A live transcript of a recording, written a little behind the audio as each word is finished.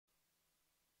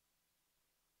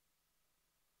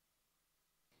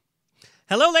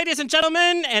Hello, ladies and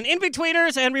gentlemen, and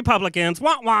in-betweeners and Republicans.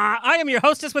 Wah, wah. I am your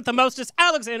hostess with the mostest,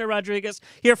 Alexander Rodriguez,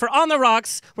 here for On the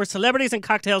Rocks, where celebrities and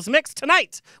cocktails mix.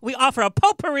 Tonight, we offer a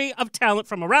potpourri of talent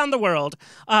from around the world.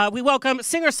 We welcome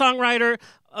singer-songwriter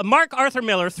Mark Arthur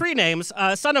Miller, 3 names,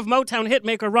 son of Motown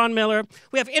hitmaker Ron Miller.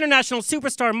 We have international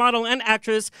superstar model and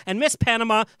actress and Miss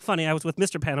Panama. Funny, I was with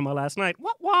Mr. Panama last night.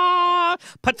 Wah, wah.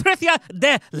 Patricia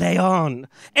De LEON.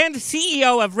 And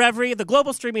CEO of REVRY, the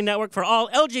global streaming network for all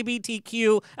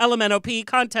LGBTQ LMNOP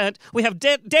content. We have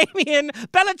Damian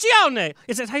Pelliccione.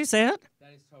 Is that how you say it?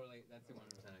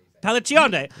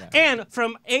 Pelliccione. Yeah. And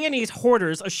from A&E's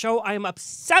Hoarders, a show I am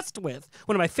obsessed with,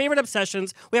 one of my favorite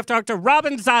obsessions, we have Dr.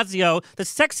 Robin Zasio, the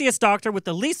sexiest doctor with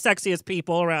the least sexiest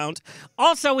people around.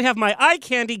 Also, we have my eye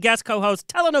candy guest co-host,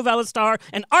 telenovela star,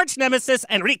 and arch nemesis,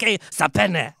 Enrique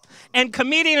Sapene. And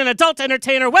comedian and adult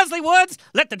entertainer, Wesley Woods.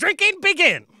 Let the drinking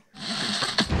begin.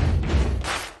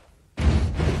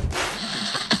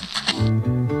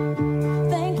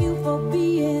 Thank you for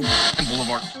being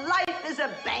Boulevard. Life is a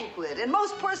banquet, and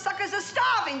most poor suckers are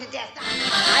starving to death.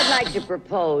 I'd like to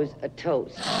propose a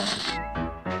toast.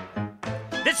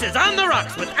 This is On the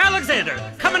Rocks with Alexander,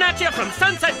 coming at you from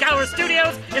Sunset Gower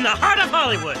Studios in the heart of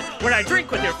Hollywood, where I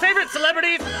drink with your favorite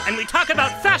celebrities and we talk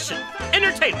about fashion,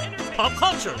 entertainment, pop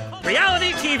culture,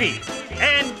 reality TV,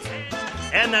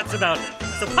 and that's about it.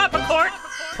 So pop a cork,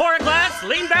 pour a glass,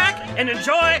 lean back, and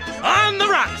enjoy On the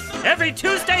Rocks every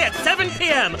Tuesday at 7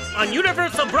 p.m. on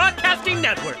Universal Broadcasting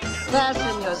Network.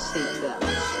 Fasten your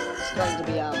seatbelts. It's going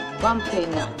to be a bumpy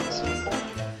night.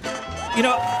 You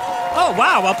know, oh,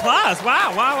 wow, applause.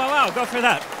 Wow. Go for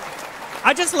that.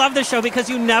 I just love this show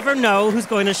because you never know who's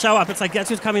going to show up. It's like, guess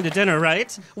who's coming to dinner,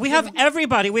 right? We have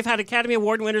everybody. We've had Academy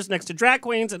Award winners next to drag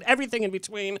queens and everything in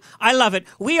between. I love it.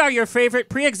 We are your favorite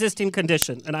pre-existing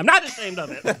condition, and I'm not ashamed of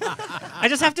it. I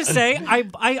just have to say,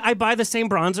 I buy the same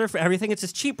bronzer for everything. It's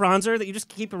this cheap bronzer that you just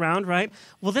keep around, right?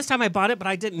 Well, this time I bought it, but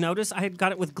I didn't notice I had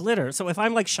got it with glitter. So if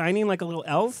I'm like shining like a little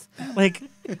elf, like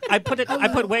I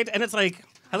put weight, and it's like,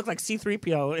 I look like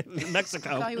C-3PO in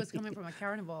Mexico. I thought he was coming from a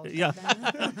carnival. Yeah.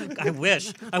 I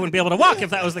wish. I wouldn't be able to walk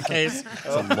if that was the case.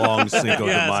 Some long Cinco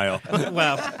de Mayo.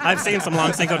 Well, I've seen some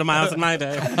long Cinco de Mayos in my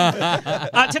day.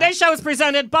 Today's show is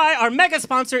presented by our mega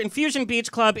sponsor, Infusion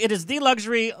Beach Club. It is the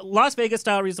luxury Las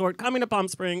Vegas-style resort coming to Palm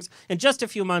Springs in just a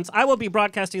few months. I will be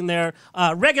broadcasting there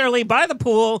regularly by the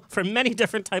pool for many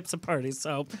different types of parties.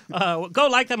 So go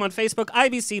like them on Facebook,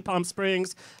 IBC Palm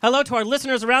Springs. Hello to our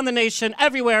listeners around the nation,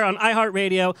 everywhere on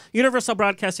iHeartRadio, Universal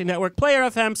Broadcasting Network, Player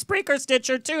FM, Spreaker,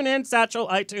 Stitcher, TuneIn, Satchel,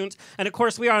 iTunes, and of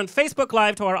course we are on Facebook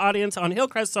Live to our audience on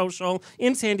Hillcrest Social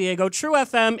in San Diego, True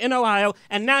FM in Ohio,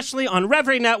 and nationally on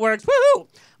REVRY Networks. Woohoo!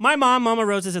 My mom, Mama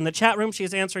Rose, is in the chat room. She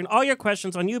is answering all your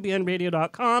questions on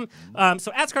ubnradio.com.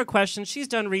 So ask her questions. She's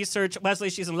done research. Wesley,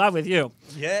 she's in love with you.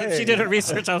 Yay. She did her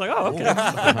research. I was like, oh, okay.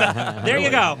 There you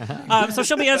go. So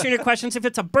she'll be answering your questions. If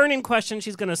it's a burning question,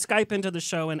 she's going to Skype into the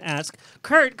show and ask.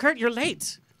 Kurt, you're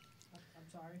late.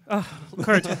 Oh,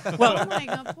 Kurt. Well, Oh my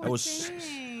God, poor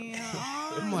thing.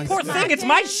 poor thing, it's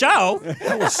my show.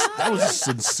 That was a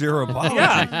sincere apology.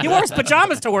 Yeah, he wears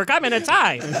pajamas to work. I'm in a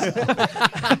tie.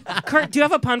 Kurt, do you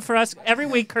have a pun for us? Every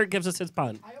week, Kurt gives us his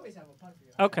pun. I always have a pun for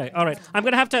you. Okay, all right. I'm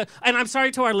going to have to, and I'm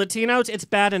sorry to our Latinos, it's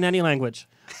bad in any language.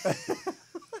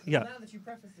 Yeah. Now that you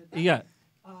prefaced it, Yeah.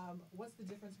 what's the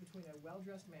difference between a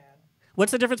well-dressed man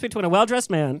What's the difference between a well-dressed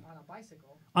man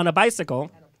on a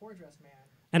bicycle and a poor-dressed man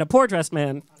and a poor-dressed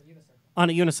man on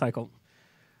a unicycle?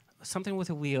 Something with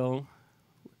a wheel.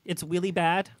 It's wheelie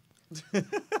bad. I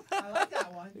like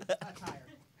that one.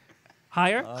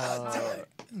 Higher. Higher?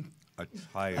 A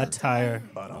tire. A tire.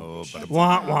 Oh, but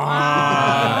Wah, wah.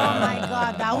 Oh my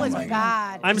God, that was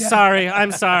bad. I'm sorry.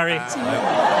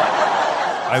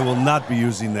 I will not be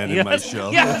using that in my show.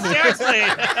 Yeah, seriously.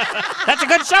 That's a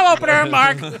good show opener,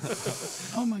 Mark.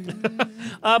 Oh my God.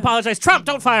 Apologize. Trump,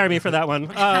 don't fire me for that one.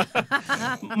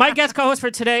 My guest co-host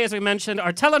for today, as we mentioned,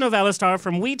 our telenovela star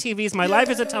from WeTV's My Life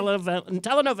is a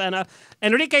Telenovela,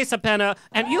 Enrique Sapene.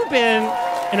 And you've been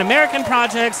in American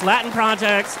projects, Latin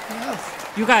projects. Yes.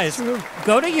 You guys,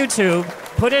 go to YouTube,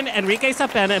 put in Enrique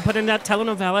Sapene, and put in that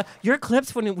telenovela. Your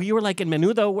clips when you were like in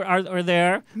Menudo are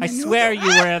there. I swear you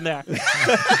were in there.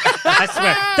 I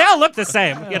swear. They all look the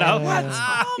same, you know? Oh my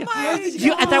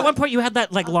God. At that one point, you had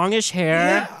that like longish hair.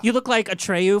 Yeah. You look like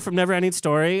Atreyu from Never Ending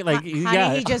Story. Like, Honey,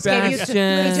 yeah. he just gave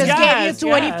you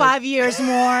 25 years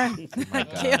more.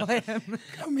 Kill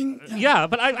him. Yeah,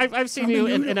 but I've seen you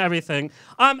in everything.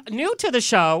 New to the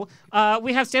show,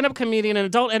 We have stand-up comedian and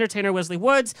adult entertainer Wesley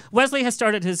Woods. Wesley has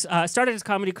started his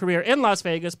comedy career in Las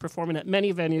Vegas, performing at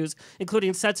many venues,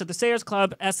 including sets at the Sayers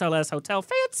Club, SLS Hotel,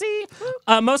 fancy.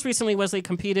 Most recently, Wesley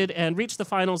competed and reached the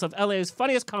finals of LA's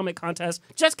Funniest Comic Contest.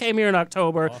 Just came here in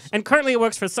October, and currently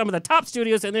works for some of the top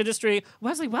studios in the industry.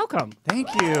 Wesley, welcome. Thank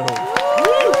you.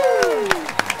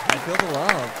 I feel the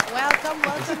love. Welcome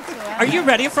to it. Are you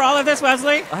ready for all of this,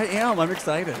 Wesley? I am. I'm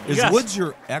excited. Is Yes. Woods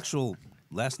your actual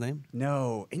last name?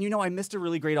 No. And I missed a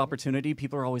really great opportunity.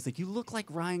 People are always like, you look like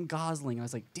Ryan Gosling. I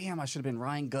was like, damn, I should have been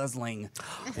Ryan Gosling.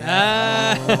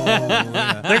 There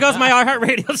goes my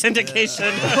iHeartRadio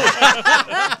syndication.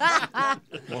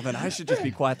 Well, then I should just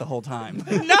be quiet the whole time.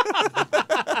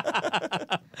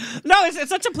 No, it's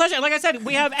such a pleasure. Like I said,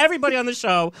 we have everybody on the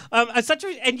show.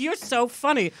 And you're so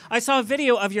funny. I saw a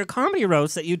video of your comedy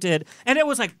roast that you did, and it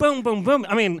was like boom, boom, boom.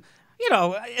 I mean,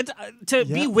 to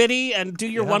be witty and do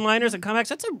your one-liners and comebacks,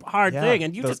 that's a hard thing,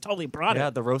 and you just totally brought it. Yeah,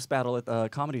 the roast battle at the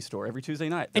Comedy Store every Tuesday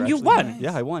night. And you won.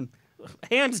 Yeah, I won.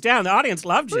 Hands down, the audience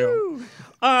loved you.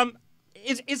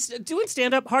 Is doing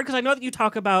stand-up hard? Because I know that you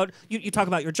talk about you talk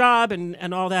about your job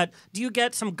and all that. Do you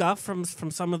get some guff from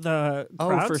some of the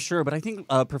crowds? Oh, for sure. But I think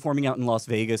performing out in Las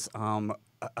Vegas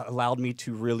allowed me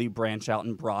to really branch out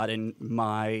and broaden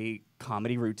my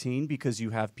comedy routine because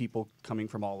you have people coming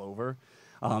from all over.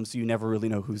 So you never really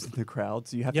know who's in the crowd.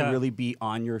 So you have to really be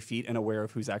on your feet and aware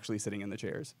of who's actually sitting in the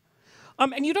chairs.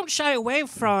 And you don't shy away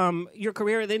from your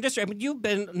career in the industry. I mean, you've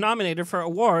been nominated for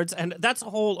awards, and that's a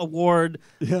whole award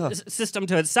system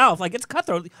to itself. Like, it's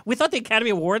cutthroat. We thought the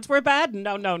Academy Awards were bad.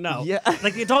 No. Yeah.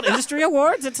 Like the Adult Industry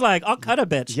Awards, it's like, I'll cut a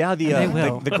bitch. Yeah, the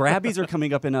Grabbies are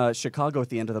coming up in Chicago at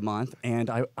the end of the month, and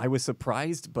I was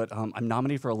surprised, but I'm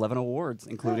nominated for 11 awards,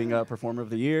 including Performer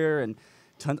of the Year and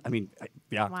tons. I mean,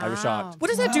 I was shocked. What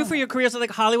does that do for your career? So,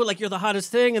 like Hollywood, like you're the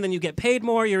hottest thing, and then you get paid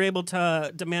more. You're able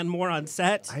to demand more on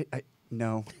set.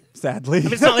 No, sadly. I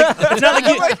mean, it's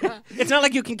not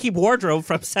like you can keep wardrobe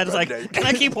from set. It's like, can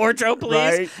I keep wardrobe, please?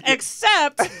 Right.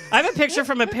 Except, I have a picture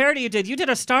from a parody you did. You did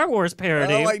a Star Wars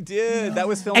parody. Oh, I did. That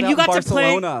was filmed and out you got in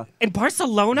Barcelona. To play in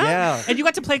Barcelona? Yeah. And you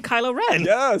got to play Kylo Ren.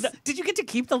 Yes. Did you get to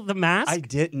keep the mask? I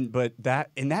didn't, but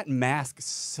that mask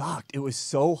sucked. It was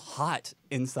so hot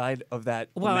inside of that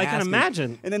Well, I mask. can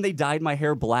imagine. And then they dyed my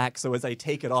hair black, so as I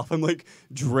take it off, I'm like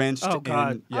drenched in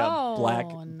black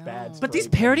bad spray. But these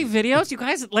parody videos, you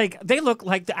guys, like, they look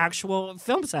like the actual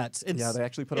film sets. Yeah, they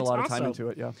actually put a lot of time into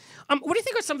it, yeah. What do you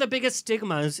think are some of the biggest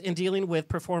stigmas in dealing with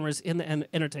performers in the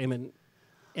entertainment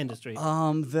industry?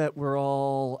 That we're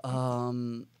all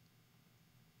on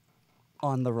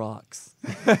the rocks.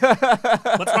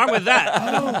 What's wrong with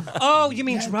that? Oh, you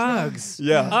mean drugs?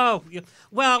 Yeah. Oh,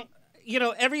 well,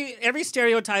 every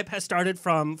stereotype has started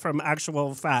from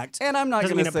actual fact. And I'm not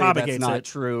going to say that's not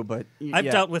true, but I've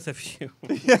dealt with a few.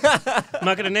 I'm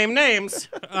not going to name names,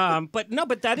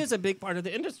 but that is a big part of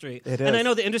the industry. It is. And I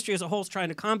know the industry as a whole is trying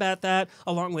to combat that,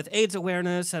 along with AIDS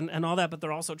awareness and all that. But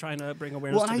they're also trying to bring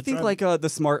awareness. Well, and I think like the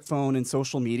smartphone and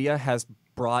social media has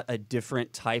brought a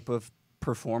different type of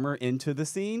performer into the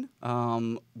scene,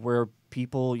 where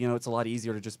people, it's a lot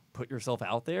easier to just put yourself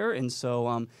out there, and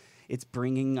so it's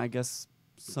bringing, I guess,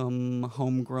 some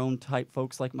homegrown type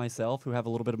folks like myself who have a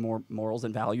little bit of more morals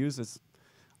and values, as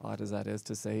odd as that is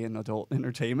to say in adult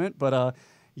entertainment. But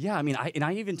yeah, I mean,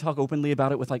 I even talk openly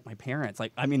about it with like my parents.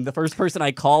 Like, I mean, the first person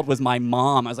I called was my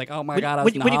mom. I was like, oh my God, I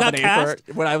was nominated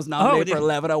when I was nominated for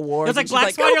 11 awards. It was like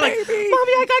Black Swan. You're like, Mommy,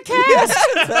 I got cast.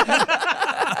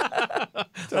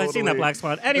 Totally. I've seen that Black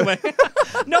Swan. Anyway,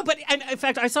 no, but and in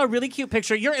fact, I saw a really cute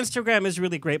picture. Your Instagram is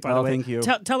really great, by the way. Thank you.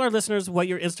 Tell our listeners what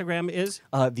your Instagram is.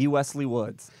 The Wesley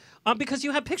Woods. Because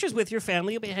you have pictures with your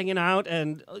family, you'll be hanging out,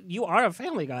 and you are a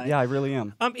family guy. Yeah, I really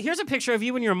am. Here's a picture of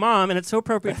you and your mom, and it's so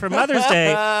appropriate for Mother's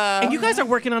Day. And you guys are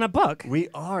working on a book. We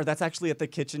are. That's actually at the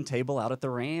kitchen table out at the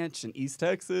ranch in East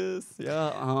Texas.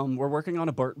 Yeah, we're working on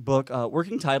a book,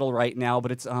 working title right now,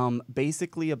 but it's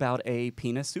basically about a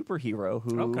penis superhero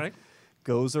who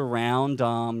goes around.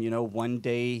 One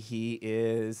day he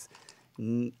is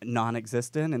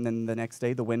non-existent, and then the next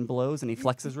day the wind blows and he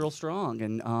flexes real strong,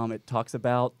 and it talks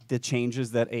about the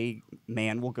changes that a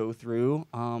man will go through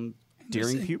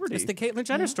during puberty. It's the Caitlyn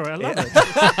Jenner story. I love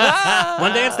it.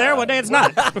 One day it's there, one day it's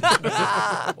not.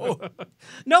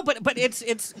 No, but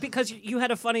it's because you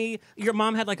had your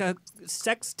mom had like a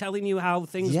sex telling you how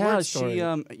things work story. She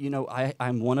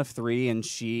I'm one of three, and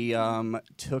she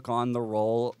took on the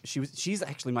role. She's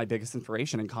actually my biggest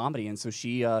inspiration in comedy, and so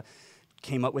she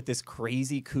came up with this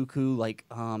crazy cuckoo like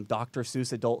Dr.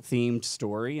 Seuss adult themed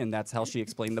story, and that's how she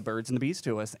explained the birds and the bees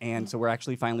to us. And so we're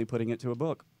actually finally putting it to a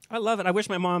book. I love it. I wish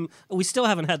my mom. We still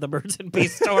haven't had the birds and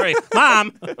bees story,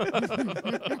 Mom.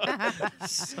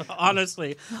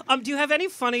 Honestly, do you have any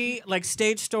funny like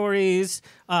stage stories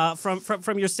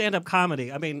from your stand-up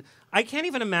comedy? I mean, I can't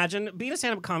even imagine being a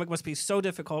stand-up comic must be so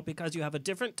difficult because you have a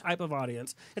different type of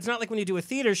audience. It's not like when you do a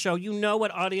theater show, you know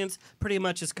what audience pretty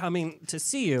much is coming to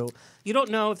see you. You don't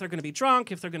know if they're going to be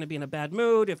drunk, if they're going to be in a bad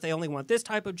mood, if they only want this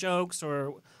type of jokes,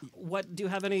 or what. Do you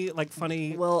have any like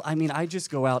funny? Well, I mean, I just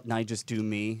go out and I just do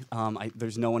me.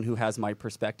 There's no one who has my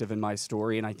perspective and my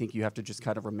story, and I think you have to just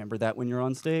kind of remember that when you're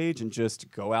on stage and just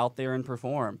go out there and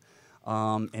perform,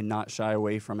 and not shy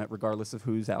away from it, regardless of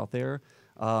who's out there.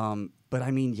 But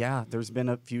I mean, yeah, there's been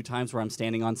a few times where I'm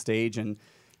standing on stage and,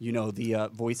 you know, the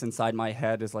voice inside my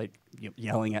head is like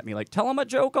yelling at me, like, tell them a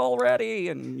joke already.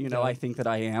 And, you know, I think that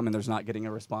I am, and there's not getting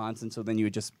a response. And so then you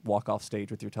would just walk off stage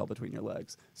with your tail between your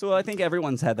legs. So I think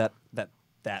everyone's had that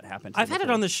happen. I've had it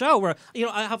on the show where, you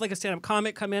know, I have like a stand-up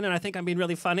comic come in and I think I'm being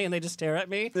really funny and they just stare at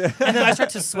me. And then I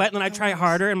start to sweat and then I try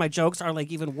harder and my jokes are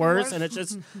like even worse. And it's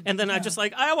just, and then I just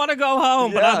like, I want to go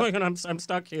home, but I'm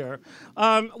stuck here.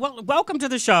 Well, welcome to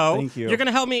the show. Thank you. You're going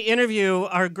to help me interview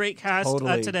our great cast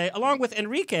Totally. Today, along with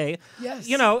Enrique. Yes.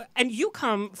 You know, and you've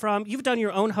done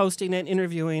your own hosting and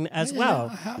interviewing as well.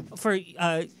 I have. For For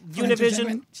Univision.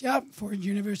 entertainment, yeah, for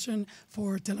Univision,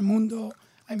 for Telemundo.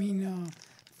 I mean,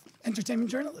 entertainment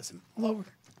journalism all over.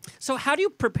 So how do you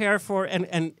prepare for an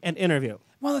interview?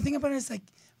 Well, the thing about it is like,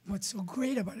 what's so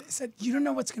great about it is that you don't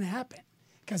know what's going to happen,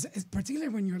 because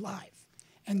particularly when you're live,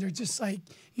 and they're just like,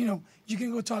 you know, you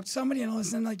can go talk to somebody and all of a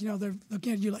sudden, like, you know, they're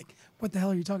looking at you like, what the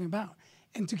hell are you talking about?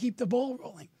 And to keep the ball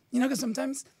rolling, you know, because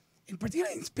sometimes,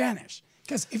 particularly in Spanish,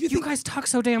 because if you guys talk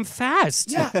so damn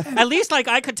fast. Yeah. At least like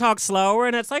I could talk slower,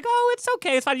 and it's like, oh, it's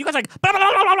okay, it's fine. You guys like blah, blah,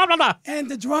 blah, blah, blah, blah, blah. And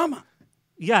the drama.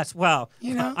 Yes, well,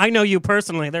 You know? I know you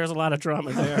personally. There's a lot of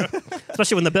drama there,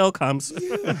 especially when the bill comes.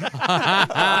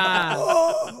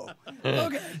 Oh,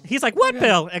 okay. He's like, what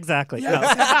bill? Exactly.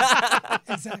 Yeah,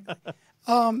 No. exactly.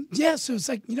 Yeah, so it's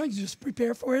like, you know, you just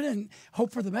prepare for it and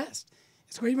hope for the best.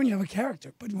 It's great when you have a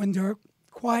character, but when they're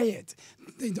quiet,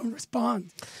 they don't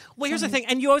respond. Well, here's the thing,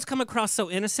 and you always come across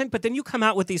so innocent, but then you come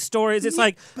out with these stories. It's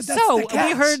like, but that's so the catch.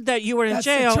 we heard that you were in That's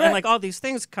the jail, and trick. like all these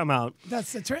things come out.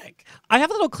 That's the trick. I have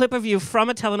a little clip of you from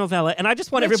a telenovela, and I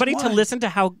just want Which everybody to one? listen to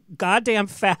how goddamn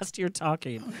fast you're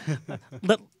talking.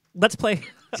 Let's play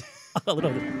a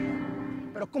little bit.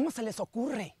 Pero ¿cómo se les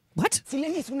ocurre? What? Si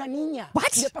Lenny es una niña.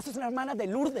 What? Y de paso es una hermana de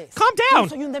Lourdes. Calm down. Yo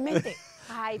soy un demente.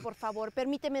 Ay, por favor,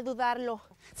 permíteme dudarlo.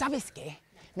 ¿Sabes qué?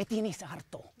 Me tienes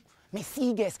harto. Me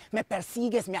sigues, me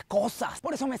persigues, me acosas.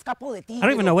 Por eso me escapo de ti. I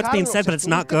don't even know what's being said, but it's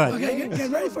not good. Okay,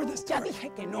 get ready for this. Ya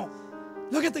dije que no.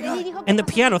 Look at the guy. And the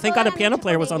piano. Thank God a piano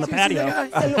player was on the See the patio. guy?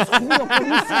 Se los juro por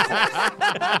mis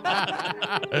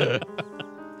hijos.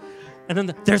 And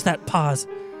then there's that pause.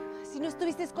 Si no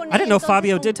estuviste con I didn't know él,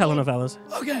 Fabio entonces, did ¿con quién? telenovelas.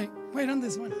 Okay, wait on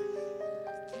this one.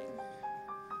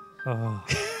 Oh,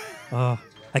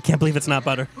 I can't believe it's not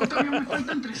butter.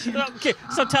 Okay,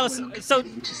 so tell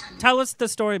us the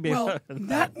story. Well,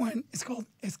 that one is called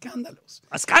Escándalos.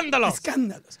 Escándalos.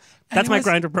 Escándalos. And That's it my was-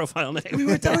 Grindr profile name. We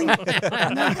were telling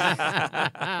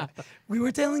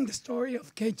the story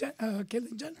of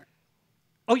Caitlyn Jenner.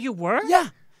 Oh, you were? Yeah.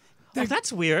 Oh,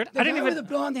 that's weird. The I didn't guy even. with the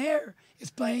blonde hair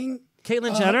is playing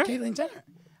Caitlyn Jenner? Caitlyn Jenner.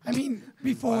 I mean,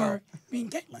 before being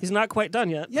Caitlyn. He's not quite done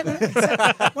yet. Yeah, no,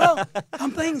 exactly. Well,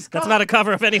 I'm playing Scott. That's not a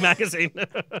cover of any magazine.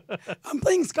 I'm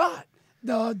playing Scott,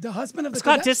 the husband of the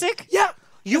Scott cadet. Disick? Yeah.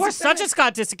 You are That's such a thing.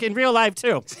 Scott Disick in real life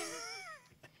too.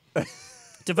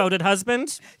 Devoted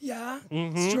husband. Yeah.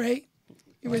 Mm-hmm. Straight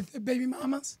with baby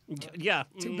mamas. Yeah.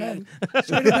 Too bad.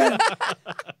 Straight to bed.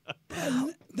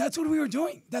 And that's what we were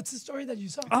doing. That's the story that you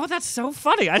saw. Oh, that's so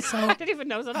funny. I So, didn't even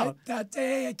know that. All. That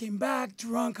day, I came back,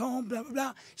 drunk home, blah, blah,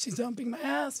 blah. She's dumping my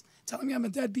ass, telling me I'm a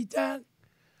deadbeat dad.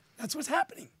 That's what's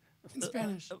happening in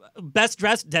Spanish. Best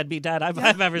dressed deadbeat dad I've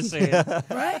ever seen.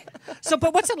 Right? So,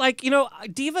 but what's it like? You know,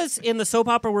 divas in the soap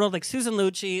opera world, like Susan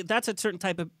Lucci, that's a certain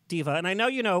type of diva. And I know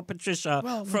you know Patricia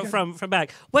Well, from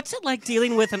back. What's it like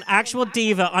dealing with an actual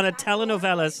diva on a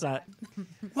telenovela set?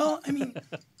 Well, I mean,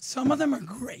 some of them are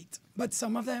great, but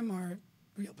some of them are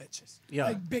real bitches. Yeah.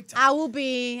 Like big time. I will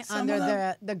be Some under of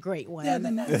them- the great one. Yeah,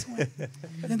 the next one.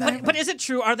 And then But is it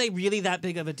true? Are they really that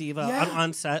big of a diva Yeah.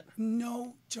 on set?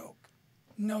 no joke.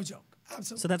 No joke.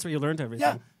 Absolutely. So that's where you learned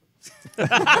everything.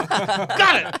 yeah.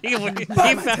 Got it. He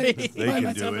Buy my tapes. They Buy can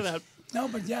my do tapes. it. that. No,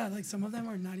 but yeah, like some of them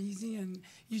are not easy, and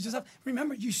you just have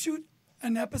remember you shoot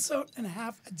an episode and a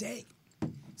half a day,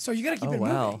 so you gotta keep Oh, it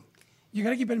wow. moving. You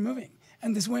gotta keep it moving,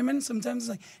 And these women sometimes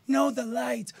like, no, the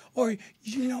lights, or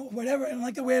whatever. I don't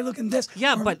like the way I look in this.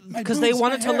 Yeah, or but my because they boobs,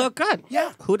 want my it to hair. look good.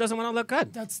 Yeah. Who doesn't want to look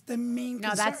good? That's the main No,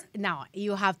 concern.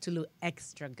 you have to look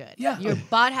extra good. Yeah. Your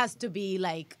butt has to be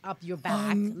like up your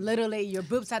back. Literally, your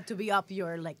boobs have to be up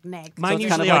your like neck. Mine it's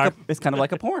usually kind of are. it's kind of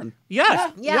like a porn.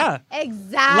 Yes. Yeah,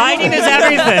 exactly. Lighting is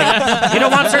everything. You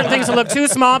don't want certain things to look too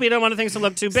small, but you don't want things to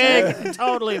look too big.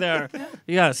 Totally there.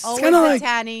 Yes. Always kinda the like-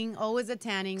 tanning, always the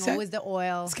tanning, always the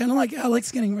oil. It's kind of like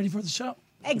Alex getting ready for the show.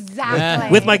 Exactly.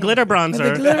 With my glitter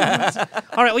bronzer. The glitter ones.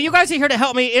 All right. Well, you guys are here to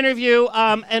help me interview.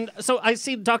 And so I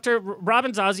see Dr.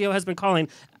 Robin Zasio has been calling.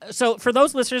 So for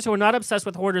those listeners who are not obsessed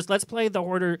with Hoarders, let's play the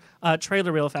Hoarder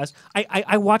trailer real fast.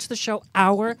 I watched the show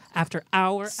hour after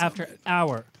hour after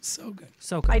hour. So good.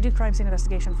 So good. I do crime scene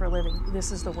investigation for a living.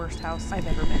 This is the worst house I've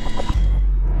ever been.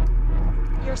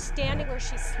 You're standing where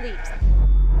she sleeps.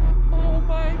 Oh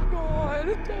my God,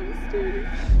 it's devastating.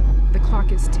 The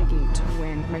clock is ticking to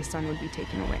when my son would be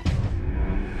taken away.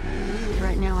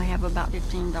 Right now I have about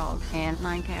 15 dogs and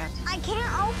 9 cats. I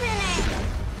can't open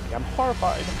it. I'm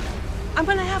horrified. I'm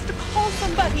gonna have to call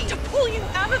somebody to pull you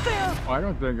out of there. I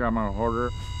don't think I'm a hoarder.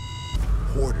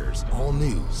 Hoarders, all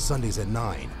new Sundays at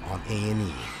 9 on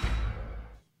A&E.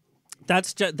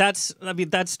 That's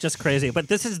just crazy. But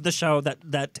this is the show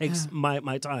that takes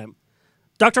my time.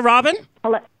 Dr. Robin?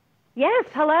 Hello. Yes,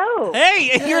 hello.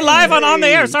 Hey, you're live on the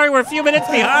air. Sorry, we're a few minutes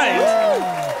behind.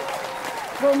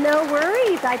 Well, no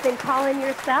worries. I've been calling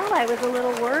your cell. I was a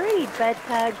little worried, but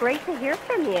great to hear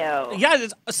from you. Yeah,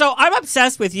 so I'm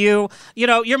obsessed with you. You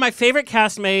know, you're my favorite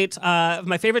castmate,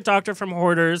 my favorite doctor from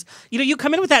Hoarders. You know, you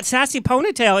come in with that sassy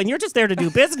ponytail, and you're just there to do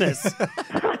business.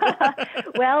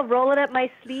 Well, rolling up my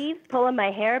sleeves, pulling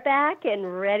my hair back,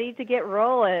 and ready to get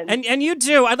rolling. And you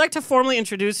do. I'd like to formally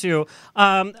introduce you.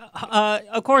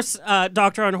 Of course,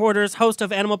 Doctor on Hoarders, host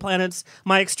of Animal Planet's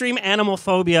My Extreme Animal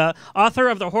Phobia, author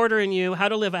of The Hoarder in You,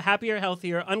 How to Live a Happier,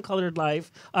 Healthier, Uncolored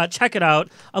Life. Check it out.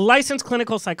 A licensed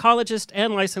clinical psychologist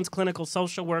and licensed clinical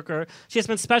social worker. She has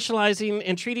been specializing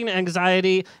in treating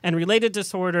anxiety and related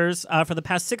disorders for the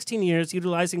past 16 years,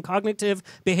 utilizing cognitive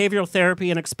behavioral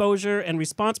therapy and exposure and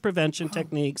response prevention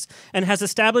techniques, and has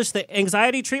established the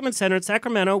Anxiety Treatment Center in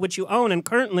Sacramento, which you own and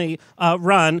currently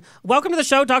run. Welcome to the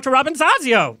show, Dr. Robin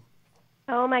Zasio.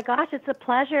 Oh, my gosh, it's a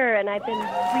pleasure, and I've been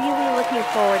really looking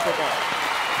forward to this.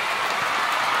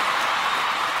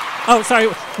 Oh, sorry.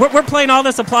 We're playing all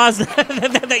this applause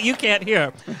that you can't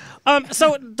hear.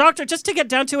 So, Doctor, just to get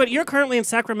down to it, you're currently in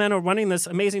Sacramento running this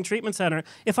amazing treatment center.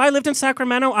 If I lived in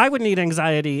Sacramento, I would need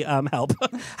anxiety help.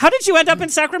 How did you end up in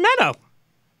Sacramento?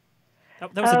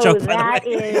 That was a joke, by the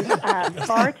way. That is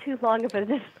far too long of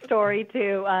a story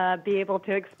to be able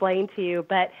to explain to you.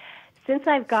 But since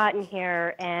I've gotten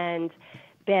here and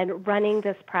been running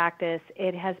this practice,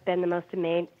 it has been the most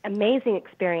amazing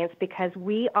experience because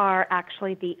we are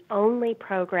actually the only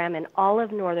program in all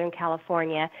of Northern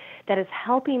California that is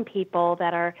helping people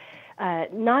that are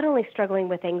not only struggling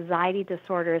with anxiety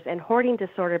disorders and hoarding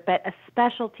disorder, but a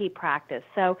specialty practice.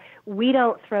 So we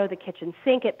don't throw the kitchen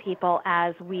sink at people,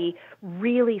 as we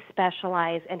really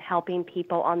specialize in helping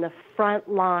people on the front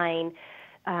line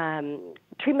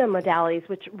treatment modalities,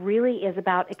 which really is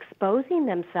about exposing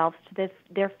themselves to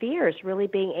their fears, really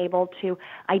being able to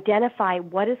identify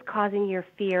what is causing your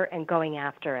fear and going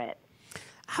after it.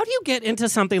 How do you get into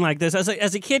something like this? As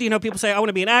a kid, you know, people say, I want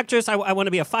to be an actress, I want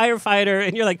to be a firefighter,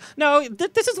 and you're like, no,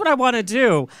 this is what I want to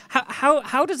do.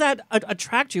 How does that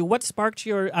attract you? What sparked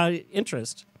your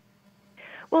interest?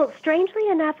 Well, strangely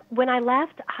enough, when I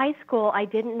left high school, I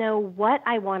didn't know what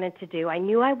I wanted to do. I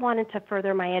knew I wanted to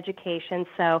further my education,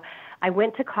 so I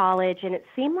went to college, and it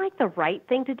seemed like the right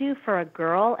thing to do for a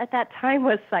girl at that time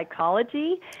was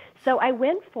psychology. So I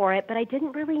went for it, but I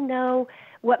didn't really know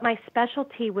what my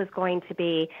specialty was going to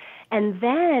be. And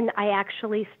then I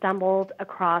actually stumbled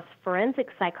across forensic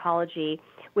psychology,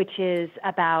 which is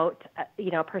about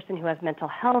a person who has mental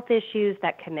health issues,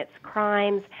 that commits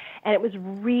crimes, and it was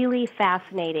really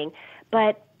fascinating.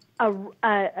 But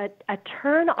a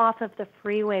turn off of the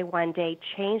freeway one day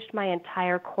changed my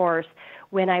entire course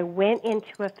when I went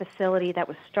into a facility that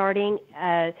was starting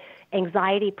an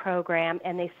anxiety program,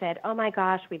 and they said, oh my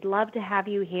gosh, we'd love to have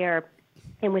you here.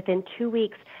 And within 2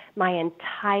 weeks, my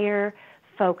entire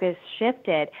focus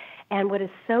shifted. And what is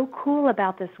so cool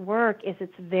about this work is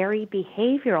it's very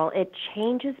behavioral. It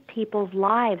changes people's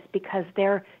lives because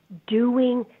they're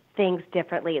doing things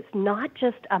differently. It's not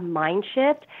just a mind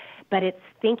shift, but it's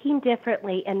thinking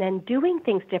differently and then doing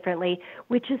things differently,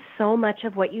 which is so much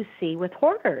of what you see with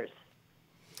hoarders.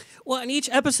 Well, and each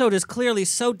episode is clearly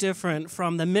so different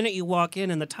from the minute you walk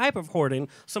in and the type of hoarding.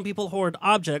 Some people hoard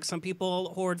objects, some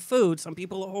people hoard food, some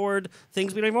people hoard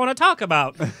things we don't even want to talk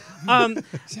about. There's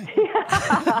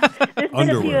been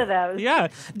a few of those. Yeah.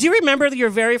 Do you remember your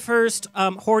very first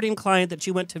hoarding client that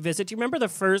you went to visit? Do you remember the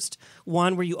first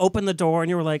one where you opened the door and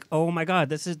you were like, oh my God,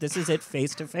 this is it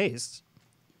face to face?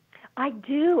 I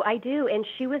do. And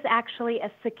she was actually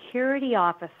a security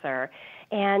officer.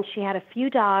 And she had a few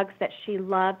dogs that she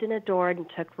loved and adored and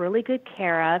took really good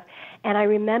care of. And I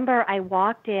remember I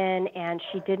walked in and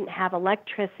she didn't have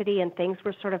electricity and things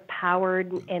were sort of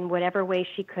powered in whatever way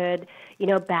she could,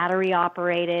 battery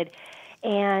operated.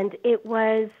 And it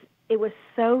was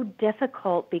so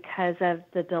difficult because of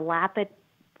the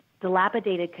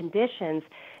dilapidated conditions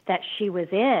that she was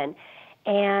in.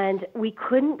 And we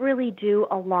couldn't really do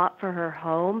a lot for her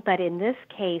home, but in this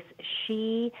case,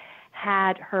 she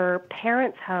had her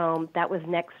parents' home that was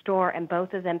next door, and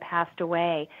both of them passed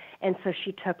away. And so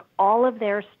she took all of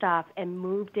their stuff and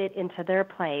moved it into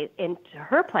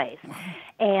her place.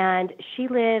 And she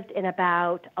lived in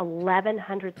about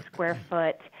 1,100 square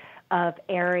foot of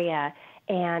area,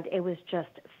 and it was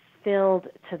just filled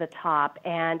to the top.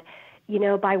 And,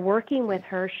 by working with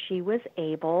her, she was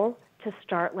able to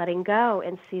start letting go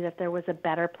and see that there was a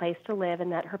better place to live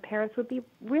and that her parents would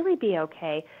really be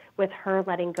okay with her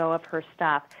letting go of her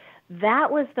stuff.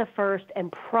 That was the first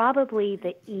and probably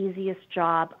the easiest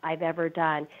job I've ever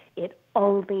done. It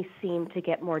only seemed to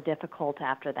get more difficult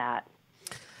after that.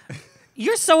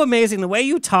 You're so amazing. The way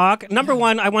you talk. Number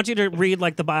one, I want you to read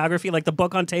the biography, the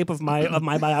book on tape of my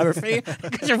biography,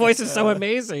 because your voice is so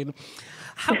amazing.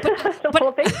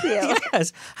 Well, thank you.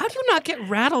 Yes. How do you not get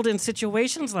rattled in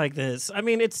situations like this? I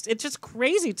mean, it's just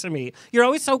crazy to me. You're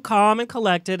always so calm and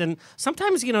collected, and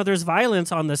sometimes, there's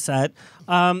violence on the set.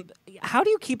 How do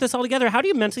you keep this all together? How do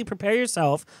you mentally prepare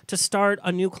yourself to start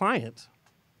a new client?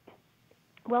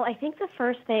 Well, I think the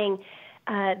first thing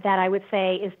that I would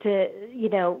say is to,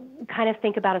 kind of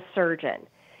think about a surgeon.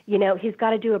 He's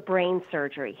got to do a brain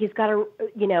surgery. He's got to,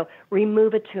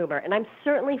 remove a tumor. And I'm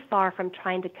certainly far from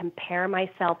trying to compare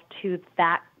myself to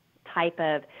that type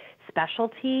of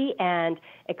specialty and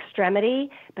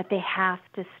extremity, but they have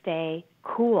to stay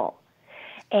cool.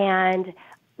 And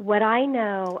what I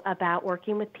know about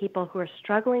working with people who are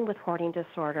struggling with hoarding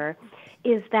disorder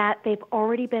is that they've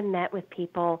already been met with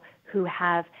people who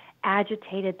have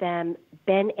agitated them,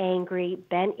 been angry,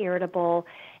 been irritable,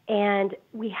 and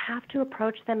we have to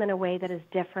approach them in a way that is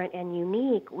different and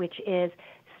unique, which is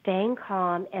staying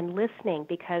calm and listening,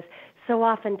 because so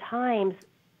oftentimes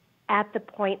at the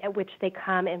point at which they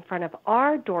come in front of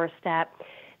our doorstep,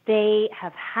 they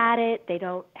have had it, they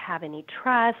don't have any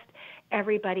trust,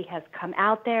 everybody has come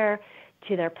out there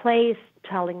to their place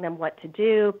telling them what to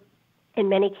do. In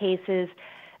many cases,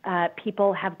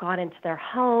 people have gone into their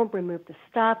home, removed the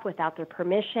stuff without their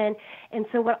permission. And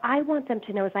so what I want them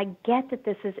to know is I get that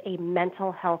this is a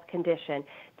mental health condition.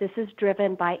 This is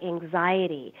driven by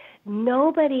anxiety.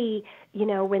 Nobody,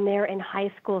 when they're in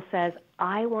high school says,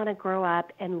 I want to grow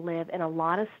up and live in a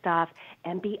lot of stuff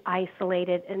and be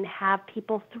isolated and have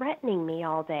people threatening me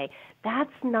all day. That's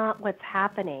not what's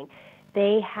happening.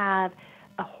 They have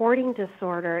a hoarding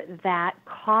disorder that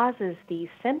causes these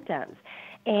symptoms.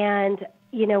 And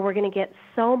we're going to get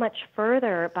so much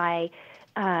further by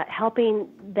helping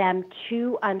them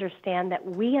to understand that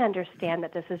we understand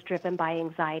that this is driven by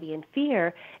anxiety and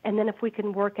fear. And then if we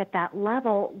can work at that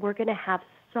level, we're going to have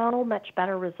so much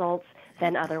better results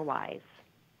than otherwise.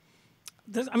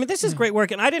 This is great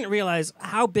work, and I didn't realize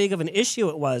how big of an issue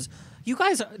it was. You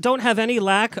guys don't have any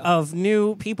lack of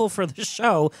new people for the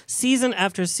show, season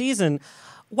after season.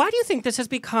 Why do you think this has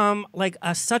become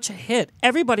such a hit?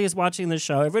 Everybody is watching the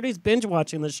show. Everybody's binge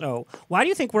watching the show. Why do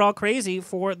you think we're all crazy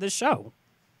for this show?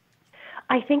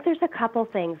 I think there's a couple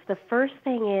things. The first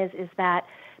thing is that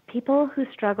people who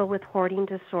struggle with hoarding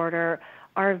disorder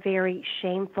are very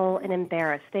shameful and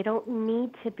embarrassed. They don't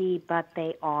need to be, but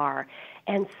they are.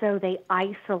 And so they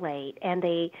isolate, and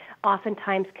they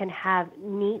oftentimes can have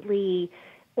neatly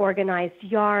organized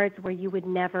yards where you would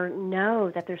never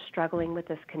know that they're struggling with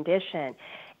this condition.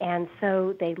 And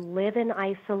so they live in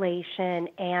isolation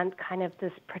and kind of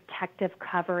this protective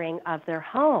covering of their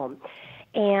home.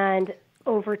 And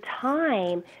over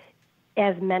time,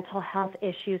 as mental health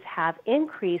issues have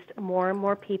increased, more and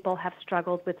more people have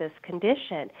struggled with this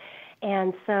condition.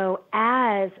 And so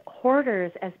as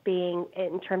Hoarders, as being,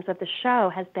 in terms of the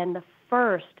show, has been the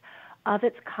first of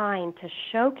its kind to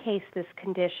showcase this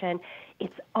condition,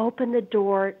 it's opened the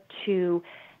door to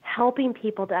helping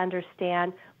people to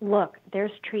understand, look,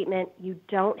 there's treatment. You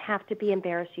don't have to be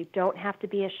embarrassed. You don't have to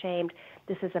be ashamed.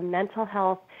 This is a mental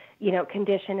health,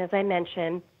 condition, as I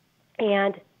mentioned,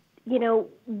 and,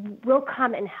 we'll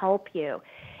come and help you.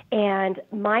 And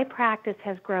my practice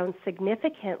has grown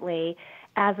significantly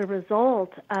as a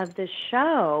result of this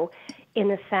show, in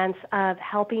the sense of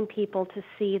helping people to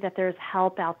see that there's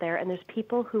help out there and there's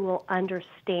people who will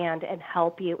understand and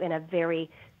help you in a very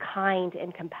kind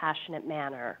and compassionate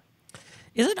manner.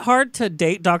 Is it hard to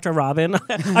date Dr. Robin?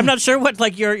 I'm not sure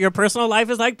what your personal life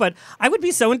is like, but I would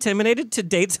be so intimidated to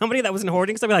date somebody that was in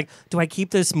hoarding. So I'd be like, do I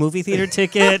keep this movie theater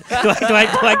ticket? Do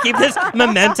I keep this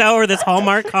memento or this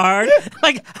Hallmark card?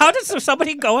 Like, how does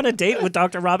somebody go on a date with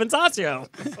Dr. Robin Zasio?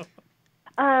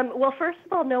 Well, first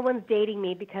of all, no one's dating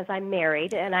me because I'm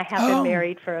married, and I have been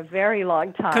married for a very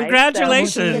long time.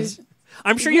 Congratulations. So,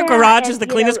 I'm sure your garage is the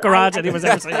cleanest garage anyone's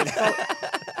ever seen.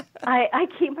 I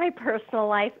keep my personal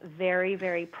life very,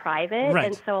 very private, Right.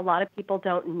 and so a lot of people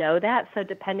don't know that. So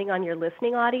depending on your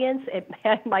listening audience, it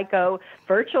might go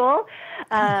virtual.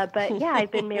 But yeah,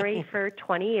 I've been married for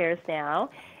 20 years now.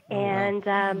 And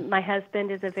my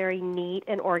husband is a very neat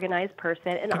and organized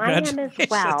person, and I am as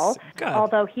well, God.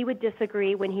 although he would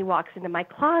disagree when he walks into my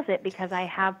closet because I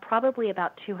have probably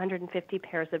about 250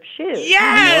 pairs of shoes.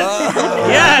 Yes!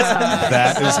 Yes!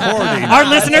 That is hoarding. Our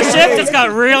listenership just got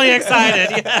really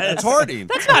excited. Yes. It's hoarding.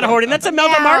 That's not hoarding. That's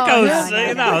Imelda Marcos.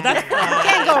 That's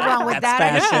Can't go wrong with that.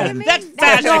 fashion. That's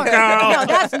That's fashion, girl. No,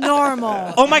 that's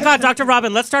normal. Oh my God, Dr.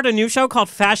 Robin, let's start a new show called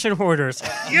Fashion Hoarders.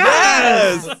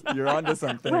 Yes! You're onto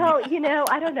something. Well,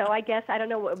 I don't know. I guess I don't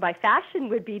know what my fashion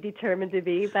would be determined to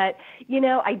be, but,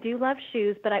 I do love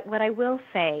shoes. But what I will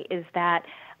say is that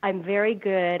I'm very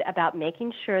good about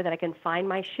making sure that I can find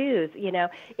my shoes.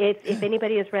 If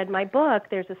anybody has read my book,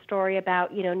 there's a story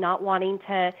about, not wanting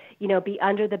to, be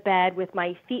under the bed with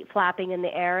my feet flapping in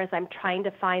the air as I'm trying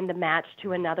to find the match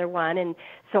to another one. And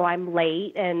so I'm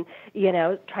late and,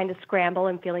 trying to scramble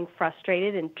and feeling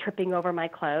frustrated and tripping over my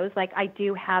clothes. Like, I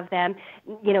do have them,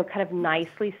 kind of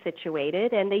nicely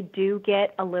situated, and they do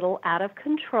get a little out of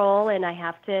control, and I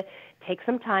have to take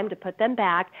some time to put them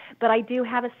back. But I do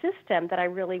have a system that I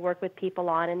really work with people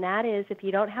on, and that is, if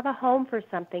you don't have a home for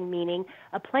something, meaning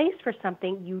a place for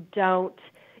something, you don't,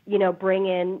 bring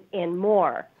in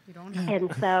more.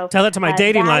 And so tell it to my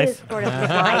dating that life. is sort of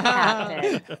my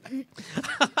passion.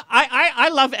 I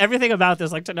love everything about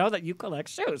this, like to know that you collect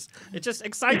shoes. It just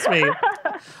excites me.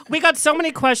 We got so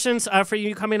many questions for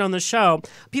you coming on the show.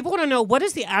 People want to know, what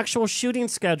is the actual shooting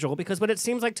schedule? Because what it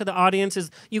seems like to the audience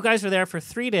is you guys are there for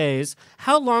 3 days.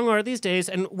 How long are these days?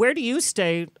 And where do you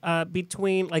stay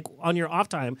between, like, on your off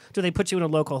time? Do they put you in a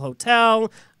local hotel?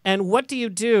 And what do you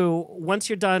do once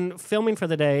you're done filming for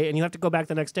the day and you have to go back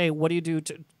the next day? What do you do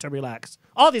to relax?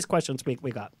 All these questions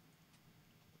we got.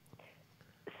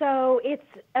 So it's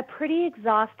a pretty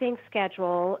exhausting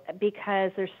schedule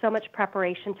because there's so much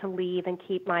preparation to leave and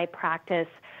keep my practice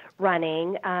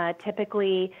running.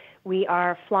 Typically, we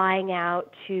are flying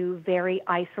out to very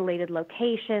isolated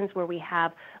locations where we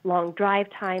have long drive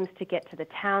times to get to the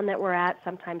town that we're at.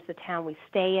 Sometimes the town we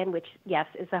stay in, which, yes,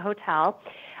 is a hotel,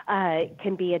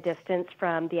 can be a distance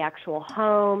from the actual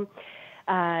home.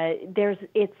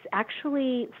 It's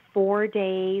actually 4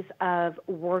 days of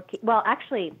working. Well,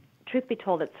 actually, truth be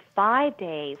told, it's 5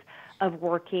 days of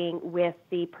working with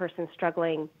the person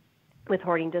struggling with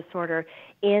hoarding disorder,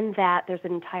 in that there's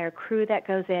an entire crew that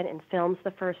goes in and films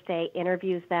the first day,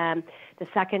 interviews them. The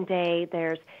second day,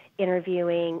 there's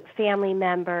interviewing family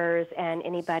members and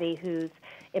anybody who's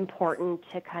important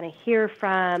to kind of hear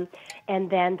from. And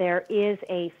then there is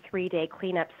a 3-day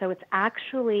cleanup. So it's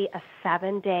actually a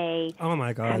 7-day Oh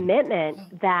my God.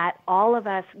 commitment that all of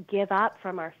us give up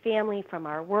from our family, from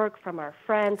our work, from our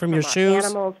friends, From from your our shoes.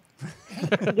 animals.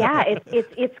 Yeah,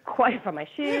 it's quite from my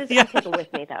shoes. I take it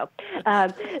with me though.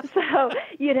 So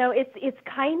it's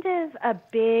kind of a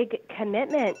big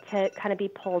commitment to kind of be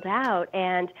pulled out,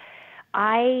 and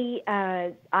I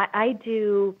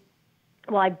do.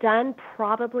 Well, I've done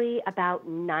probably about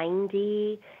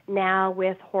 90 now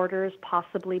with Hoarders,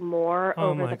 possibly more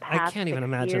over the past I can't even 6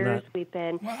 imagine years.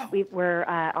 that. We're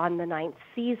on the 9th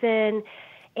season.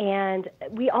 And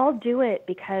we all do it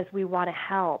because we want to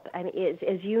help. I mean,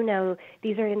 as you know,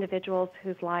 these are individuals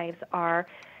whose lives are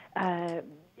they're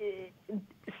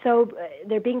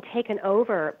being taken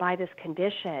over by this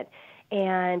condition.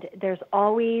 And there's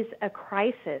always a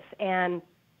crisis. And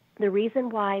the reason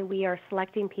why we are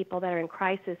selecting people that are in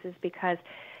crisis is because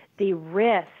the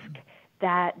risk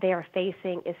that they are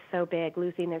facing is so big,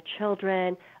 losing their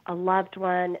children, a loved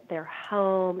one, their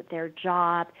home, their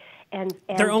job, and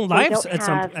Their own lives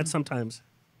at sometimes.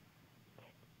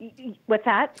 What's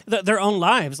that? Their own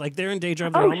lives, like they're in danger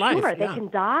of their own life. Oh, sure. They Yeah. can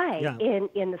die Yeah.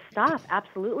 in the stuff,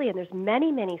 absolutely. And there's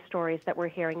many, many stories that we're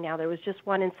hearing now. There was just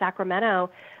one in Sacramento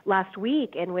last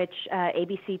week in which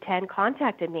ABC 10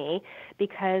 contacted me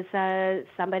because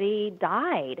somebody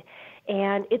died.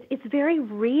 And it's very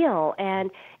real.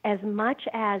 And as much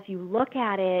as you look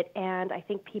at it, and I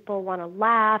think people want to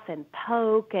laugh and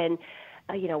poke and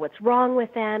what's wrong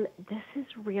with them, this is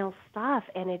real stuff,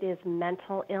 and it is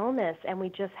mental illness, and we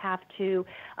just have to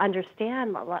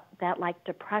understand that like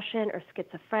depression or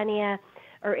schizophrenia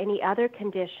or any other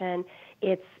condition,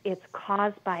 it's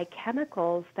caused by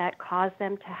chemicals that cause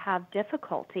them to have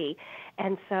difficulty.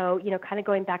 And so, kind of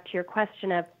going back to your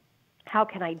question of how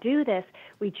can I do this,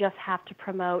 we just have to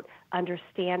promote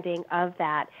understanding of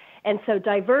that. And so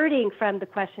diverting from the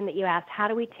question that you asked, how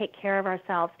do we take care of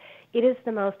ourselves? It is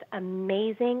the most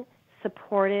amazing,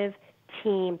 supportive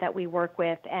team that we work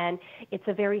with, and it's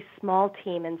a very small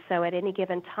team. And so at any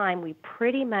given time, we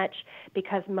pretty much,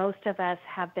 because most of us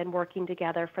have been working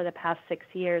together for the past 6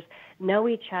 years, know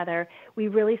each other. We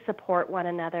really support one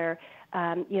another.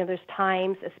 There's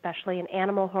times, especially in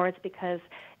animal hoards, because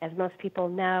as most people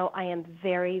know, I am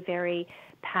very, very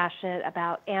passionate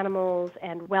about animals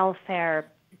and welfare,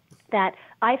 that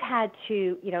I've had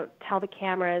to, tell the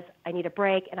cameras I need a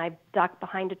break, and I've ducked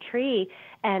behind a tree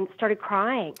and started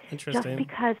crying. Interesting. Just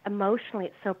because emotionally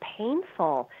it's so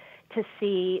painful to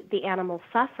see the animals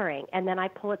suffering. And then I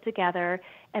pull it together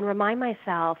and remind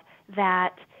myself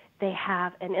that they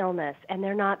have an illness, and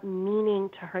they're not meaning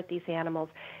to hurt these animals.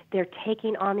 They're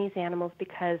taking on these animals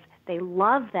because they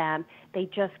love them. They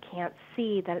just can't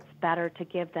see that it's better to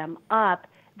give them up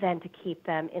than to keep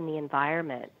them in the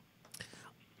environment.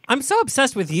 I'm so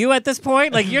obsessed with you at this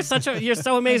point. Like you're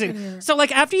so amazing. So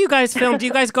like after you guys film, do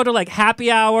you guys go to like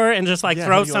happy hour and just like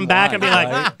throw some back and be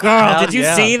like, "Girl, did you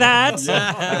see that?"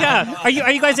 Yeah. Are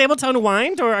you guys able to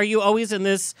unwind, or are you always in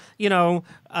this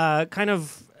kind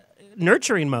of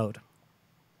nurturing mode?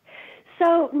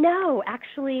 So no,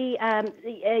 actually,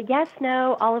 yes,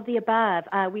 no, all of the above.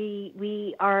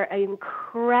 We are an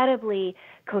incredibly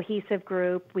cohesive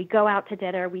group. We go out to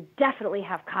dinner. We definitely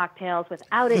have cocktails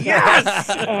without a doubt.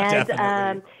 And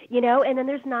and then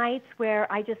there's nights where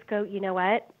I just go, you know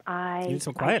what? I need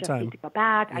some quiet time. Need to go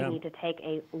back. Yeah. I need to take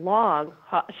a long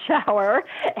hot shower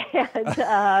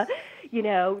and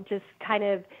just kind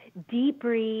of deep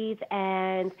breathe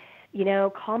and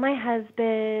call my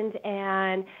husband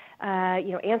and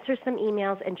answer some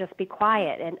emails and just be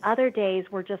quiet. And other days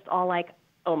we're just all like,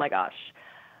 oh my gosh,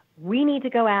 we need to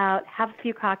go out, have a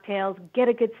few cocktails, get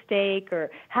a good steak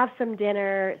or have some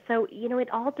dinner. So, it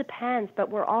all depends, but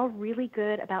we're all really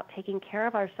good about taking care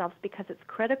of ourselves because it's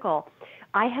critical.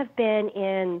 I have been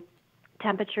in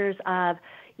temperatures of,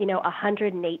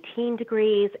 118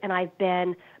 degrees, and I've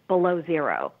been below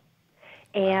zero.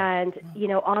 And,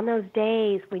 on those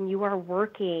days when you are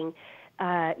working,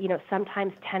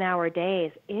 sometimes 10-hour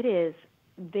days, it is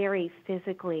very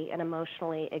physically and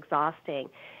emotionally exhausting.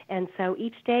 And so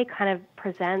each day kind of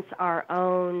presents our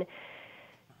own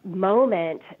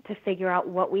moment to figure out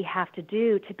what we have to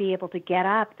do to be able to get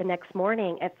up the next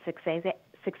morning at 6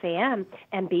 a.m.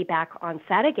 and be back on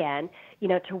set again,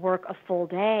 to work a full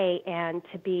day and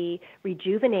to be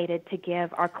rejuvenated to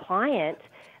give our client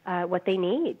what they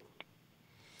need.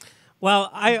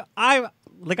 Well, I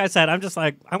like I said, I'm just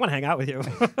like, I want to hang out with you.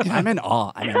 I'm in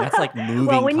awe. I mean, that's like moving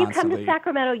Well, when constantly. you come to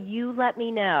Sacramento, you let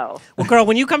me know. Well, girl,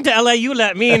 when you come to LA, you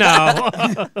let me know.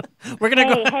 We're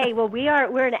gonna go. Hey, well,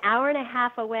 we're an hour and a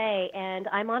half away, and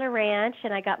I'm on a ranch,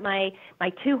 and I got my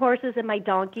 2 horses and my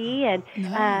donkey, and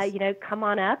Nice. come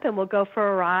on up, and we'll go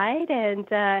for a ride and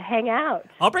hang out.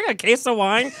 I'll bring a case of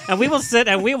wine, and we will sit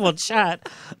and we will chat.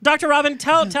 Dr. Robin,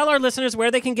 tell our listeners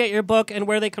where they can get your book and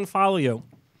where they can follow you.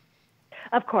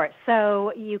 Of course.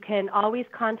 So you can always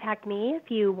contact me if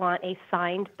you want a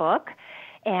signed book.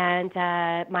 And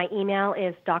my email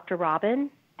is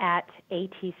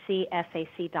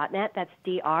drrobin@atcsac.net. That's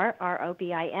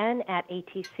DRROBIN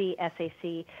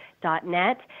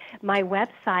 @atcsac.net. My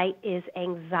website is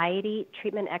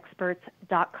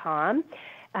anxietytreatmentexperts.com.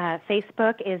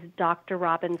 Facebook is Dr.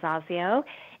 Robin Zasio.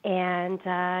 And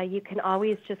you can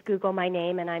always just Google my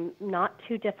name, and I'm not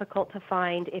too difficult to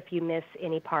find if you miss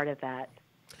any part of that.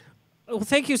 Well,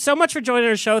 thank you so much for joining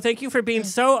our show. Thank you for being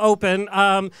so open.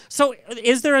 So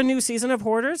is there a new season of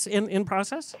Hoarders in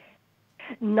process?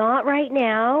 Not right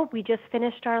now. We just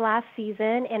finished our last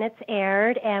season, and it's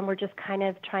aired, and we're just kind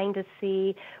of trying to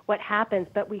see what happens.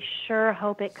 But we sure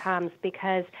hope it comes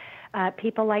because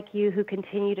people like you who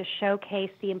continue to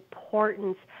showcase the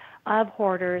importance of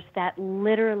Hoarders that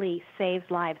literally saves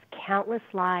lives, countless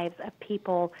lives of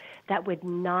people that would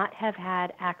not have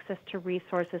had access to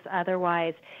resources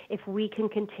otherwise. If we can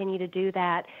continue to do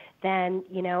that, then,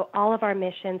 all of our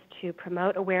missions to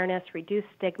promote awareness, reduce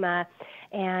stigma,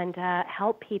 and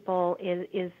help people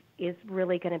is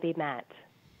really going to be met.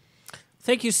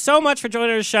 Thank you so much for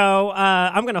joining our show.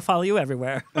 I'm going to follow you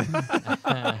everywhere.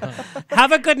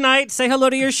 Have a good night. Say hello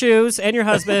to your shoes and your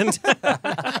husband.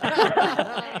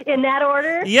 In that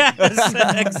order? Yes,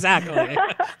 exactly.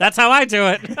 That's how I do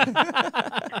it.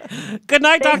 Good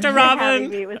night, Thanks Dr. for Robin. having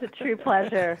me. It was a true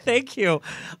pleasure. Thank you.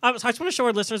 So I just want to show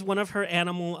our listeners one of her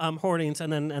animal hoardings,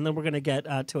 and then we're going to get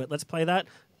to it. Let's play that,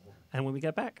 and when we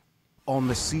get back. On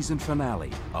the season finale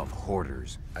of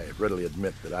Hoarders. I readily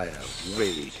admit that I have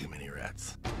way too many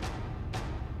rats.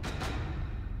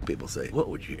 People say, what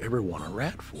would you ever want a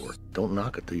rat for? Don't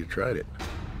knock it till you tried it.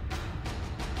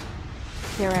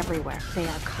 They're everywhere. They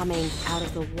are coming out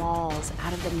of the walls,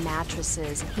 out of the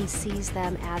mattresses. He sees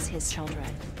them as his children.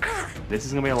 This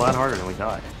is going to be a lot harder than we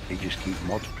thought. They just keep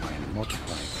multiplying and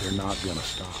multiplying. They're not going to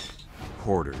stop.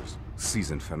 Hoarders,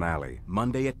 season finale,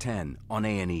 Monday at 10 on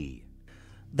A&E.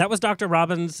 That was Dr.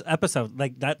 Robin's episode.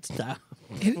 Like, that's... That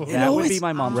always, would be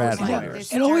my mom's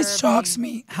It always shocks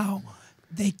me how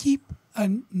they keep a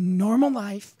normal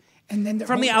life and then they're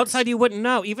from the hoarders. outside, you wouldn't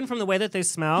know, even from the way that they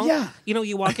smell. Yeah.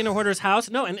 You walk into a hoarder's house,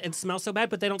 and it smells so bad,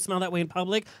 but they don't smell that way in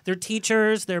public. They're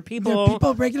teachers, they're people. They're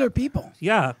people, regular people.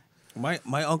 Yeah.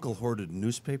 My uncle hoarded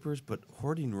newspapers, but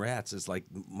hoarding rats is like,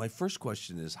 my first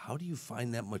question is, how do you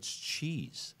find that much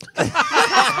cheese? No,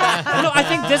 I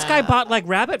think this guy bought like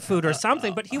rabbit food or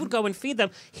something, but he would go and feed them.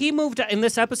 In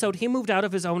this episode, he moved out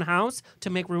of his own house to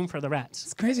make room for the rats.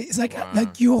 It's crazy. It's like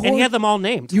you hoard, and he had them all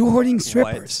named. You hoarding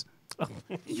strippers.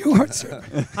 You hoard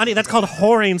strippers. Honey, that's called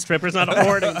whoring strippers, not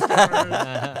hoarding strippers.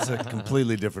 It's a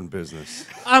completely different business.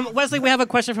 Wesley, we have a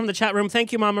question from the chat room.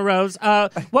 Thank you, Mama Rose.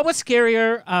 What was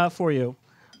scarier for you?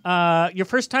 Your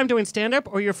first time doing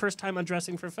stand-up or your first time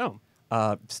undressing for film?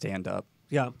 Stand-up.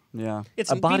 Yeah. Yeah. It's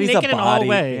a body's being naked a in all body.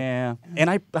 way. Yeah. And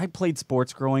I played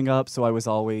sports growing up, so I was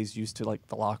always used to like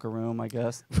the locker room, I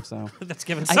guess. So that's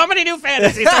given so many new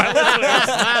fantasies to our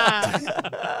listeners.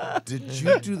 Did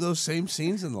you do those same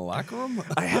scenes in the locker room?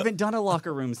 I haven't done a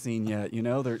locker room scene yet.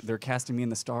 They're casting me in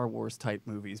the Star Wars type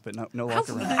movies, but no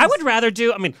locker room. I would rather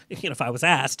do. I mean, if I was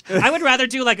asked, I would rather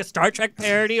do like a Star Trek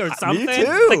parody or something. Me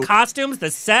too. The costumes,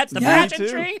 the sets, the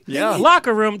pageantry. Yeah.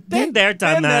 Locker room. Been there,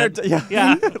 done that.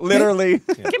 Yeah. Literally.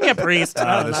 Give me a priest.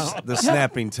 I don't know. The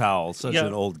snapping towel, such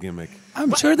an old gimmick.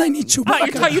 I'm sure they need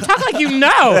Chewbacca. You talk like you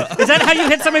know. Is that how you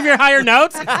hit some of your higher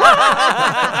notes?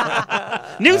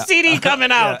 New CD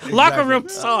coming out. Yeah, Locker room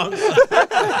songs.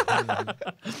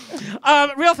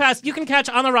 Real fast, you can catch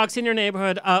On the Rocks in your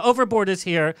neighborhood. Overboard is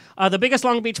here. The biggest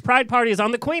Long Beach Pride Party is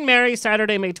on the Queen Mary,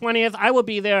 Saturday, May 20th. I will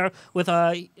be there with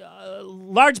a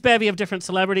large bevy of different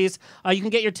celebrities. You can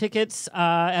get your tickets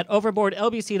at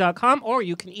overboardlbc.com, or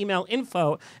you can email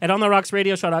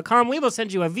info@ontherocksradioshow.com. We will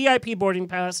send you a VIP boarding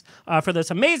pass for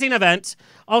this amazing event.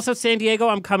 Also, San Diego,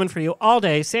 I'm coming for you all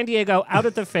day. San Diego, out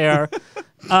at the fair.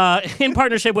 In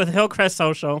partnership with Hillcrest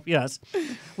Social, yes.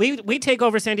 We take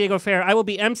over San Diego Fair. I will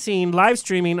be emceeing, live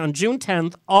streaming on June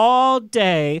 10th all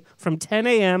day from 10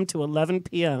 a.m. to 11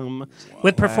 p.m.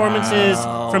 with performances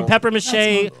from Pepper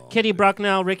Mache, Kitty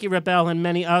Brucknell, Ricky Rebel, and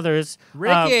many others.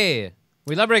 Ricky!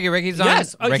 We love Ricky. Ricky's on.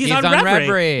 Yes, Ricky's he's on REVRY.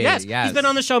 REVRY. Yes, he's been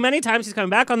on the show many times. He's coming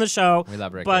back on the show. We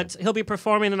love Ricky. But he'll be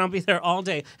performing, and I'll be there all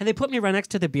day. And they put me right next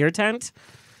to the beer tent.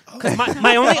 Because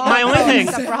my only thing,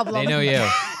 They know you.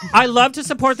 I love to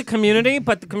support the community,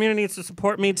 but the community needs to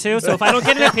support me too. So if I don't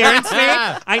get an appearance fee,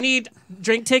 I need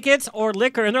drink tickets or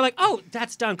liquor. And they're like, "Oh,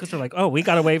 that's done," because they're like, "Oh, we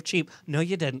got to waive cheap." No,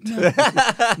 you didn't.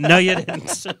 No, you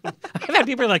didn't. I've had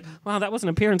people like, "Wow, that was an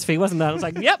appearance fee, wasn't that?" I was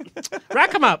like, "Yep,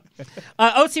 rack them up."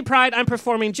 OC Pride, I'm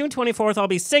performing June 24th. I'll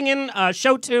be singing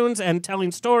show tunes and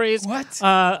telling stories. What?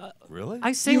 Really?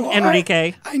 I sing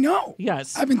Enrique. I know.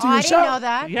 Yes. I've been to I your didn't show. know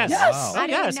that. Yes. Yes. I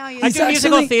didn't Yes. know you. I He's do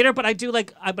musical actually- theater, but I do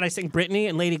but I sing Britney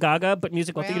and Lady Gaga, but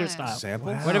musical theater style.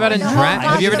 Sample? What about in No, drag?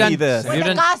 Have you ever done this. With Have you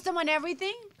the done costume and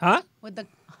everything? Huh? With the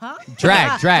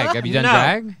drag? Have you done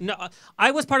drag? No,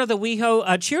 I was part of the WeHo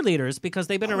cheerleaders because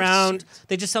they've been around.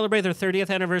 They just celebrated their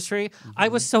 30th anniversary. I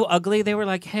was so ugly. They were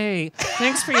like, "Hey,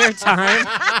 thanks for your time,"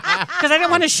 because I didn't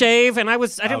want to shave and I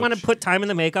didn't want to put time in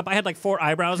the makeup. I had like 4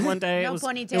 eyebrows one day. No it was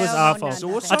ponytail, It was no awful.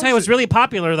 nothing. I'll tell you, it was really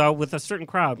popular though with a certain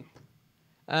crowd.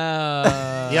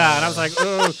 Yeah, and I was like,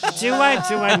 "Oh, do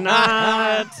I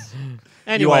not?"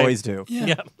 Anyway, You always do.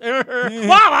 Yeah.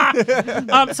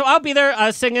 Wawa! So I'll be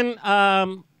there singing.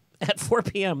 at 4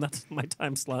 p.m. That's my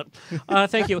time slot.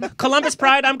 Thank you. Columbus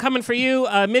Pride, I'm coming for you.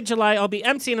 Mid-July, I'll be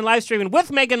emceeing and live streaming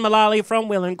with Megan Mullally from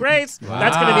Will and Grace. Wow.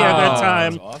 That's going to be a good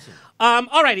time. That's awesome.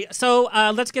 Alrighty, so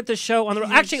let's get this show on the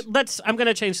road. Actually, I'm going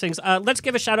to change things. Let's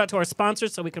give a shout out to our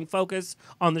sponsors so we can focus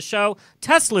on the show.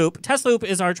 Tesloop. Tesloop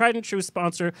is our tried and true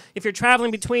sponsor. If you're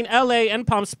traveling between LA and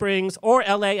Palm Springs or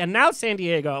LA and now San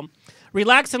Diego,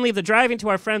 relax and leave the driving to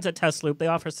our friends at Tesloop. They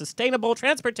offer sustainable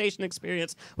transportation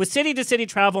experience with city-to-city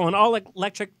travel on all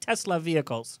electric Tesla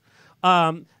vehicles.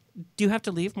 Do you have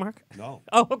to leave, Mark? No.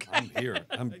 Oh, okay. I'm here.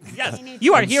 Yes,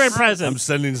 you are here and present. I'm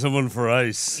sending someone for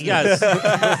ice. Yes.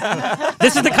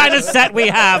 This is the kind of set we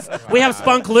have. We have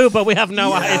Spunk Lube, but we have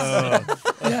no ice.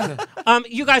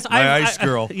 You guys, ice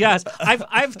girl. Yes,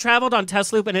 I've traveled on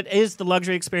Tesloop, and it is the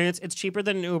luxury experience. It's cheaper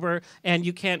than an Uber, and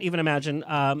you can't even imagine.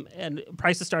 And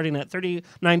prices starting at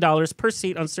 $39 per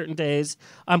seat on certain days.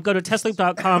 Go to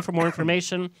Tesloop.com for more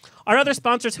information. Our other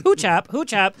sponsors, HOOCH app.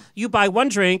 HOOCH app, you buy one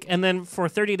drink, and then for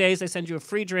 30 days, they send you a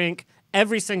free drink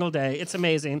every single day. It's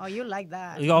amazing. Oh, you like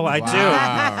that. Oh, I do.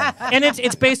 And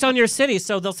it's based on your city,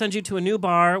 so they'll send you to a new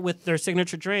bar with their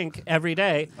signature drink every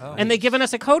day. Oh. And they've given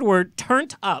us a code word,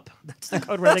 turnt up. That's the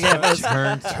code word they gave us.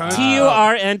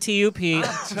 TURNTUP.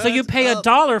 So you pay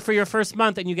 $1 for your first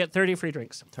month, and you get 30 free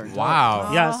drinks.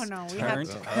 Wow. Yes. Oh, no, we have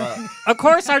to. Of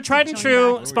course, our tried and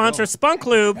true sponsor, Spunk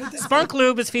Lube. Spunk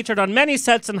Lube is featured on many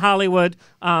sets in Hollywood,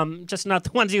 just not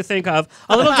the ones you think of.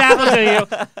 A little dab will do you.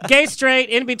 Gay, straight,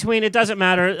 in between, it doesn't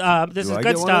matter. This is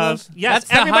good stuff. Yes,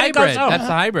 that's everybody the hybrid. goes home. That's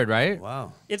the hybrid, right?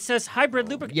 Wow. It says hybrid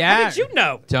lubricant. Yeah. How did you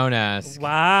know? Don't ask.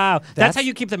 Wow. That's how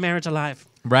you keep the marriage alive.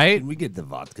 Right? Can we get the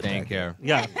vodka? Thank you.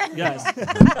 Yeah. Yes.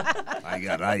 I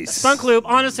got ice. Spunk Lube,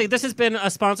 honestly, this has been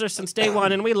a sponsor since day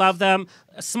one, and we love them.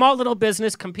 A small little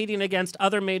business competing against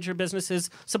other major businesses.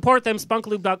 Support them,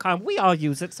 spunklube.com. We all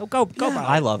use it, so go buy it.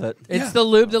 I love it. It's the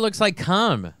lube that looks like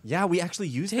cum. Yeah, we actually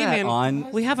use that Damian,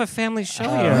 on. we have a family show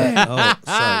here. Oh,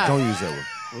 sorry. Don't use that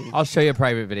one. I'll show you a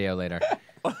private video later.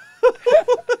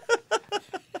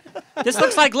 This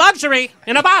looks like luxury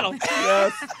in a bottle.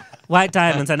 Yes. White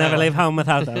diamonds. I never leave home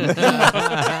without them.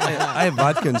 I have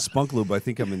vodka and Spunk Lube. I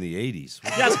think I'm in the 80s.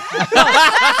 Yes.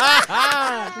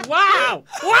 Wow.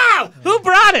 Wow. Who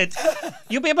brought it?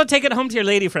 You'll be able to take it home to your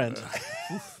lady friend.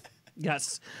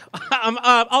 Yes.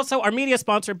 Also, our media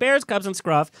sponsor, Bears, Cubs, and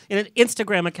Scruff, in an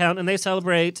Instagram account, and they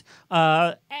celebrate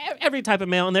every type of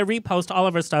mail, and they repost all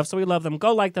of our stuff, so we love them.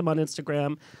 Go like them on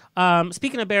Instagram.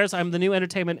 Speaking of Bears, I'm the new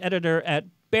entertainment editor at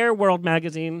Bear World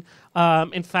magazine.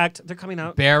 In fact, they're coming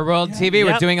out. Bear World TV.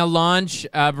 We're Yep. doing a launch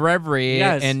of REVRY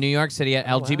Yes. in New York City at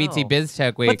LGBT Wow.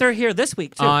 BizTech Week. But they're here this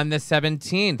week, too. On the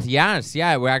 17th. Yes,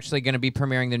 yeah. We're actually going to be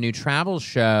premiering the new travel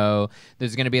show.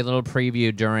 There's going to be a little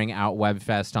preview during Out Web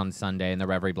Fest on Sunday in the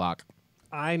REVRY block.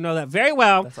 I know that very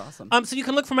well. That's awesome. So you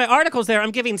can look for my articles there.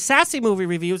 I'm giving sassy movie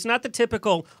reviews, not the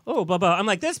typical, oh, blah, blah. I'm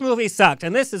like, this movie sucked,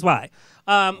 and this is why.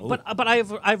 But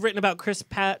I've written about Chris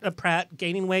Pratt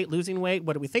gaining weight, losing weight.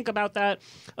 What do we think about that?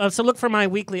 So look for my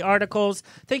weekly articles.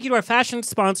 Thank you to our fashion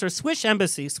sponsor, Swish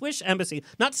Embassy. Swish Embassy.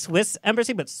 Not Swiss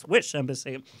Embassy, but Swish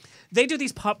Embassy. They do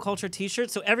these pop culture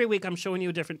T-shirts, so every week I'm showing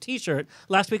you a different T-shirt.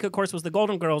 Last week, of course, was the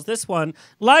Golden Girls. This one,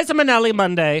 Liza Minnelli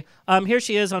Monday. Here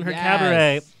she is on her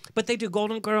cabaret. But they do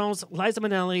Golden Girls, Liza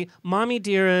Minnelli, Mommy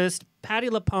Dearest, Patti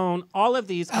LuPone, all of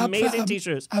these amazing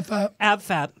T-shirts. Ab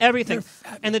Fab, everything.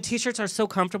 And the T-shirts are so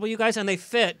comfortable, you guys, and they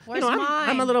fit. Where's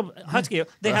I'm a little husky.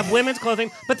 They have women's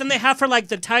clothing, but then they have for like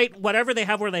the tight, whatever they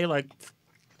have where they like,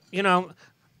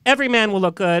 every man will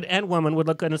look good and woman would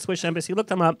look good in Swish Embassy. Look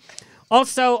them up.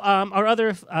 Also, our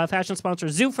other fashion sponsor,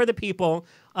 Zoo for the People.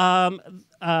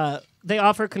 They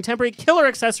offer contemporary killer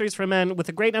accessories for men with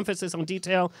a great emphasis on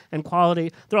detail and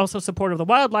quality. They're also supportive of the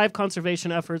wildlife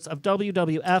conservation efforts of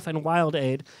WWF and Wild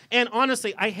Aid. And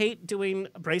honestly, I hate doing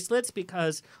bracelets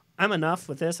because I'm enough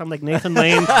with this. I'm like Nathan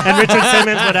Lane and Richard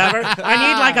Simmons, whatever. I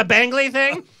need like a bangly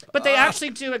thing. But they actually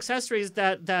do accessories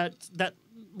that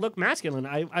look masculine.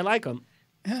 I like them.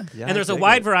 Yeah, and there's a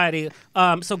wide variety.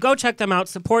 So go check them out.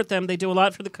 Support them. They do a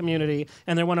lot for the community,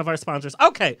 and they're one of our sponsors.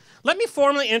 Okay, let me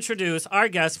formally introduce our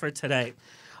guest for today.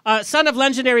 Son of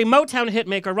legendary Motown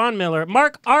hitmaker Ron Miller,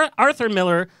 Mark Arthur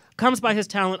Miller comes by his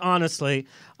talent honestly.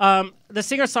 The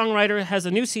singer-songwriter has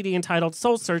a new CD entitled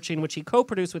Soul Searching, which he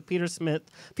co-produced with Peter Smith,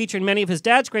 featuring many of his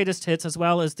dad's greatest hits, as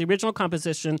well as the original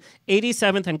composition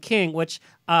 87th and King, which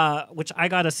I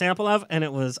got a sample of, and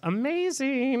it was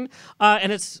amazing.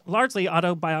 And it's largely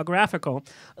autobiographical.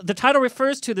 The title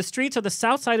refers to the streets of the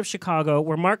south side of Chicago,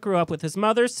 where Mark grew up with his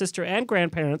mother, sister, and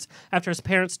grandparents after his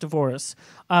parents' divorce.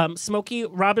 Smokey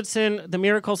Robinson, The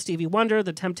Miracles, Stevie Wonder,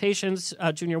 The Temptations,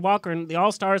 Junior Walker, and the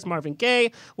All-Stars, Marvin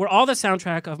Gaye, were all the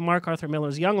soundtrack of Mark Arthur Arthur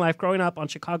Miller's young life growing up on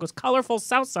Chicago's colorful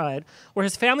South Side, where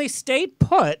his family stayed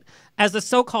put as the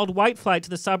so-called white flight to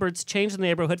the suburbs changed the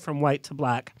neighborhood from white to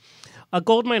black. A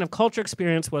goldmine of culture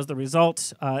experience was the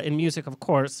result in music, of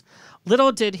course.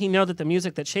 Little did he know that the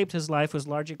music that shaped his life was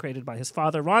largely created by his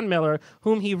father, Ron Miller,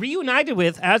 whom he reunited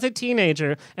with as a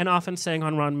teenager and often sang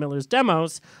on Ron Miller's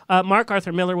demos. Mark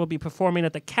Arthur Miller will be performing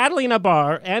at the Catalina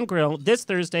Bar and Grill this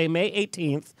Thursday, May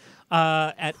 18th.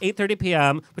 At 8:30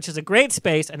 p.m., which is a great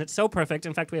space, and it's so perfect.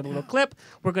 In fact, we have a little clip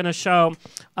we're going to show.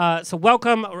 So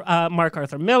welcome, Mark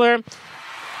Arthur Miller.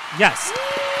 Yes.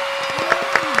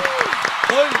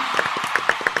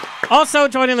 Also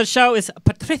joining the show is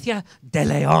Patricia De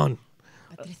LEON.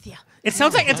 Patricia. It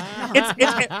sounds like it's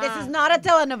This is not a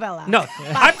telenovela. No,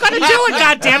 I'm going to do it,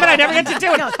 goddammit. I never get to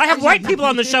do it. I have white people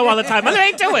on the show all the time. I'm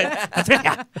going to do it.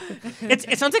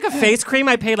 It sounds like a face cream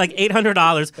I paid like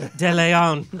 $800 De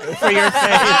LEON for your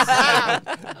face.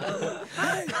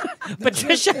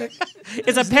 Patricia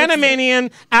is a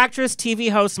Panamanian actress, TV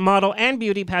host, model, and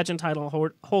beauty pageant title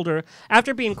holder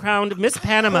after being crowned Miss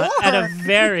Panama at a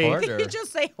very... Did you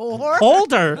just say whore?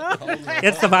 Holder.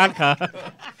 It's the vodka.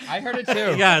 I heard it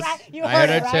too. Yes. You heard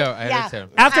it too. I heard it too.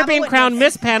 After being crowned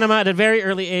Miss Panama at a very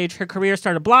early age, her career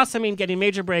started blossoming, getting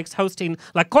major breaks hosting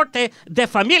La Corte de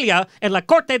Familia and La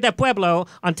Corte de Pueblo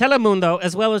on Telemundo,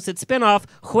 as well as its spin-off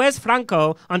Juez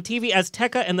Franco on TV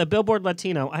Azteca and the Billboard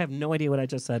Latino. I have no idea what I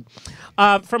just said.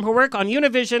 From her work on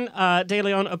Univision, De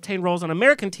LEON obtained roles on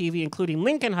American TV, including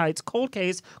Lincoln Heights, Cold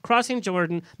Case, Crossing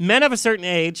Jordan, Men of a Certain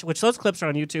Age, which those clips are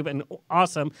on YouTube and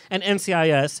awesome, and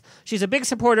NCIS. She's a big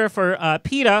supporter for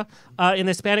PETA in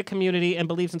the Hispanic community and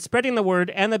believes in spreading the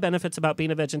word and the benefits about being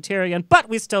a vegetarian, but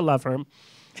we still love her.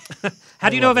 How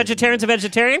do you know a vegetarian's a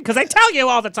vegetarian? Because I tell you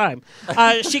all the time.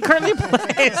 She currently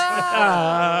plays.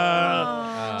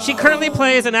 She currently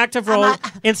plays an active role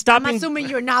in stopping. I'm assuming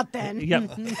you're not then.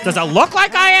 Yep. Does it look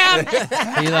like I am?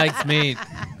 He likes meat.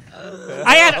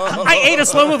 I ate a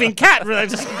slow-moving cat that I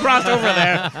just brought over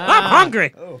there. I'm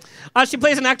hungry. She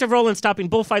plays an active role in stopping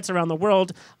bullfights around the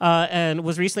world and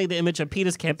was recently the image of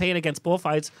PETA's campaign against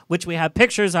bullfights, which we have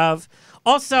pictures of.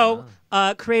 Also,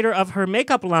 creator of her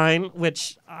makeup line,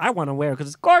 which I want to wear because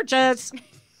it's gorgeous.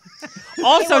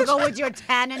 Also, will go with your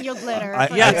tan and your glitter.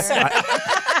 Yes.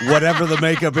 Whatever the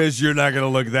makeup is, you're not going to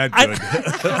look that good.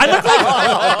 I look like...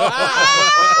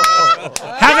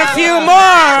 Have a few more.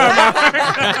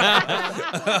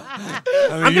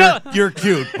 I mean, you're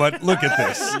cute, but look at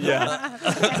this. Yeah.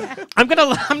 I'm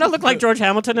gonna look like George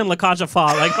Hamilton in La Cage aux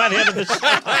Folles, like by the end of the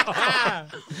show.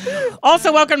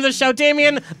 Also, welcome to the show,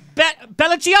 Damian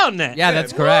Pelliccione. Yeah,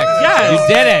 that's correct. Yes.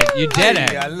 You did it. You did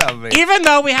it. I love it. Even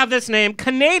though we have this name,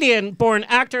 Canadian-born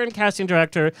actor and casting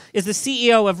director is the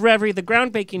CEO of REVRY, the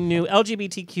groundbreaking new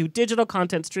LGBTQ digital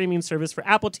content streaming service for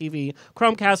Apple TV,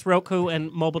 Chromecast, Roku,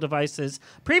 and mobile devices.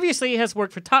 Previously, he has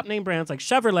worked for top name brands like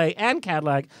Chevrolet and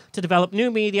Cadillac to develop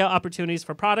new media opportunities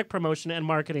for product promotion and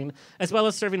marketing, as well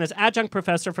as serving as adjunct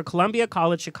professor for Columbia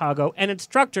College Chicago and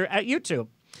instructor at YouTube.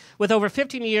 With over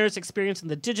 15 years' experience in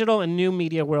the digital and new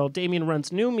media world, Damian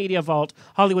runs New Media Vault,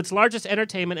 Hollywood's largest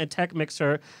entertainment and tech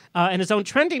mixer, and his own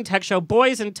trending tech show,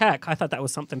 Boys in Tech. I thought that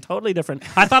was something totally different.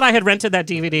 I thought I had rented that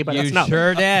DVD, but it's not. You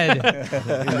sure did.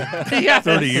 Yeah.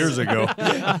 30 years ago.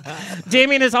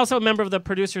 Damian is also a member of the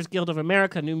Producers Guild of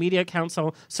America, New Media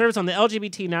Council, serves on the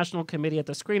LGBT National Committee at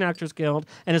the Screen Actors Guild,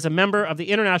 and is a member of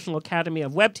the International Academy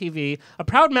of Web TV. A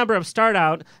proud member of Start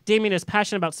Out, Damian is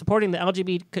passionate about supporting the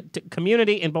LGBT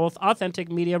community in both authentic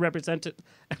media representation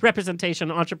and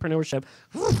entrepreneurship.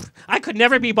 I could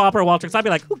never be Barbara Walters. I'd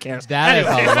be like, who cares? That is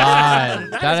a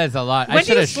lot. That is a lot. When I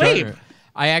should have sleep? shown her.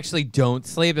 I actually don't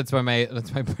sleep. That's why my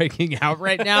breaking out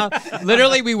right now.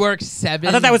 Literally, we work 7.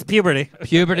 I thought that was puberty.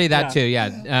 Puberty, that too.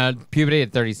 Yeah, puberty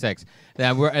at 36.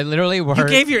 I literally work. You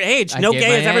gave your age. No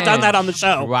gay has ever done that on the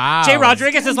show. Wow. Jay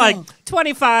Rodriguez is like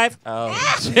 25.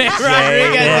 Oh, Jay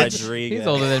Rodriguez. He's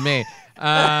older than me.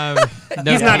 No,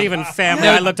 he's not even family.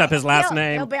 I looked up his last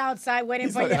name. He'll be outside waiting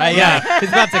for you. Yeah, he's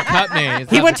about to cut me.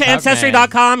 He went to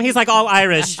Ancestry.com. He's like all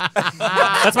Irish.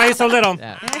 That's why he's so little.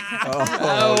 Yeah.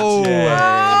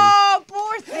 Oh,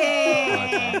 poor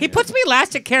thing. He puts me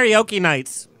last at karaoke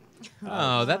nights.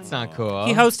 Oh, that's not cool.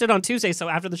 He hosted on Tuesday, so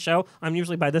after the show, I'm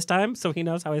usually by this time, so he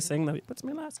knows how I sing, though he puts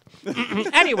me last.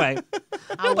 Anyway.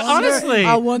 No, but honestly.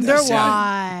 I wonder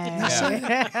why.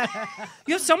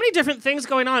 You have so many different things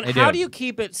going on. How do you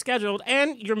keep it scheduled?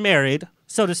 And you're married,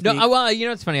 so to speak. No, well, you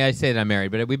know what's funny? I say that I'm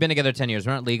married, but we've been together 10 years.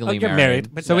 We're not legally you're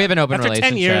married, but so we have an open after relationship.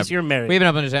 10 years, you're married. We have an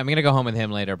open relationship. I'm going to go home with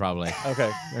him later, probably.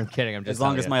 Okay. I'm kidding. I'm just as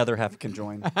long as you. my other half can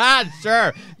join.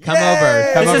 Sure. Come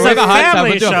over. Come This over. is We have a a hot tub. family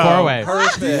We'll do a show. four-way.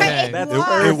 Perfect. That's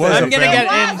It was I'm a going to family-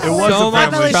 get in It was so a much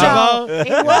family trouble.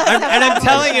 show. And I'm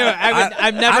telling you,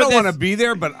 I've never. I don't want to be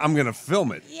there, but I'm going to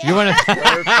film it. You want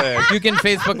to? You can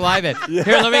Facebook Live it.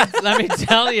 Here, let me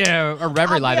tell you, or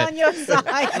Reverie Live on it. your side.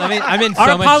 I'm in so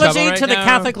Our much trouble apology right to the now.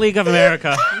 Catholic League of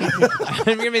America.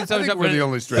 I'm gonna be in so much trouble. we're the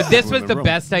only straight But this people in was the the room.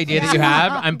 best idea that you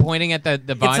have. I'm pointing at the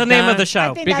vodka. It's the name of the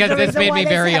show. Because this made me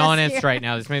very honest right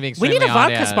now. This made me We extremely need a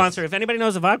vodka honest. sponsor. If anybody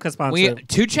knows a vodka sponsor.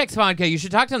 Two Chicks Vodka. You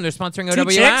should talk to them. They're sponsoring Two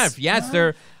OWF. Chicks? Yes,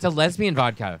 it's a lesbian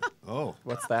vodka. Oh,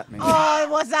 what's that mean? Oh,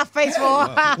 what's that face for?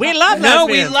 We love No,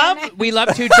 lesbians. we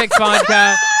love Two Chicks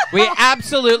Vodka. We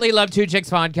absolutely love Two Chicks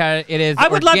Vodka. It is I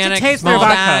would love to organic, taste their small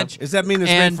vodka. batch, Does that mean it's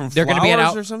and made from they're gonna be at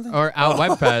flowers out or something? Or out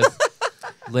Webfest.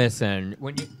 Listen,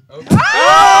 when you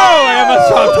I almost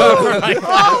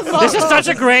talked over. This is such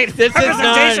a great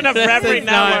representation of Reverie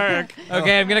Network.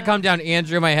 Okay, I'm gonna calm down.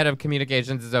 Andrew, my head of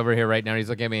communications, is over here right now. He's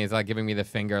looking at me. He's like giving me the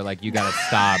finger, like you gotta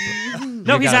stop.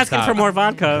 No, You he's gotta asking stop. for more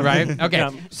vodka. Right? Okay.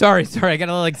 Yeah. Sorry. I got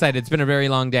a little excited. It's been a very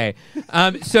long day.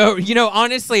 So,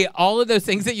 honestly, all of those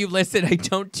things that you listed, I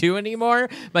don't do anymore.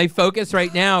 My focus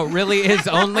right now really is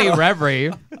only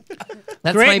Reverie.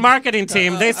 That's Great marketing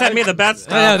team. They sent me the best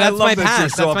stuff. I know, that's love my that pass. you're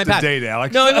so That's up my to pass. date,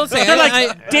 Alex. No, I will say, They're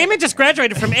like, Damon just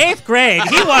graduated from 8th grade.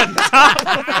 He won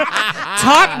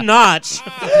top notch.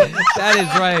 That is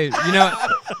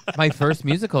right. My first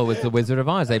musical was The Wizard of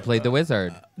Oz. I played the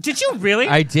wizard. Did you really?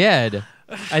 I did.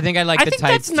 I think I liked I the think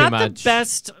tights that's not too much. the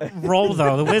best role,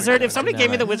 though. The wizard. If somebody No,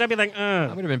 gave me the I- wizard, I'd be like, I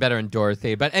would have been better in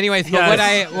Dorothy. But anyways,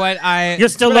 Yes. what I You're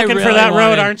still what I looking for really that road,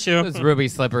 wanted aren't you? was Ruby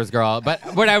Slippers, girl.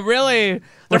 But what I really...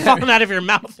 They're falling out of your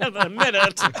mouth in a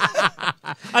minute.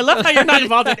 I love how you're not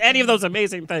involved in any of those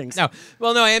amazing things. No.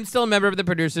 Well, no, I am still a member of the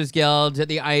Producers Guild,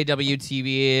 the IAW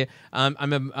TV.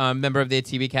 I'm a member of the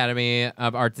TV Academy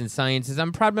of Arts and Sciences.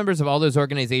 I'm proud members of all those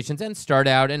organizations and Start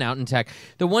Out and Out in Tech.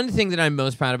 The one thing that I'm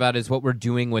most proud about is what we're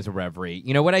doing with Reverie.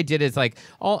 What I did is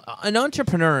an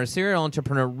entrepreneur, a serial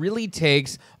entrepreneur really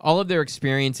takes all of their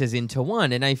experiences into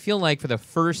one. And I feel like for the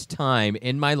first time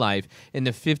in my life, in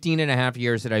the 15 and a half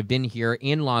years that I've been here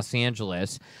in Los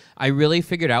Angeles, I really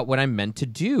figured out what I'm meant to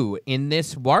do in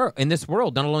this world,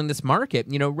 not only in this market.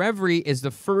 Reverie is the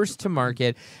first to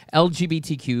market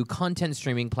LGBTQ content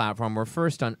streaming platform. We're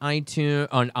first on iTunes,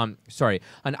 on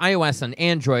iOS, on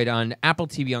Android, on Apple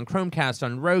TV, on Chromecast,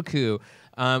 on Roku.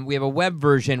 We have a web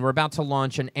version. We're about to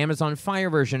launch an Amazon Fire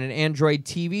version, an Android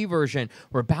TV version.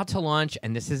 We're about to launch,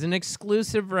 and this is an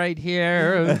exclusive right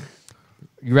here.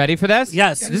 You ready for this?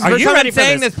 Yes. This is Are the first you time ready I'm for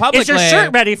saying this? this publicly. Is your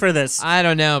shirt ready for this? I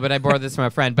don't know, but I borrowed this from a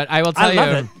friend. But I will tell I you.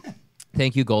 love it.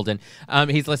 Thank you, Golden.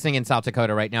 He's listening in South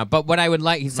Dakota right now. But what I would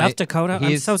like... South Dakota?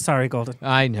 I'm so sorry, Golden.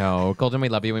 I know. Golden, we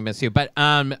love you. We miss you. But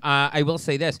I will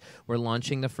say this. We're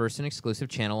launching the first and exclusive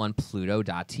channel on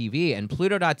Pluto.tv. And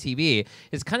Pluto.tv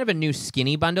is kind of a new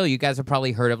skinny bundle. You guys have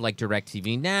probably heard of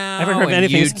DirecTV Now. I haven't heard of and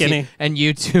anything YouTube, skinny. And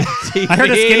YouTube TV. I heard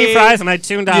of skinny fries and I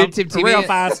tuned out YouTube TV real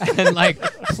fast. And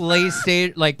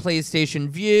PlayStation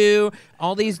View.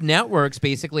 All these networks,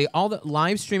 basically, all the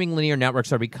live streaming linear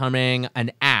networks are becoming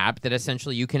an app that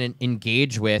essentially you can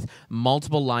engage with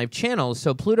multiple live channels.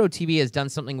 So Pluto TV has done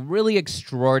something really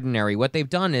extraordinary. What they've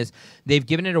done is they've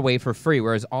given it away for free,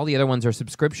 whereas all the other ones are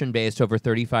subscription-based, over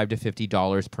 $35 to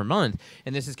 $50 per month.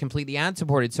 And this is completely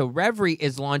ad-supported. So Reverie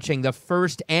is launching the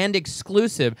first and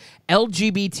exclusive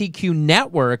LGBTQ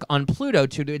network on Pluto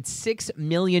to its 6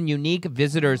 million unique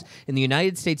visitors in the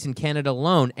United States and Canada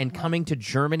alone, and coming to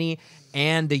Germany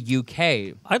and the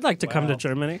UK. I'd like to come to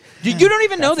Germany. You don't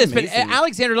even know this, but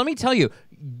Alexander, let me tell you,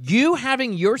 you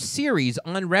having your series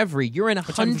on Reverie, you're in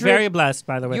 100. I'm very blessed,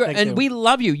 by the way. Thank you. We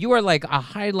love you. You are like a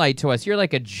highlight to us. You're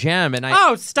like a gem. And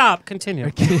Oh, stop. Continue.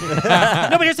 No,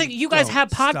 but here's the thing. You guys have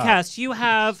podcasts. You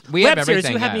have web series.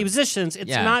 You have musicians.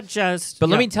 It's not just... But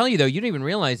let me tell you, though, you don't even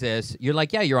realize this. You're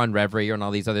like, yeah, you're on Reverie, you're on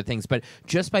all these other things. But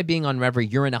just by being on Reverie,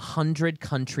 you're in 100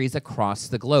 countries across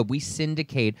the globe. We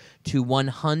syndicate to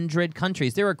 100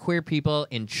 countries. There are queer people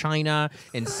in China,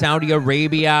 in Saudi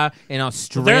Arabia, in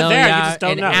Australia, They're there. You just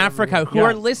don't in know. Africa, who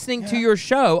are listening to your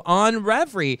show on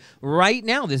Reverie right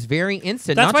now, this very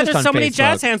instant. That's not why just there's on so many Facebook.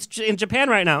 jazz hands in Japan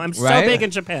right now. I'm so Right? big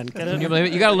in Japan. Get it? Can you believe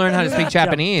it? You got to learn how to speak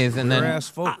Japanese, and then Ass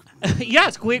folk.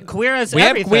 Yes, queer as we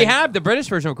everything. have the British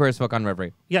version of Queer as Folk on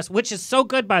REVRY. Yes, which is so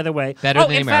good, by the way. Better than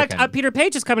the in fact, American. Peter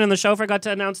Page is coming on the show. Forgot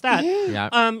to announce that.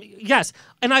 Yeah. Yes,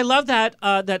 and I love that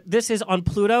that this is on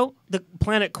Pluto, the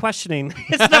planet questioning.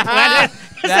 It's the planet.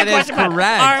 That is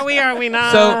correct. Are we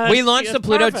not? So we launched It's the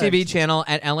Pluto perfect. TV channel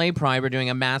at LA Pride. We're doing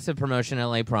a massive promotion at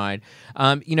LA Pride.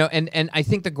 And I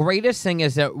think the greatest thing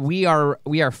is that we are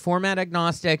format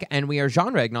agnostic and we are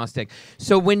genre agnostic.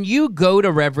 So when you go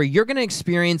to REVRY, you're going to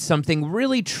experience something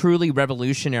really truly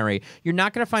revolutionary. You're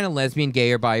not going to find a lesbian,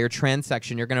 gay, or bi or trans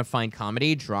section. You're going to find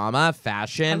comedy, drama,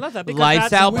 fashion, I love that because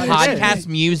lifestyle, that's what it is. podcast,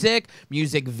 music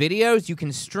videos. You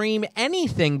can stream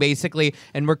anything basically,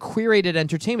 and we're curated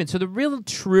entertainment. So the real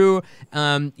true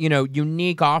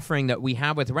unique offering that we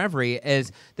have with REVRY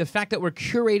is the fact that we're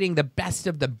curating the best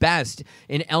of the best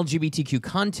in LGBTQ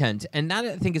content, and that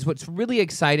I think is what's really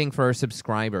exciting for our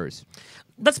subscribers.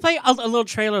 Let's play a little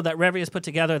trailer that REVRY has put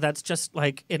together that's just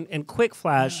like in quick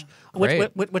flash,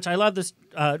 which I love this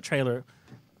trailer.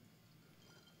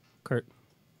 Kurt.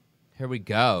 Here we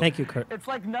go. Thank you, Kurt. It's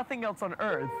like nothing else on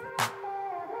earth.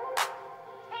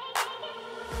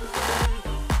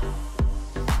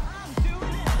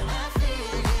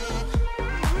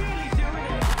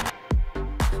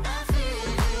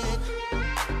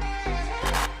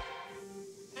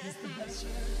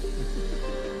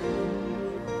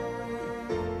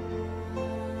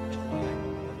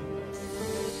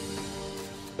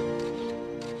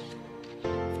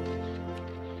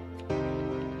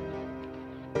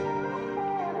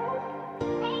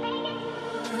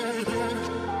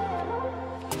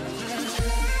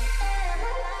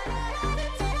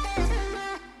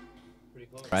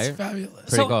 Right? It's fabulous.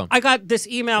 Pretty So cool. I got this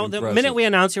email the minute we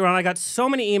announced you were on. I got so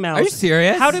many emails. Are you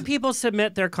serious? How do people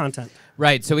submit their content?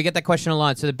 Right, so we get that question a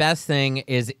lot. So the best thing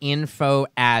is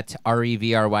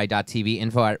info@revry.tv,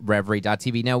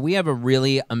 info@revry.tv. Now, we have a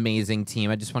really amazing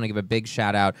team. I just want to give a big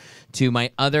shout out to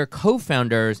my other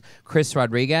co-founders, Chris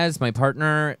Rodriguez, my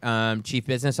partner, chief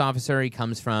business officer. He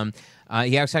comes from,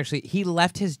 he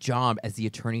left his job as the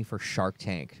attorney for Shark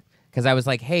Tank. Because I was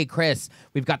like, "Hey, Chris,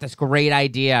 we've got this great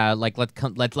idea. Like,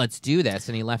 let's do this."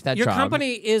 And he left that Your job.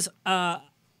 company is a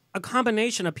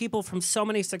combination of people from so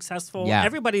many successful. Yeah.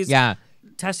 Everybody's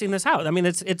testing this out. I mean,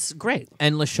 it's great.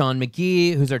 And LaShawn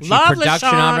McGee, who's our chief Love production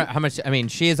LaShawn. officer.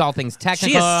 She is all things technical.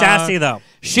 She is sassy, though.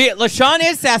 LaShawn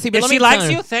is sassy, but If let she me tell likes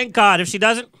you, you, thank God. If she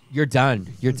doesn't, you're done.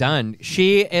 You're done.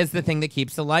 She is the thing that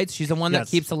keeps the lights. She's the one that Yes.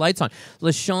 keeps the lights on.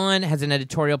 LaShawn has an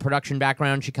editorial production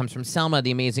background. She comes from Selma,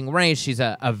 The Amazing Race. She's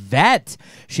a vet.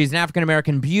 She's an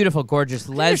African-American, beautiful, gorgeous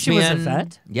lesbian. she was a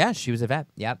vet? Yeah, she was a vet.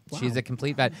 Yep. She's a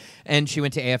complete vet. And she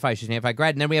went to AFI. She's an AFI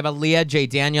grad. And then we have Aaliyah J.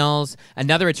 Daniels,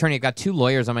 another attorney. I've got 2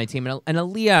 lawyers on my team. And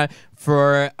Aaliyah,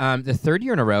 for the 3rd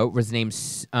year in a row, was named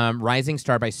Rising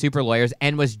Star by Super Lawyers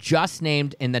and was just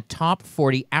named in the top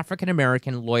 40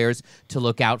 African-American lawyers to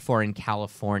look out for in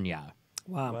California.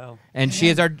 wow. And she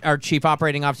is our chief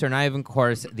operating officer, and I have, of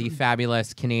course, the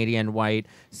fabulous Canadian, white,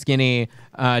 skinny,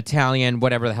 Italian,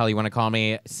 whatever the hell you want to call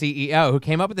me, CEO, who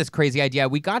came up with this crazy idea.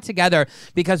 We got together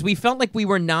because we felt like we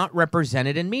were not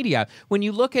represented in media. When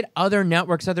you look at other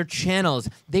networks, other channels,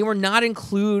 they were not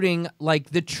including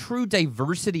like the true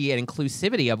diversity and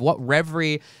inclusivity of what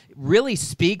REVRY really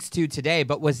speaks to today,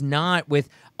 but was not with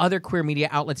other queer media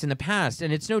outlets in the past.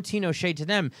 And it's no tea, no shade to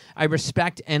them. I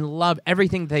respect and love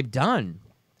everything they've done.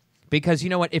 Because you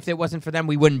know what? If it wasn't for them,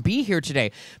 we wouldn't be here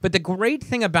today. But the great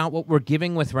thing about what we're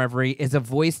giving with REVRY is a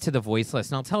voice to the voiceless.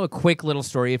 And I'll tell a quick little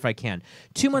story if I can.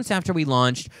 2 months after we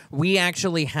launched, we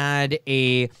actually had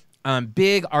a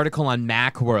big article on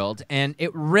Macworld, and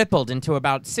it rippled into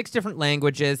about 6 different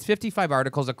languages, 55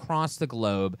 articles across the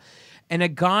globe. And a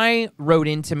guy wrote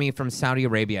into me from Saudi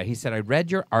Arabia. He said, "I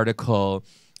read your article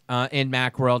in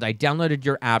Macworld. I downloaded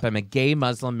your app. I'm a gay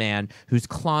Muslim man who's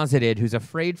closeted, who's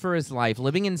afraid for his life,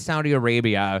 living in Saudi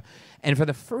Arabia. And for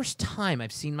the first time,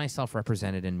 I've seen myself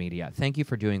represented in media. Thank you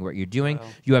for doing what you're doing. Wow.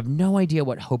 You have no idea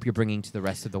what hope you're bringing to the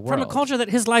rest of the world." From a culture that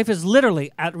his life is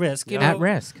literally at risk. You know, at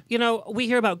risk. You know, we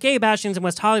hear about gay bashings in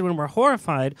West Hollywood and we're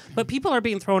horrified, but people are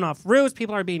being thrown off roofs.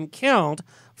 People are being killed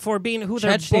for being who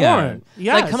they're born.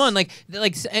 Yes. Like, come on,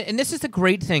 and this is the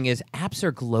great thing is apps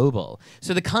are global.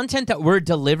 So the content that we're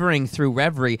delivering through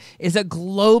REVRY is a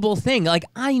global thing. Like,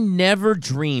 I never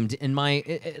dreamed in my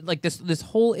this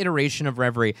whole iteration of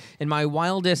REVRY in my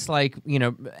wildest, like,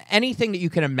 anything that you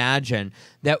can imagine,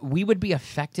 that we would be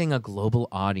affecting a global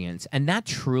audience. And that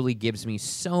truly gives me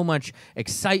so much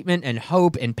excitement and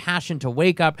hope and passion to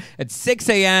wake up at 6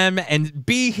 a.m. and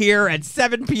be here at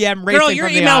 7 p.m. racing Girl, your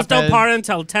from the emails office. don't part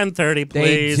until 10:30,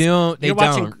 please. They don't. You're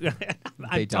watching. They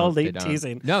I'm totally don't.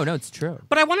 teasing. No, it's true.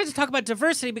 But I wanted to talk about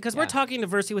diversity because we're talking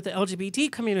diversity with the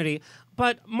LGBT community.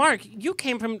 But Mark, you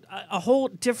came from a whole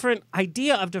different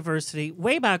idea of diversity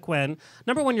way back when.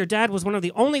 Number one, your dad was one of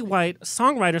the only white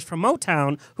songwriters from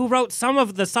Motown who wrote some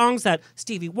of the songs that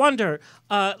Stevie Wonder,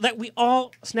 that we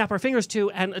all snap our fingers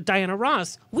to, and Diana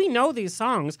Ross. We know these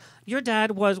songs. Your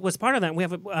dad was part of that. We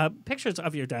have pictures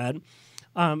of your dad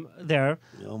there.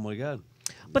 Oh my God.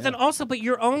 But then also,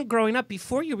 your own growing up,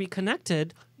 before you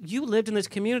reconnected, you lived in this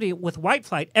community with white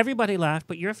flight. Everybody left,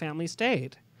 but your family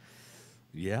stayed.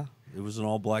 Yeah, it was an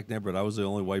all-black neighborhood. I was the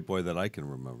only white boy that I can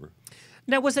remember.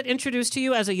 Now, was it introduced to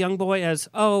you as a young boy as,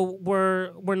 oh,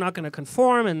 we're not going to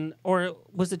conform, or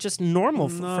was it just normal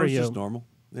for you? No, it was just normal.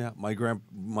 Yeah,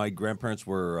 my grandparents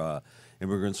were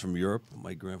immigrants from Europe.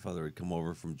 My grandfather had come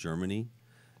over from Germany.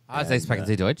 Sie sprechen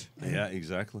Sie Deutsch? Yeah,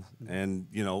 exactly. And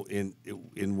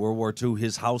in World War II,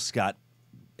 his house got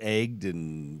egged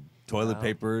and toilet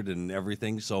papered and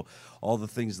everything. So all the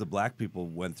things the black people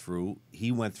went through,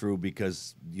 he went through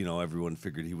because everyone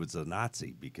figured he was a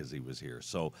Nazi because he was here.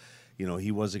 So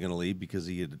he wasn't going to leave because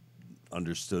he had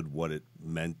understood what it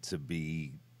meant to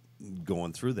be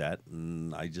going through that,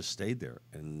 and I just stayed there.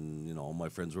 And all my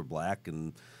friends were black,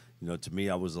 and to me,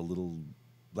 I was a little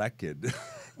black kid.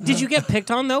 Did you get picked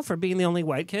on, though, for being the only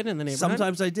white kid in the neighborhood?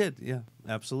 Sometimes I did, yeah,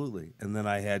 absolutely. And then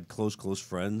I had close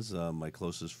friends. My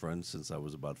closest friend since I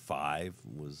was about 5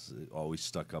 was always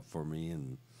stuck up for me,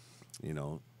 and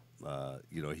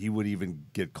he would even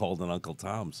get called an Uncle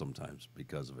Tom sometimes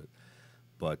because of it.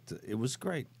 But it was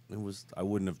great. I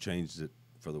wouldn't have changed it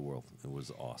for the world. It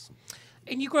was awesome.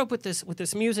 And you grew up with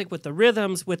this music, with the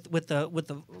rhythms, with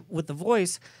the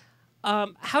voice.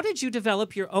 How did you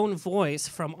develop your own voice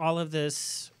from all of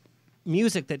this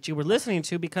music that you were listening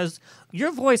to? Because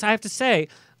your voice, I have to say,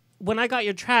 when I got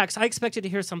your tracks, I expected to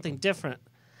hear something different,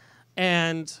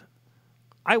 and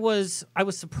I was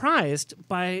surprised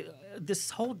by this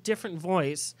whole different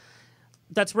voice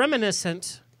that's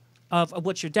reminiscent of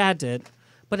what your dad did,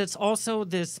 but it's also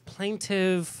this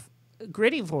plaintive,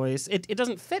 gritty voice. It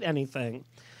doesn't fit anything.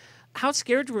 How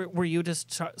scared were you to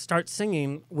start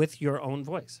singing with your own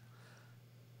voice?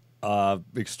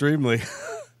 Extremely.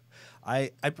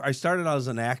 I started out as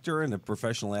an actor and a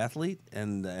professional athlete,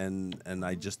 and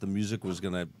I just, the music was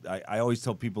gonna. I always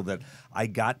tell people that I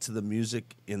got to the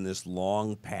music in this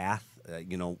long path.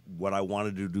 What I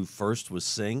wanted to do first was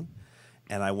sing,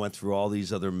 and I went through all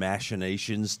these other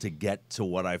machinations to get to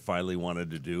what I finally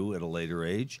wanted to do at a later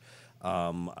age.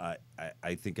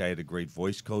 I think I had a great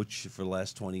voice coach for the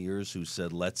last 20 years who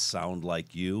said, "Let's sound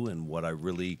like you," and what I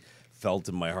really felt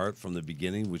in my heart from the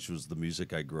beginning, which was the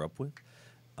music I grew up with.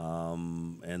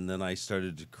 And then I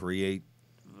started to create,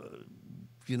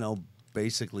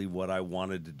 basically what I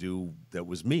wanted to do that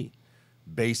was me,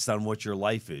 based on what your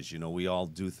life is. We all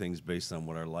do things based on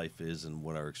what our life is and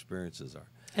what our experiences are.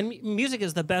 And music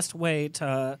is the best way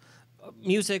to,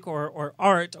 music or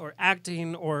art or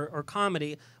acting or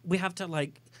comedy, we have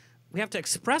to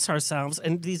express ourselves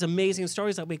and these amazing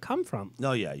stories that we come from.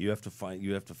 No, yeah, you have to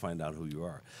find out who you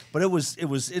are. But it was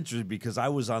interesting because I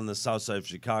was on the south side of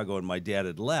Chicago and my dad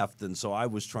had left, and so I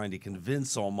was trying to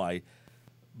convince all my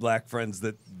black friends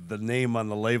that the name on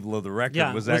the label of the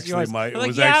record was actually my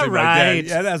my dad.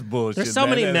 Yeah, that's bullshit. There's so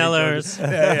many Millers.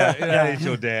 Yeah, ain't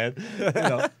your dad.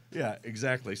 Yeah,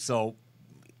 exactly. So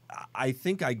I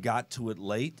think I got to it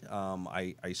late.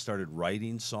 I started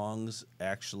writing songs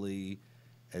actually,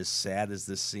 as sad as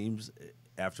this seems,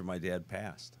 after my dad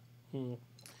passed.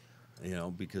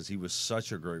 Because he was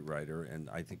such a great writer, and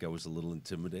I think I was a little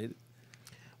intimidated.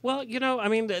 Well,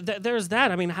 there's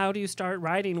that. How do you start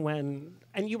writing when...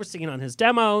 And you were singing on his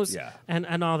demos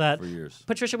and all that. For years.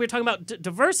 Patricia, we were talking about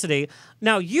diversity.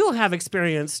 Now, you have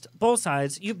experienced both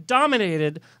sides. You've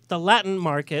dominated the Latin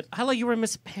market. Hello, you were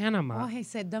Miss Panama. Oh, he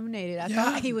said dominated. I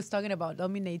thought he was talking about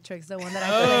Dominatrix, the one that I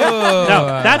played. No,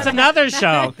 that's another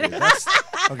show.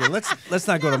 Okay, let's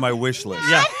not go to my wish list.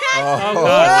 Yeah. Oh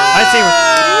God. I see.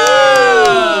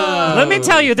 Let me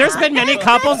tell you, there's been many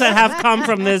couples that have come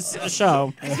from this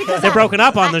show. They're broken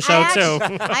up on the show too.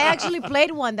 I actually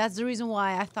played one. That's the reason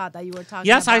why I thought that you were talking.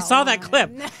 Yes, about I saw that clip.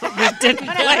 We didn't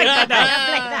play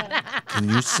that. Can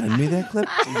you send me that clip?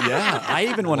 Yeah, I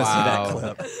even want to see that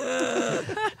clip.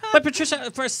 But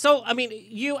Patricia,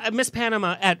 you Miss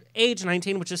Panama at age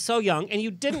 19, which is so young, and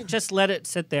you didn't just let it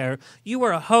sit there. You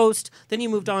were a host, then you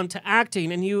moved on to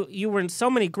acting, and you were in so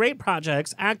many great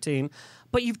projects acting,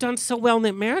 but you've done so well in the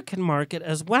American market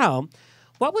as well.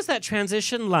 What was that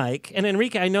transition like? And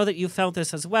Enrique, I know that you felt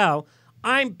this as well.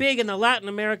 I'm big in the Latin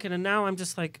American, and now I'm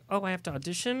just like, oh, I have to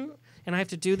audition, and I have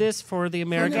to do this for the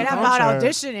American culture. Forget about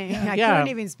auditioning. I couldn't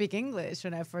even speak English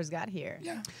when I first got here.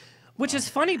 Yeah. Which is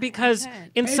funny because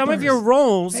in some of your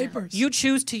roles, you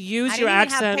choose to use your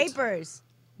accent. I didn't have papers.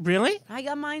 Really? I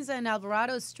got mine on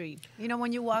Alvarado Street. You know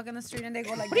when you walk on the street and they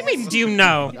go like What do you mean, do you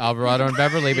know? Alvarado and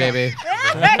Beverly, baby.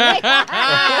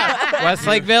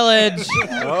 Westlake Village.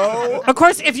 Oh. Of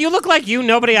course, if you look like you,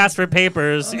 nobody asked for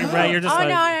papers. Right? You're just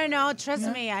no.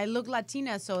 Trust me. I look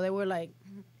Latina, so they were like...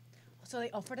 So they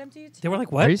offer them to you too? They were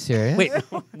like, what? Are you serious? Wait,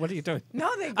 what are you doing?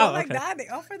 No, they go like that. They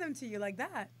offer them to you like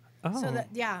that. Oh. So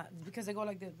because they go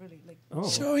like this, really. Like,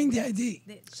 Showing the ID.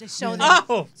 They show them.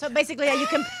 Oh. So basically, you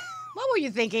can... What were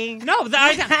you thinking? No,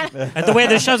 the way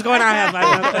the show's going, I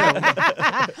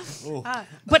have.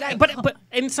 But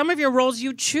in some of your roles,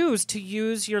 you choose to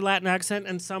use your Latin accent,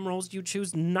 and some roles you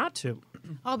choose not to.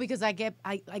 Oh, because I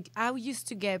used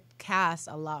to get cast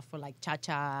a lot for like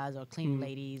cha-chas or clean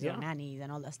ladies or nannies and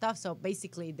all that stuff. So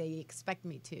basically, they expect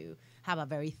me to have a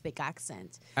very thick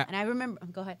accent. And I remember.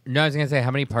 Go ahead. No, I was gonna say,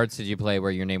 how many parts did you play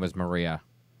where your name was Maria?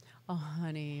 Oh,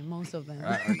 honey, most of them.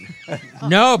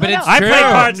 No, but it's I true. play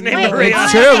parts named Maria.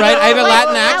 It's true, right? I have a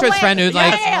Latin actress friend who's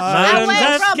like, I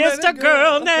just kissed a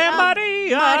girl named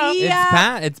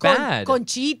Maria. It's bad.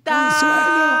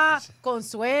 Conchita,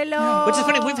 Consuelo. Which is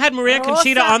funny. We've had Maria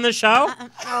Conchita on the show.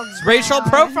 It's racial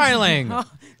profiling.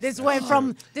 This went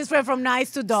from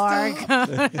nice to dark.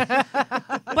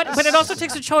 but it also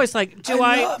takes a choice. Like,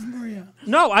 I love Maria.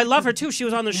 No, I love her too. She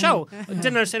was on the show. Didn't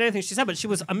understand anything she said, but she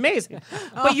was amazing.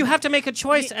 But you have to make a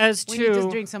choice as to. We need to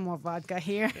drink some more vodka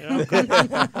here.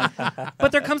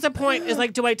 But there comes a point. Is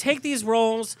like, do I take these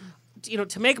roles?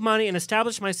 To make money and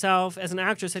establish myself as an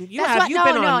actress, and you've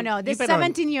been on. No. This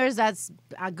 17 years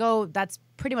ago, that's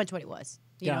pretty much what it was.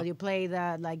 You know, you play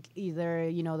the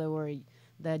either there were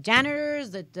the janitors,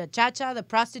 the cha-cha, the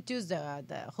prostitutes,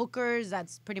 the hookers.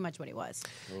 That's pretty much what it was.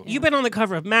 You've been on the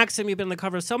cover of Maxim. You've been on the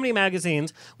cover of so many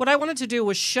magazines. What I wanted to do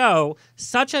was show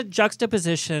such a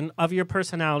juxtaposition of your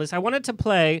personalities. I wanted to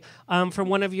play from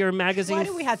one of your magazine Why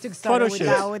do we have to start with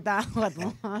that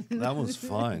one? That was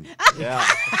fun. Yeah.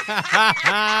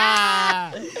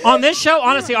 On this show,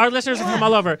 honestly, our listeners are from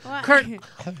all over. Kurt,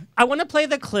 I want to play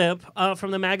the clip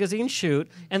from the magazine shoot,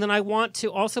 and then I want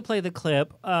to also play the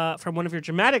clip from one of your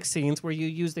dramatic scenes where you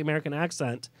use the American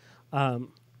accent. Here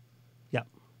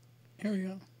we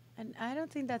go. And I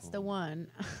don't think that's the one.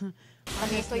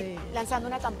 También estoy lanzando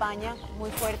una campaña muy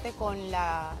fuerte con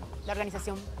la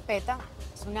organización PETA.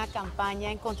 Es una campaña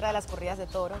en contra de las corridas de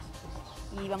toros.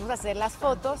 Y vamos a hacer las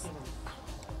fotos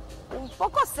un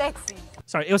poco sexy.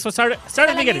 Sorry, it was start at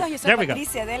the beginning. Yo soy There we go.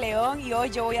 Patricia De LEON y hoy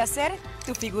yo voy a ser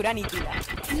tu figura nítida.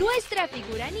 Nuestra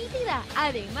figura nítida,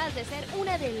 además de ser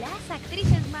una de las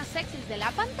actrices más sexys de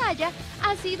la pantalla,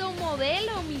 ha sido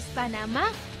modelo Miss Panama,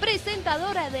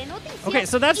 presentadora de noticias. Okay,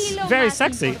 so that's y lo very más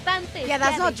sexy. importante Yeah,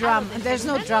 that's no drama. There's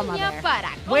no drama there.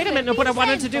 Wait a minute, no, what I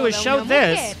wanted to do is show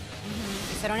this.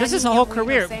 This is a whole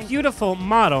career. Beautiful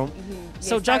model.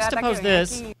 So juxtapose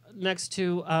this next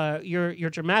to your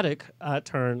dramatic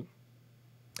turn.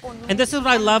 And this is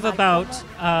what I love about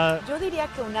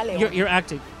your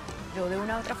acting.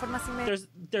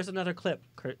 There's another clip,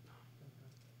 Kurt.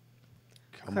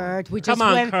 Kurt, we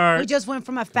Kurt. just went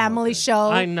from a family show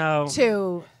I know.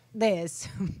 to this.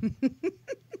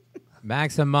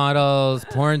 Maxim models,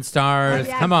 porn stars.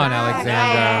 Come on,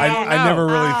 Alexander. I never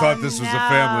really thought this was a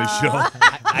family show.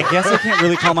 I guess I can't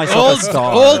really call myself a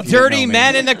star. Old dirty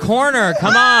men in the corner.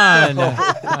 Come on.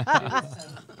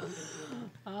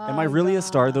 Am I really a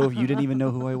star, though, if you didn't even know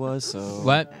who I was? So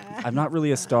What? I'm not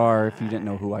really a star if you didn't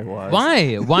know who I was.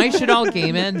 Why? Why should all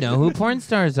gay men know who porn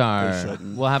stars are?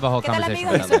 shouldn't. We'll have a whole ¿Qué tal conversation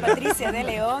amigos? about Yo soy that. Patricia De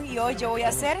LEON y hoy yo voy a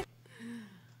hacer.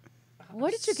 Where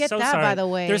did you get So that, sorry. by the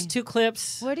way? There's two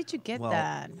clips. Where did you get Well-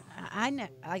 that?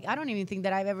 I don't even think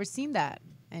that I've ever seen that.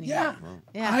 Yeah.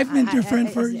 I've been your friend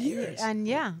for years. And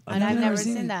I've never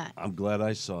seen that. I'm glad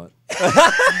I saw it.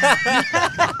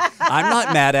 I'm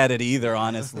not mad at it either,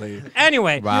 honestly.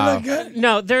 Anyway, Wow.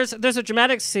 no, there's a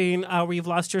dramatic scene where you've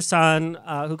lost your son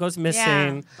who goes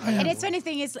missing. And it's funny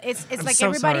thing. It's like so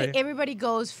everybody sorry. everybody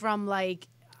goes from like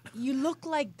you look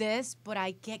like this, but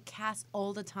I get cast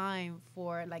all the time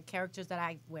for like characters that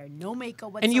I wear no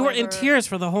makeup whatsoever. And you were in tears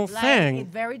for the whole thing. It's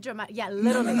very dramatic. Yeah,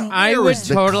 literally. I would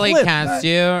totally cast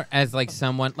you as like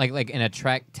someone like in a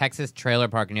Texas trailer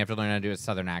park, and you have to learn how to do a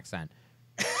Southern accent.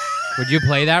 Would you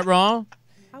play that role?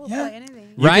 I would play anything.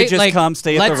 You Right? could just like, come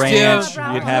stay at the ranch.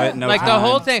 You'd have it in no like time. the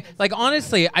whole thing. Like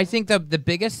honestly, I think the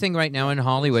biggest thing right now in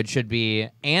Hollywood should be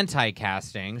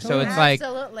anti-casting. So it's like,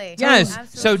 Absolutely. yes.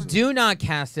 Absolutely. So do not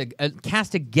cast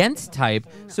against type,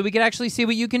 so we can actually see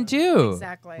what you can do.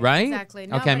 Exactly. Right? Exactly.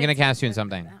 No, Okay, I'm but gonna it's- cast you in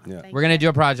something. Yeah. We're gonna do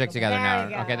a project together There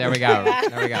we now. go. Okay, there we go.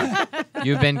 There we go.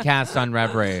 You've been cast on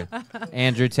REVRY.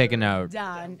 Andrew, take a note.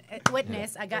 Done.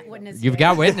 Witness. I got witnesses. You've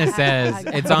got witnesses.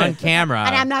 It's on camera.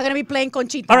 And I'm not gonna be playing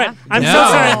Conchita. All right, I'm No. so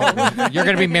sorry. You're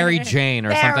gonna be Mary Jane or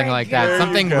There something we like go. that.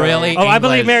 Something really. Oh, I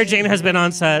believe English. Mary Jane has been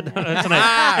on set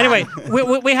tonight. Anyway,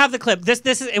 we have the clip. This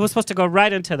is it was supposed to go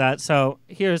right into that. So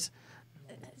here's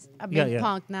A big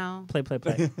punk now. Play.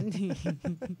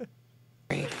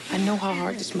 I know how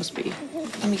hard this must be.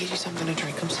 Let me get you something to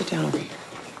drink. Come sit down over here.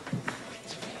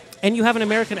 And you have an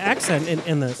American accent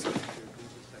in this.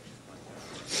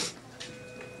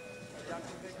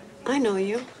 I know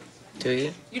you. Do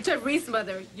you? You're Tyrese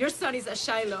mother. Your son is a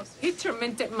Shiloh. He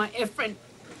tormented my friend.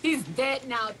 He's dead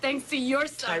now, thanks to your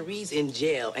son. Tyree's in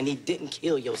jail, and he didn't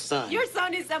kill your son. Your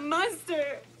son is a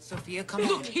monster. Sophia, come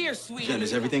Look on. here, sweetie. Jen,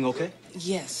 is everything okay?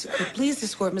 Yes, but please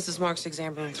escort Mrs. Marks to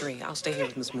exam room 3. I'll stay here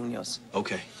with Miss Munoz.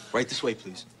 Okay. Right this way,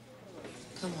 please.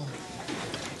 Come on.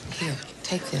 Here,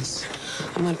 take this.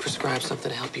 I'm gonna prescribe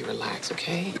something to help you relax,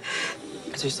 okay?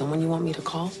 Is there someone you want me to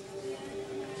call?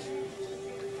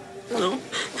 No,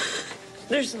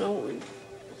 there's no one.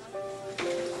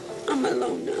 I'm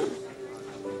alone now.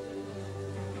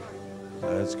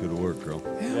 That's good work, girl.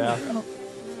 Yeah.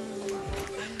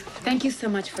 Thank you so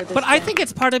much for this. But I think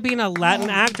it's part of being a Latin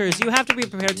actor is you have to be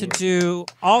prepared to do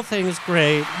all things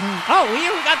great. Oh, we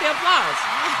even got the applause.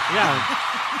 Yeah.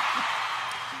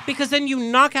 Because then you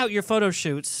knock out your photo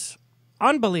shoots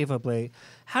unbelievably.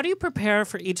 How do you prepare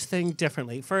for each thing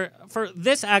differently? For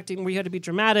this acting where you had to be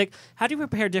dramatic, how do you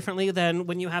prepare differently than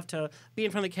when you have to be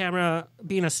in front of the camera,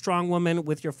 being a strong woman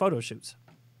with your photo shoots?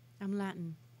 I'm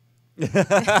Latin. It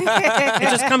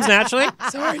just comes naturally?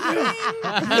 So are you. Yeah,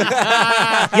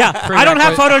 I don't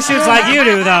have photo shoots like you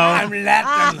do, though. I'm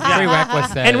Latin.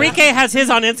 Prerequisite. Enrique has his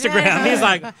on Instagram. He's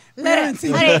like,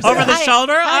 over the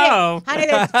shoulder? Oh. Honey,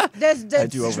 the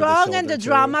do over the strong and shoulder, the too.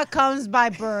 drama comes by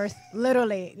birth.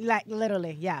 Literally.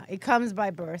 Yeah. It comes by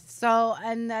birth. So,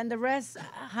 and then the rest,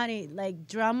 honey, like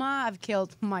drama, I've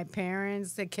killed my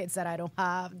parents, the kids that I don't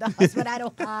have, the husband I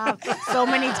don't have, so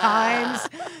many times.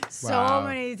 So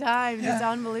many times. It's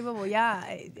unbelievable.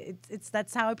 Yeah.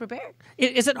 That's how I prepare.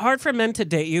 Is it hard for men to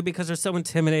date you because they're so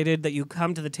intimidated that you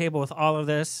come to the table with all of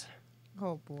this?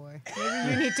 Oh, boy.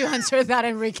 Maybe you need to answer that,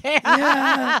 Enrique.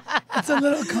 Yeah, it's a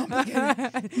little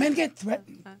complicated. Men get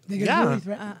threatened. They get really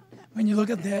threatened. When you look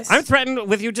at this. I'm threatened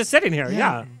with you just sitting here.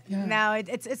 Yeah. Now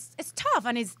it's tough,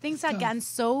 and things are getting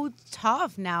so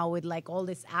tough now with like all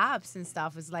these apps and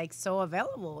stuff. Is like so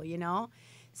available, you know.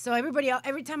 So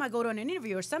every time I go to an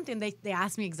interview or something, they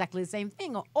ask me exactly the same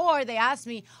thing, or they ask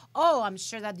me, "Oh, I'm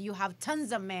sure that you have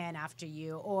tons of men after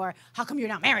you," or "How come you're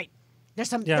not married?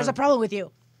 There's a problem with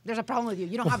you. There's a problem with you.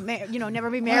 You don't have never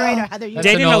be married or other."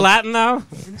 Dating a Latin though.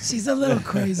 She's a little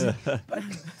crazy.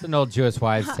 It's an old Jewish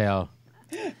wives' tale.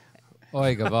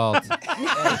 Oi, Gewalt.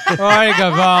 Oi,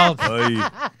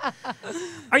 Gewalt.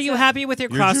 Are you happy with your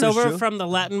You're crossover Jewish, too? from the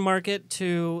Latin market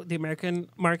to the American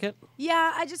market?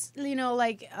 Yeah, I just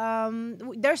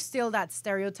there's still that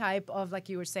stereotype of like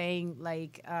you were saying,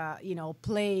 like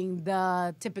playing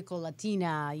the typical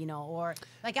Latina, or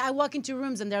like I walk into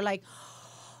rooms and they're like,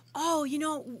 "Oh,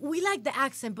 we like the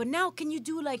accent, but now can you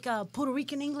do like a Puerto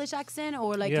Rican English accent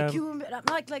or like a Cuban?" I'm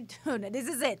like, dude, this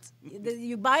is it.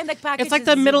 You buy the package. It's like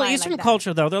the Middle Eastern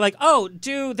culture, though. They're like, "Oh,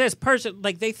 do this person."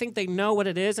 Like they think they know what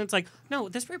it is, and it's like, no,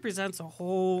 this represents a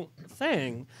whole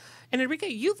thing. And Enrique,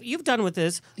 you've dealt with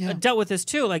this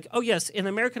too. Like, oh yes, in the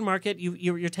American market,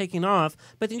 you're taking off,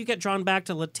 but then you get drawn back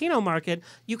to Latino market.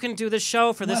 You can do this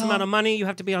show for this amount of money. You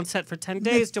have to be on set for 10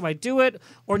 days. Do I do it,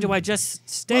 or do I just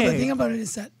stay? Well, the thing about it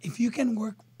is that if you can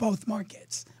work both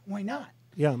markets, why not?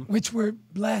 Yeah. Which we're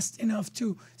blessed enough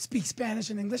to speak Spanish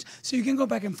and English, so you can go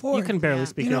back and forth. You can barely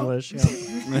speak English.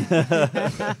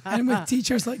 And with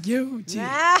teachers like you, gee.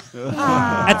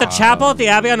 At the chapel at the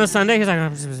Abbey on a Sunday, he's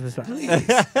like, Please.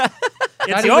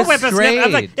 It's your whippersnapper.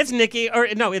 I'm like, it's Nikki, or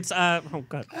no, it's oh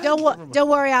god. Don't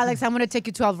worry, Alex. I'm gonna take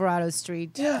you to Alvarado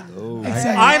Street. Yeah,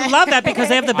 exactly. I love that because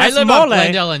they have the best I live mole. on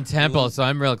Glendale and Temple, so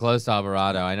I'm real close to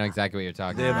Alvarado. I know exactly what you're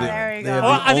talking about. There you They go. have Oh,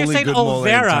 the I think only saying good mole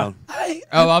in Olvera. town.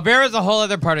 Oh, Alvara's a whole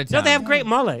other part of town. No, they have great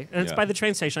mole, and it's Yeah. by the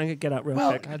train station. I could get out real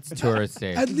quick. That's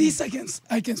touristy. At least I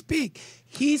can speak.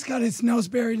 He's got his nose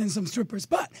buried in some strippers'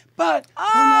 butt. But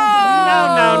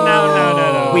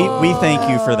No. We thank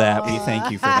you for that. We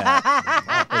thank you for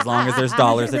that. As long as there's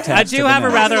dollars attached. I do have a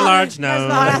rather large nose.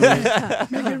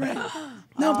 make it right.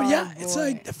 No, but yeah, it's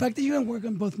like the fact that you can work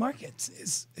on both markets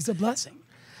is a blessing.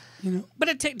 You know.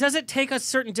 But does it take a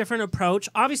certain different approach?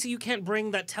 Obviously, you can't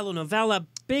bring that telenovela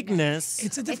bigness.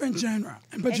 It's a different genre.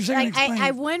 But It's you're like saying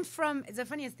I went from. The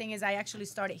funniest thing is I actually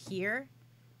started here,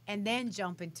 and then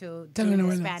jump into the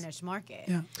Telenovelas. Spanish market.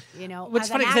 Yeah. You know, What's as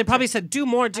an funny because they actor. probably said, do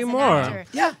more.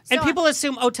 Yeah. And So- people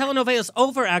assume, oh, telenovela is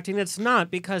overacting. It's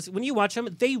not, because when you watch them,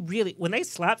 when they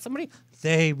slap somebody,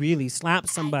 they really slap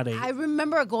somebody. I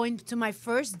remember going to my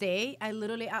first day. I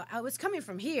was coming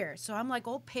from here, so I'm like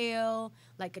all pale,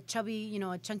 like a chubby,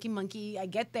 a chunky monkey. I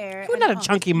get there. You're not a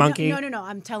chunky monkey. No.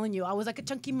 I'm telling you, I was like a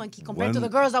chunky monkey compared to the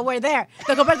girls that were there.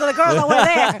 Compared to the girls that were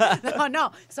there.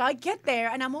 No. So I get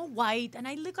there, and I'm all white, and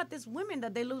I look at these women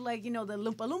that they look like, the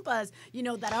Loompa Loompas,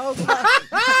 that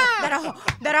are all,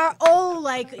 that are all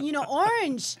like,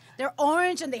 orange. They're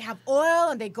orange, and they have oil,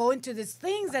 and they go into these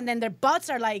things, and then their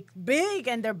butts are like big,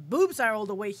 and their boobs are all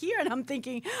the way here, and I'm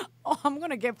thinking, oh, I'm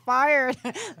gonna get fired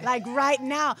like right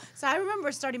now. So I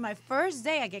remember starting my first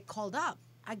day, I get called up.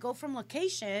 I go from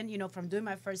location, from doing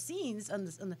my first scenes,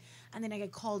 and then I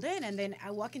get called in, and then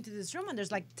I walk into this room, and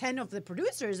there's like 10 of the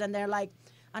producers, and they're like,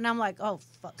 and I'm like, oh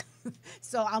fuck.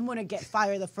 So I'm gonna get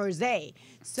fired the first day.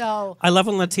 So I love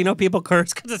when Latino people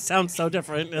curse because it sounds so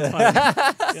different. It's funny.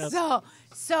 Yes.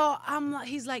 So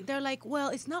he's like, they're like, well,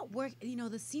 it's not work.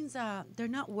 The scenes they're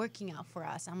not working out for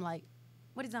us. I'm like,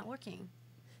 what is not working?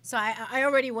 So I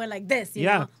already went like this, you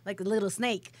know, like a little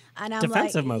snake, and I'm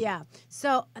Defensive like, mode. yeah.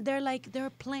 So they're like, they're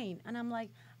plain, and I'm like,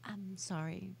 I'm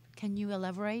sorry. Can you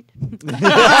elaborate? She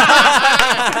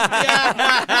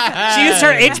used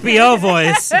her HBO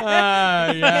voice.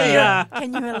 Yeah.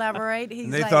 Can you elaborate? He's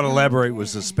And they like, thought elaborate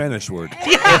was a Spanish word.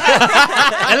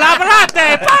 Elaborate,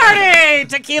 party,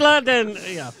 tequila, then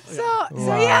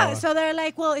So they're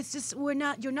like, well, it's just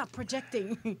you're not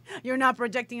projecting. You're not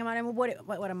projecting.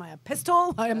 What am I, a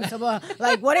pistol?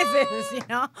 What is this,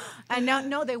 And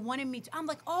no, they wanted me to. I'm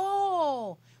like,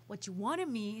 oh. What you wanted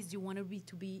me is you wanted me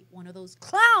to be one of those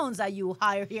clowns that you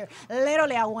hire here.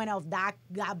 Literally, I went off that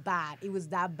bad. It was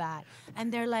that bad.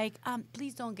 And they're like,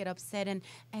 please don't get upset. And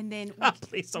then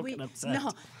please don't get upset.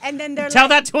 No. And then they're tell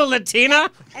like, that to a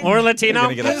Latina or Latino.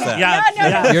 You're gonna get upset.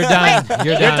 Yeah. You're done.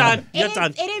 You're done. You're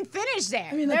done. It didn't finish there.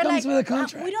 I mean, they're that comes like, with a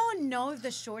contract. we don't know if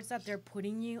the shorts that they're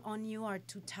putting on you are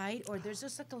too tight or there's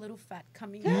just like a little fat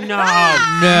coming in. No.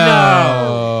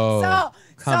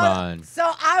 Come on. So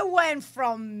I went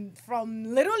from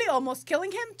literally almost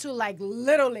killing him to like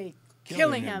literally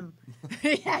killing him.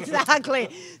 Yeah, exactly.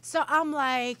 So I'm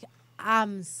like,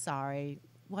 I'm sorry.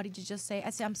 What did you just say? I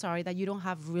said, I'm sorry that you don't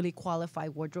have really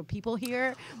qualified wardrobe people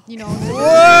here.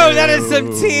 Whoa, that is some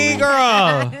tea,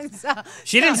 girl.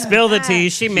 She didn't spill the tea.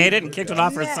 She made it and kicked it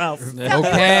off herself.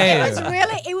 Okay.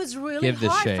 It was really Give the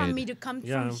hard for shade. me to come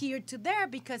from here to there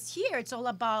because here it's all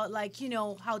about like,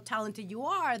 how talented you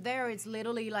are. There it's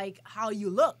literally like how you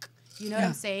look. You know what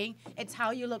I'm saying? It's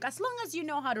how you look. As long as you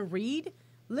know how to read.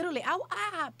 Literally, I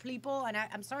have people, and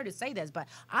I'm sorry to say this, but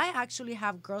I actually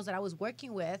have girls that I was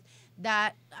working with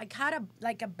that like had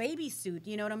a baby suit,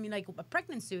 you know what I mean, like a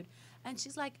pregnant suit, and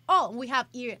she's like, oh,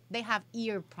 they have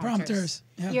ear prompters.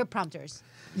 Yeah. Ear prompters.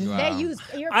 Wow. They use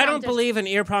ear prompters. I don't believe in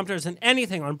ear prompters in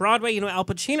anything on Broadway. Al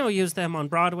Pacino used them on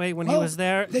Broadway when he was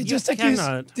there. They just accused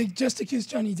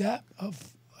Johnny Depp of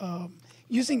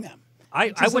using them.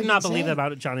 I would not believe that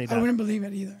about Johnny Depp. I wouldn't believe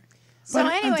it either. So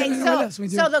But anyway, telenovelas,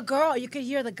 so the girl, you could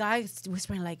hear the guy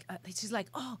whispering like, she's like,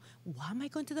 oh, why am I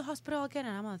going to the hospital again?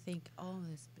 And I'm gonna think, oh,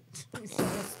 this bitch is so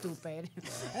stupid.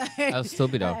 El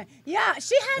stupido. Yeah,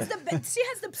 she has the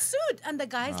suit, and the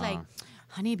guy's like,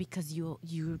 honey, because you're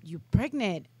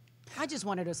pregnant. I just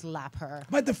wanted to slap her.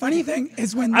 But the funny thing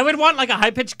is when I would want like a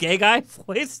high-pitched gay guy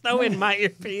voice though in my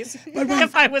earpiece.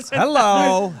 If I was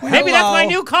Hello. Maybe that's my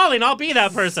new calling. I'll be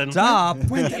that person. Stop.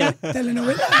 when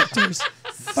telenovela actors.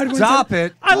 But when Stop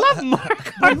it. I love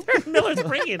Mark Arthur Miller's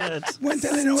bringing it. When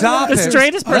telenovela Stop The it.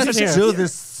 straightest person Let's here. do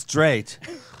this straight.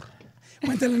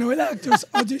 when telenovela actors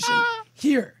audition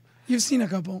here, you've seen a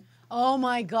couple. Oh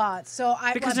my God! So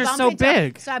Because I they're bump so into,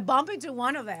 big. So I bump into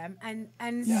one of them, and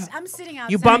I'm sitting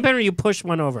outside. You bump in or you push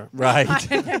one over? Right.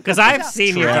 Because I've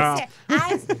seen you, girl.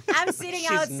 I'm sitting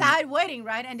outside waiting,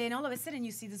 right? And then all of a sudden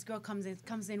you see this girl comes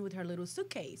in with her little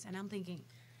suitcase, and I'm thinking.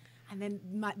 And then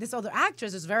this other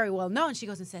actress is very well known. She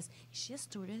goes and says, "Is she a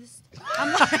stewardess?"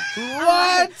 I'm like,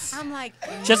 "What?" I'm like,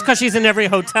 just because she's in every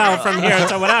hotel from here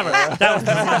to whatever.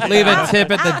 Leave a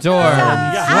tip at the door.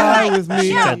 Fly with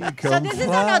me. So this is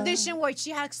an audition where she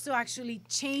has to actually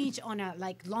change on a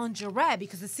lingerie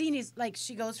because the scene is like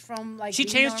she goes from like She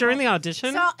being changed during the normal-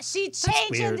 audition? So she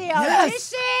changed in weird. the Yes.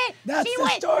 audition. That's she the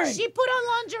story. She put on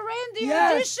lingerie in the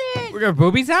Yes. audition. Were her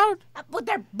boobies out? With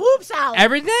their boobs out.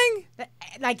 Everything?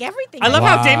 Like everything. I love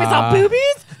how Jamie's all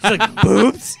boobies. She's like,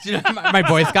 boobs? My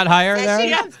voice got higher there?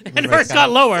 Yeah, and hers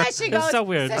got lower. So she It's goes- so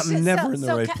weird. I'm never in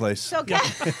the right place. So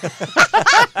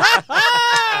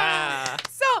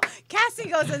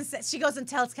Cassie she goes and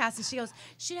tells Cassie, she goes,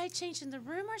 should I change in the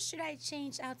room or should I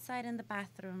change outside in the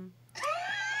bathroom?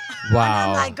 Wow. And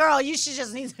I'm like, girl, you should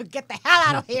just need to get the hell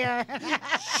out of here.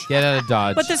 Get out of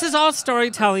Dodge. But this is all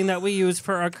storytelling that we use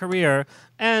for our career.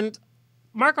 And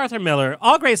Mark Arthur Miller,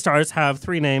 all great stars have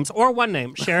 3 names or 1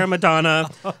 name. Sharon Madonna,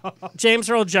 James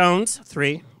Earl Jones,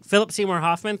 3. Philip Seymour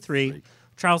Hoffman, 3.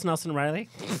 Charles Nelson Riley.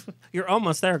 You're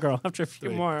almost there, girl, after a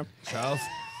few more. Charles,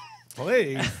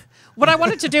 please. What I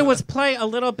wanted to do was play a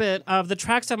little bit of The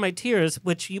Tracks of My Tears,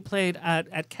 which you played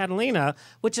at Catalina,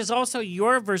 which is also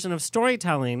your version of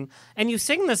storytelling. And you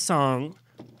sing this song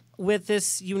with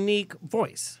this unique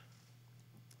voice.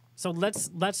 So let's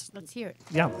hear it.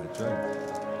 Yeah. That's right.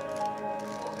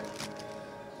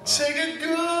 Take a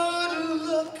good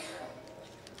look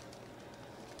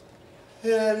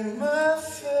at my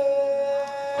face.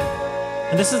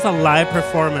 And this is a live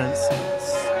performance.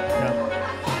 Yeah.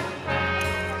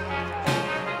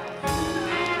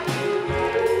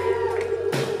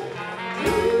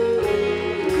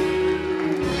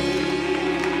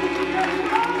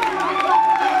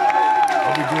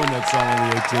 I'll be doing that song on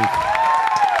the 18th.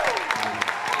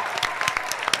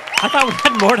 I thought we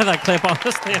had more to that clip,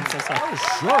 honestly. I'm so sorry. That was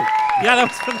short. Yeah, that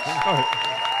was really short.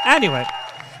 Anyway,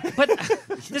 but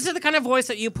this is the kind of voice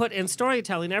that you put in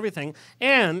storytelling, everything.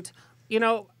 And, you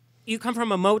know, you come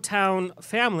from a Motown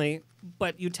family,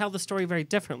 but you tell the story very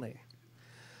differently.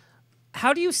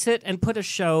 How do you sit and put a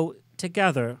show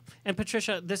together? And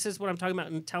Patricia, this is what I'm talking about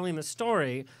in telling the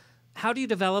story. How do you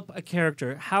develop a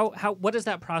character? What is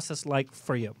that process like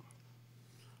for you?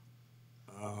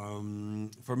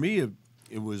 For me,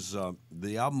 it was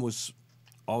the album was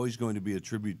always going to be a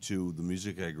tribute to the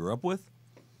music I grew up with,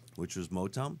 which was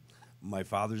Motown, my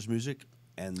father's music,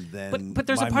 and then. But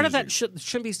there's my a part of that music.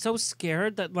 shouldn't be so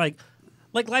scared that like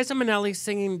Liza Minnelli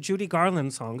singing Judy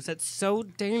Garland songs. That's so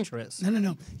dangerous.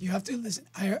 No. You have to listen.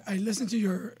 I listened to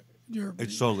your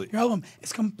It's totally. your album.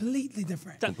 It's completely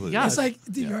different. Completely. Yeah. It's like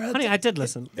Honey, I did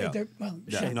listen. Yeah.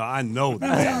 No, I know But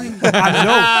I'm telling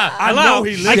that. I know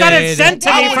he listened. I got it sent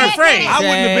to me for free. I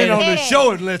wouldn't have been on the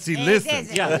show unless he listened.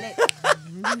 Yeah.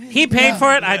 He paid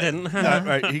for it. I didn't. No,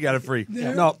 right, he got it free.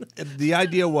 No, the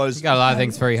idea was You got a lot of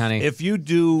things free, honey. if you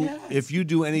do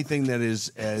anything that is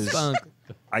as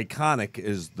iconic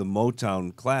as the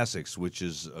Motown classics, which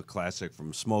is a classic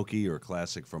from Smokey or a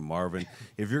classic from Marvin,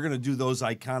 if you're going to do those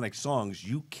iconic songs,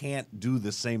 you can't do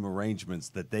the same arrangements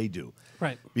that they do.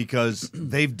 Right. Because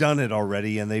they've done it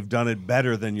already and they've done it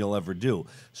better than you'll ever do.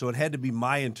 So it had to be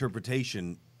my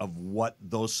interpretation of what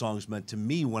those songs meant to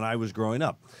me when I was growing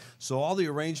up. So all the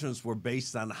arrangements were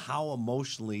based on how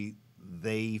emotionally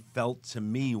they felt to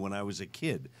me when I was a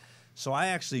kid. So I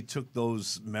actually took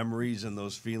those memories and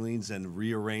those feelings and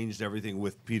rearranged everything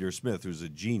with Peter Smith, who's a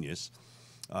genius,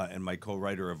 and my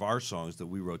co-writer of our songs that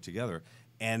we wrote together,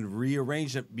 and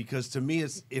rearranged it because to me,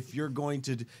 it's if you're going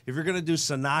to do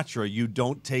Sinatra, you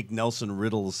don't take Nelson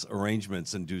Riddle's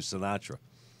arrangements and do Sinatra.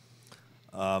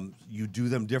 You do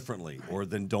them differently, or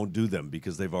then don't do them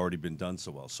because they've already been done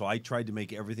so well. So I tried to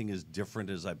make everything as different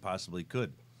as I possibly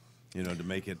could, to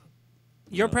make it.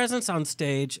 Your presence on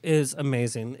stage is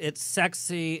amazing. It's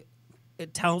sexy.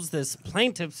 It tells this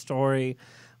plaintive story.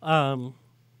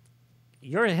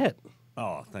 You're a hit.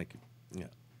 Oh, thank you. Yeah,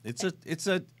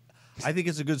 I think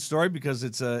it's a good story because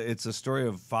it's a story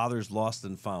of fathers lost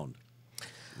and found.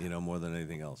 More than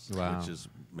anything else, which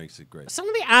makes it great. So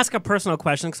let me ask a personal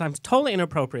question because I'm totally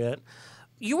inappropriate.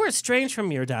 You were estranged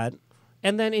from your dad,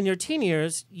 and then in your teen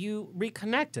years, you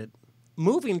reconnected,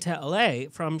 moving to L.A.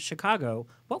 from Chicago.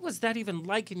 What was that even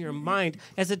like in your mind?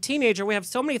 As a teenager, we have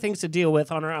so many things to deal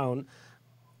with on our own.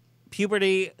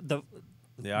 Puberty, the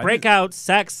breakouts,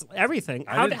 sex, everything.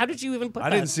 How did you even put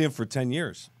that? I didn't see him for 10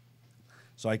 years.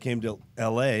 So I came to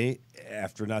L.A.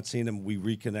 after not seeing him. We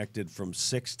reconnected from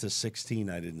 6 to 16.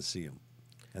 I didn't see him.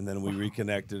 And then we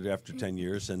reconnected after 10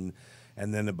 years. And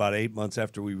then about 8 months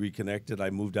after we reconnected, I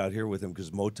moved out here with him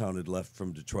because Motown had left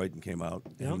from Detroit and came out.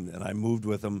 Yep. And I moved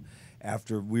with him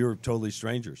after we were totally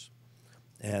strangers.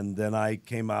 And then I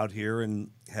came out here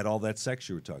and had all that sex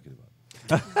you were talking about.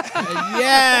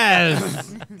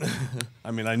 Yes! I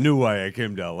mean, I knew why I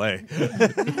came to L.A.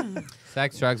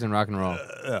 Sex, drugs, and rock and roll.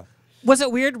 Yeah. Was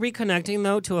it weird reconnecting,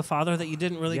 though, to a father that you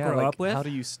didn't really grow up with? How do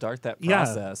you start that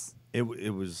process? It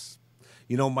was,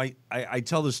 you know, I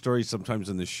tell this story sometimes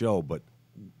in the show, but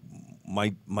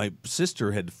my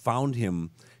sister had found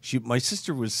him. My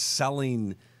sister was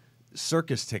selling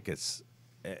circus tickets,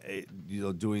 on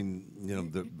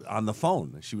the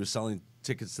phone. She was selling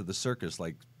tickets to the circus,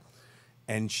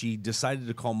 and she decided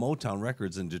to call Motown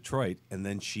Records in Detroit, and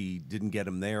then she didn't get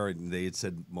them there, and they had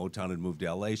said Motown had moved to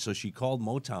L.A., so she called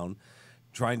Motown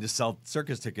trying to sell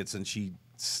circus tickets, and she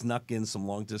snuck in some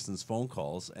long-distance phone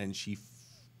calls, and she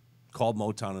called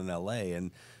Motown in L.A.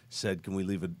 and said, can we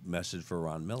leave a message for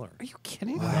Ron Miller? Are you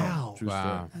kidding? Wow. True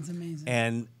story. That's amazing.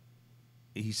 And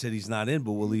he said he's not in,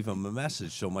 but we'll leave him a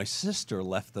message. So my sister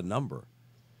left the number.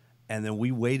 And then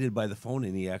we waited by the phone,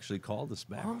 and he actually called us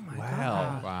back. Oh, my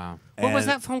God. Wow. What was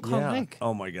that phone call like?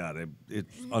 Oh, my God.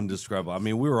 It's undescribable. I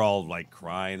mean, we were all,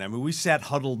 crying. I mean, we sat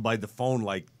huddled by the phone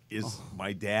is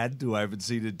my dad, who I haven't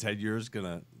seen in 10 years, going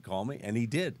to call me? And he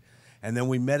did. And then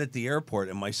we met at the airport,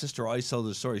 and my sister always tells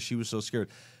the story. She was so scared.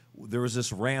 There was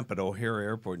this ramp at O'Hare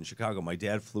Airport in Chicago. My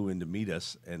dad flew in to meet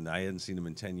us, and I hadn't seen him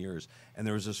in 10 years. And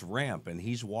there was this ramp, and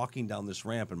he's walking down this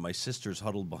ramp, and my sister's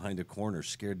huddled behind a corner,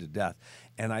 scared to death.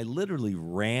 And I literally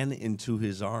ran into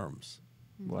his arms.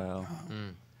 Wow.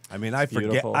 I mean, I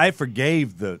Beautiful.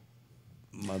 forgave the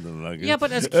mother nugget. Yeah,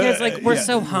 but as kids, we're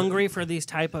so hungry for these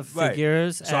type of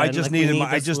figures. So I just needed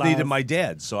needed my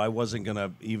dad. So I wasn't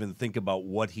gonna even think about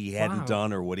what he hadn't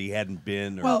done or what he hadn't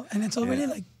been. And it's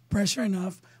already pressure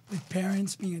enough with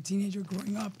parents, being a teenager,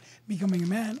 growing up, becoming a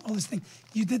man, all this thing.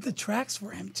 You did the tracks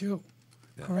for him too,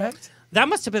 correct? That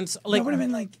must have been That would have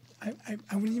been I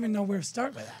wouldn't even know where to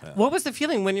start with that. What was the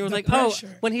feeling when you were The like,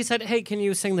 pressure. when he said, hey, can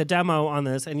you sing the demo on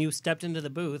this? And you stepped into the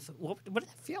booth. What did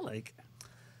that feel like?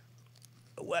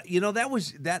 Well,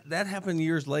 that happened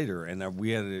years later, and we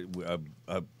had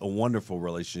a wonderful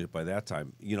relationship by that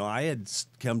time. I had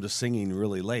come to singing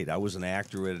really late. I was an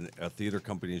actor at a theater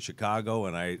company in Chicago,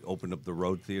 and I opened up the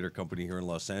Road Theater Company here in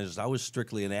Los Angeles. I was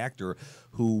strictly an actor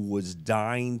who was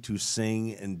dying to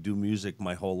sing and do music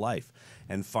my whole life.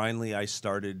 And finally, I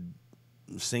started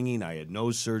singing. I had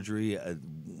nose surgery. I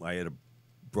had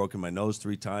broken my nose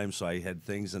 3 times, so I had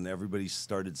things, and everybody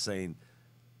started saying,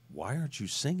 why aren't you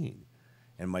singing?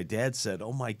 And my dad said,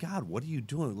 oh, my God, what are you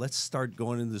doing? Let's start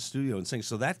going into the studio and sing.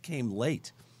 So that came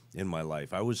late in my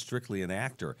life. I was strictly an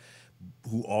actor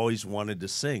who always wanted to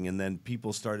sing. And then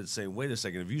people started saying, wait a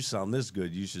second, if you sound this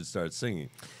good, you should start singing.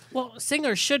 Well,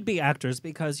 singers should be actors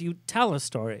because you tell a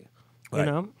story, you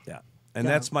know? Yeah. And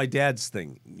that's my dad's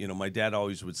thing. My dad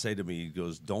always would say to me, he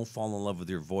goes, don't fall in love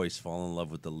with your voice, fall in love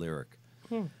with the lyric.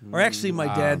 Or actually, my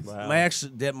dad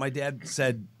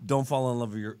said, "Don't fall in love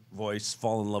with your voice,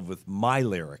 fall in love with my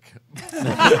lyric."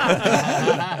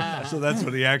 So that's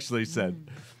what he actually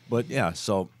said. But yeah,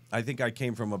 so I think I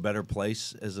came from a better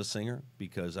place as a singer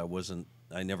because I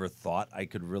never thought I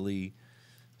could really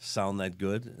sound that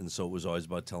good, and so it was always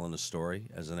about telling a story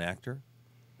as an actor.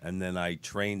 And then I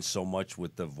trained so much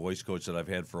with the voice coach that I've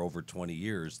had for over 20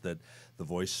 years that the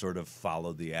voice sort of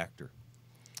followed the actor.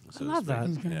 I love that.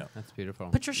 Yeah. That's beautiful.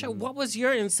 Patricia, what was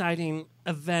your inciting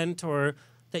event or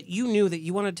that you knew that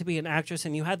you wanted to be an actress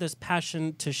and you had this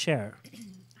passion to share?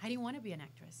 I didn't want to be an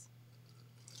actress.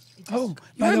 Oh,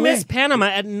 You were Miss Panama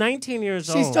at 19 years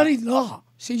old. She studied law.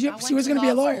 She was going to be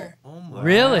a lawyer. Oh my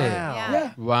Really?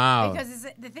 Yeah. Wow. Because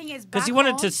the thing is, Because you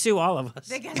wanted to sue all of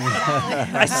us.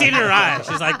 I see in her eyes.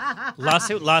 She's like,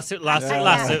 lawsuit, lawsuit, lawsuit,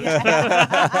 lawsuit.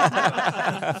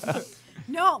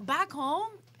 No, back home,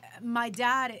 my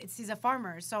dad, he's a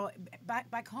farmer. So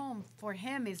back home for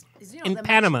him is In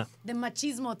Panama. The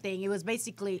machismo thing. It was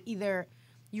basically either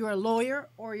you're a lawyer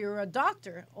or you're a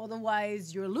doctor.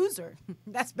 Otherwise, you're a loser.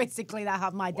 That's basically how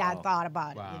my dad thought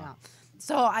about it.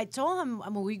 So I told him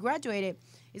when we graduated,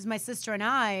 it's my sister and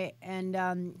I,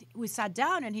 and we sat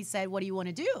down, and he said, what do you want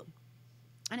to do?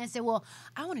 And I said, well,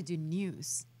 I want to do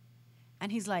news.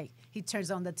 And he's like, he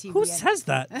turns on the TV. Who says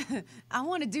that? I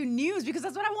want to do news because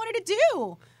that's what I wanted to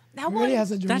do. Everybody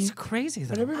has a dream. That's crazy, though.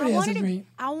 But everybody has a dream.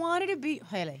 I wanted to be,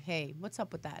 hey, what's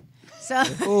up with that?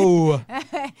 So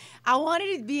I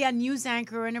wanted to be a news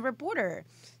anchor and a reporter.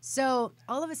 So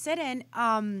all of a sudden,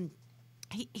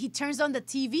 he turns on the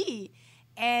TV,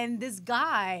 And this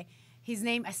guy, his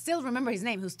name, I still remember his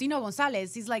name, Justino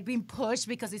Gonzalez. He's like being pushed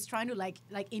because he's trying to like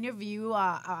interview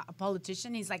a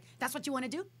politician. He's like, that's what you want to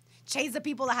do? Chase the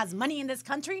people that has money in this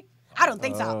country? I don't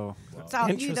think so. So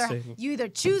you either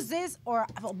choose this or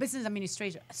business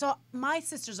administration. So my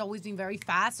sister's always been very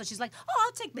fast. So she's like, oh,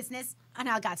 I'll take business. And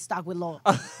I got stuck with law.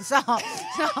 So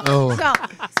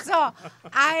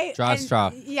I... Draw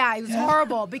straw. Yeah, it was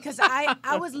horrible because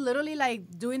I was literally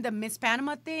like doing the Miss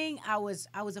Panama thing. I was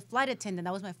a flight attendant.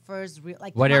 That was my first real...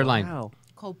 like. What airline? Wow.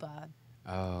 Copa.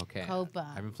 Oh, okay. Copa.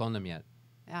 I haven't flown them yet.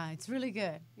 Yeah, it's really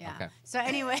good. Yeah. Okay. So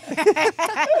anyway,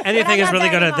 anything is really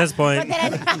good at this point.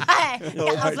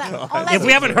 If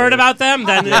we haven't heard about them,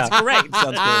 then it's great.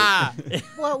 Sounds great.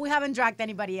 Well, we haven't dragged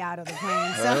anybody out of the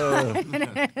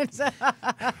plane.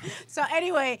 So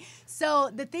anyway, so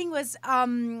the thing was,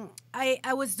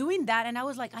 I was doing that, and I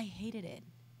was like, I hated it.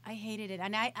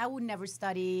 And I would never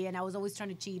study, and I was always trying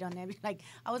to cheat on them. Like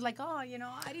I was like, I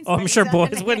didn't. Oh, I'm sure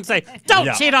boys wouldn't say,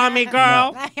 "Don't cheat on me,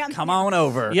 girl." No. Come on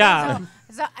over. Yeah.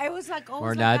 So I was like, Or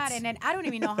like nuts. that, and then I don't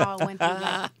even know how I went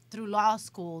through law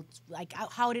school. Like,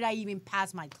 how did I even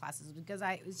pass my classes? Because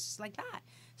it was just like that.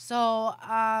 So,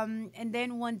 and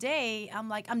then one day I'm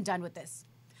like, I'm done with this.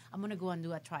 I'm gonna go and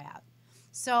do a tryout.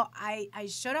 So I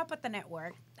showed up at the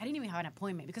network. I didn't even have an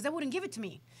appointment because they wouldn't give it to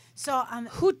me. So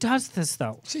who does this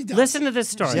though? She does. Listen to this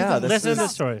story. Yeah, listen to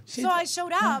this story. So I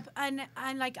showed up and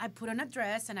like I put on a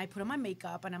dress and I put on my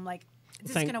makeup and I'm like,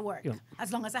 this is gonna work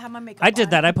as long as I have my makeup. I did on.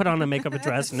 that. I put on a makeup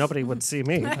dress. Nobody would see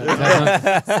me. So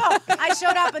I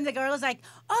showed up and the girl was like,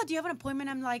 "Oh, do you have an appointment?"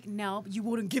 I'm like, "No, you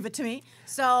wouldn't give it to me."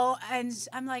 So and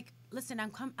I'm like, "Listen,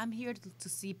 I'm here to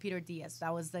see Peter Diaz.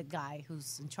 That was the guy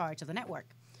who's in charge of the network."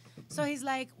 So he's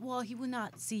like, "Well, he will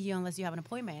not see you unless you have an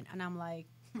appointment." And I'm like,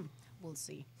 "We'll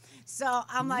see." So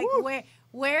I'm like,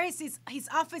 "Where is his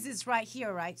office? Is right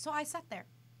here, right?" So I sat there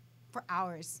for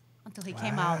hours until he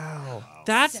came out.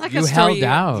 That's like You a story. held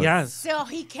out. Yes. So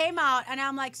he came out, and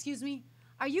I'm like, "Excuse me,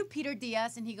 are you Peter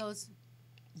Diaz?" And he goes,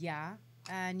 "Yeah."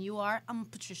 "And you are?" "I'm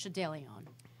Patricia De Leon.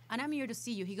 And I'm here to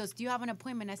see you." He goes, "Do you have an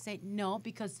appointment?" I say, "No,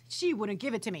 because she wouldn't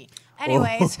give it to me."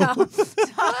 Anyway, so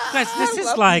Guys,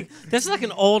 this is like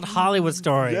an old Hollywood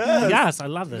story. Yes, I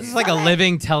love this. It's like a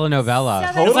living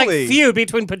telenovela. It's like feud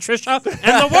between Patricia and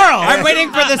the world. I'm waiting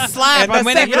for the slap. I'm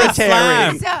waiting for the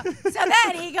slap. So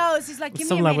then he goes, he's like, "Give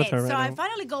me a love with minute." her So right I now.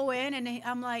 finally go in, and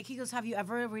I'm like, he goes, "Have you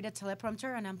ever read a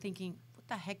teleprompter?" And I'm thinking, what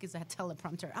the heck is a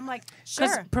teleprompter? I'm like,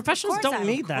 Because sure. professionals of course don't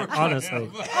I need that, have. honestly.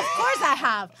 Of course I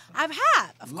have. I've had.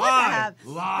 Of course I have.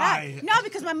 Lie. No,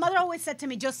 because my mother always said to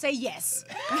me, just say yes.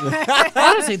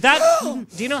 Honestly, do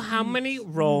you know how many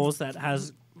roles that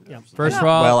has? Yeah. First rule,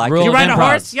 Well, I rule You of ride a improv.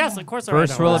 horse? Yes, of course I ride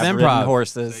First a rule horse. of I've ridden improv.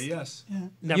 horses. Say yes.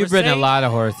 Never You've ridden a say- lot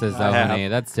of horses, though, I have. honey.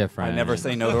 That's different. I never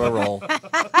say no to a role.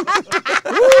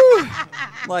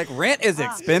 Like, rent is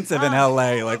expensive in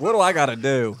LA. Like, what do I got to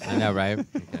do? I know, right? I'm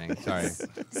kidding. Sorry.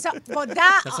 So, but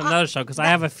that That's another show because I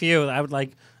have a few. I would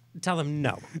like tell them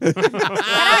no.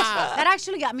 that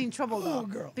actually got me in trouble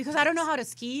though, because I don't know how to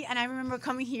ski, and I remember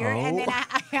coming here, and then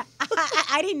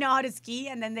I didn't know how to ski,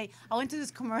 and then I went to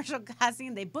this commercial casting,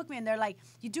 and they booked me, and they're like,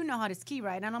 "You do know how to ski,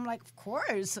 right?" And I'm like, "Of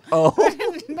course." Oh.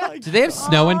 Do they have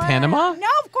snow in Panama? No,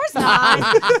 of course not.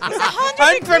 It's 100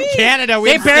 I'm from degrees. Canada. We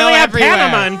They have barely snow have everywhere.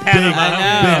 Panama in Panama.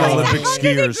 I know. Olympic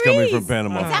skiers coming from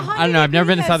Panama. I don't know. I've never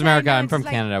been to South America. I'm It's from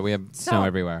like- Canada. We have snow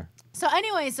everywhere. So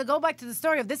anyway, so go back to the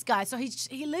story of this guy. So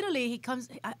he literally comes.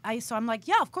 So I'm like,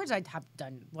 yeah, of course I have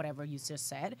done whatever you just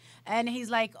said. And he's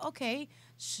like, okay.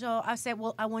 So I said,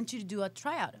 well, I want you to do a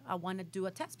tryout. I want to do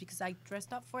a test because I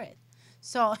dressed up for it.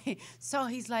 So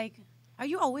he's like, are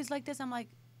you always like this? I'm like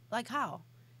how?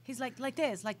 He's like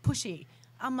this, like pushy.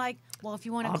 I'm like, well, if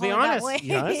you want to call be it honest, that way.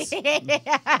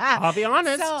 yes. I'll be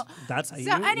honest. So, That's how you.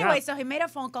 so anyway, yeah. so he made a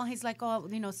phone call. He's like, oh,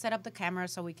 set up the camera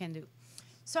so we can do.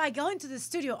 So I go into the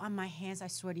studio on my hands. I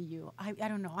swear to you, I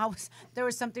don't know. There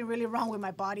was something really wrong with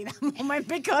my body that moment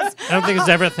because I don't think there's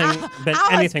ever been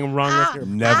anything wrong with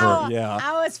your.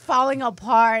 I was falling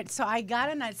apart. So I got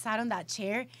and I sat on that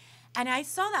chair, and I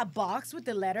saw that box with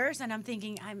the letters, and I'm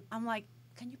thinking, I'm like,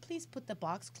 can you please put the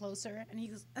box closer? And he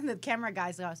goes, and the camera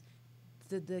guy goes,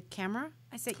 the camera?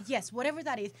 I said, yes, whatever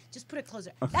that is, just put it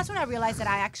closer. That's when I realized that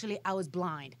I was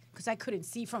blind because I couldn't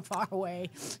see from far away.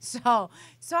 So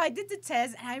I did the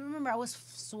test, and I remember I was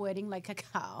sweating like a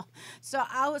cow. So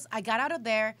I got out of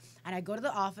there, and I go to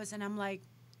the office, and I'm like,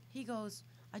 he goes,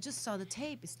 I just saw the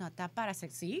tape. It's not that bad. I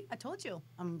said, see, I told you.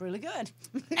 I'm really good.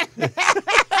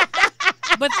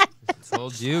 But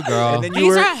told you, girl. And then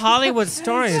these are Hollywood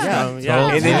stories, though.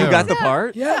 Yeah. And then you got the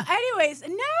part? Yeah. So anyways,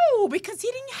 no, because he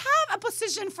didn't have a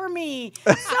position for me.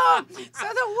 So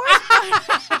the worst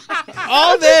part.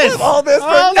 All this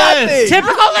for nothing.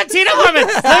 Typical Latina woman.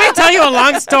 Let me tell you a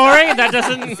long story that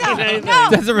doesn't mean anything.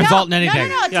 Doesn't result in anything.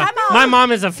 No, Yeah. time out. My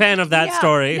mom is a fan of that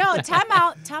story. No, time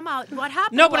out. What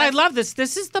happened? No, but I was- love this.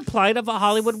 This is the plight of a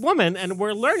Hollywood woman, and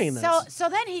we're learning this. So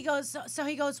then he goes. So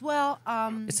he goes. Well,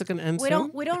 Is it gonna end we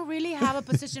soon? don't really have a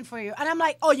position for you. And I'm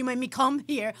like, oh, you made me come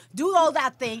here, do all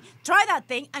that thing, try that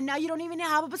thing, and now you don't even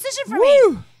have a position for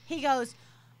me. He goes.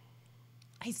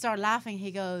 He started laughing.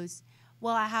 He goes,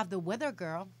 well, I have the weather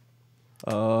girl.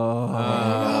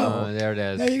 Oh, there it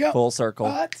is. There you go. Full circle.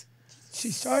 But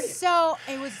she started. So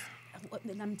it was.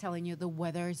 I'm telling you, the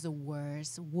weather is the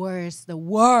worst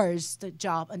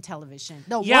job on television.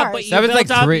 The Yeah, worst. but you That was built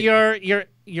like up three-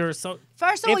 your so.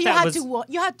 First of all, if you that had was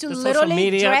to the social literally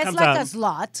media dress comes like up. a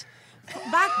slut.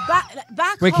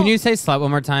 Back Wait, home. can you say slut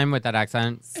one more time with that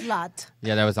accent? Slut.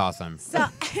 Yeah, that was awesome. So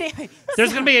anyway,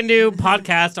 There's going to be a new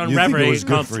podcast on You think it REVRY was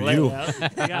good called for Slay. you.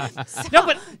 Yeah. No,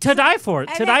 but to die for it.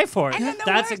 And To then- die for it. and then the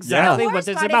That's worst- exactly the what worst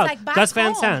it's part is, about. like, back Gus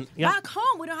Van home- Sant. Yeah. Back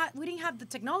home, we didn't have the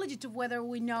technology to whether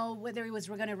we know whether it was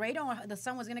going to rain or the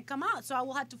sun was going to come out. So I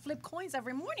will have to flip coins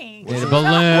every morning. Yeah, the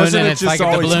balloon, Wasn't and it it's just like if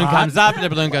the always balloon hot? comes up and the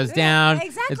balloon goes down.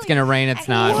 Exactly. It's gonna rain. It's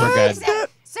not. We're good.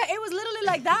 So it was literally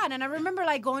like that, and I remember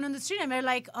like going on the street, and they're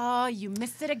like, "Oh, you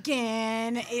missed it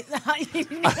again." And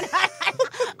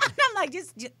I'm like,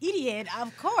 "Just you idiot!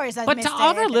 Of course I But missed to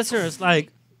all of our it." listeners,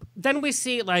 like, then we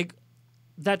see like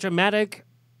that dramatic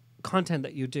content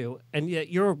that you do, and yet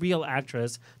you're a real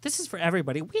actress. This is for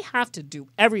everybody. We have to do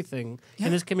everything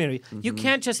in this community. You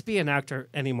can't just be an actor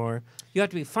anymore. You have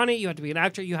to be funny. You have to be an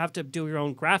actor. You have to do your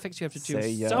own graphics. You have to do Say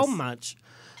yes. so much.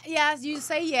 Yes, you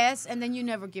say yes, and then you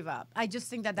never give up. I just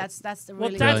think that's the Well,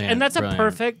 really that's a Brilliant.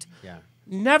 perfect. Yeah.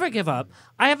 Never give up.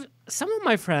 I have some of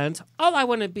my friends. Oh, I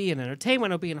want to be in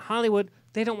entertainment. I want to be in Hollywood.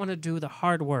 They don't want to do the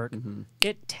hard work.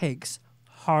 It takes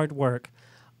hard work.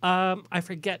 I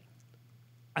forget.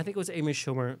 I think it was Amy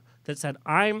Schumer that said,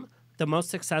 "I'm the most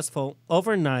successful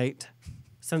overnight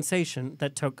sensation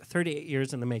that took 38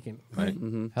 years in the making." Right.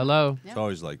 Hello. It's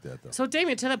always like that, though. So,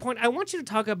 Damien, to that point, I want you to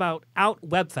talk about Out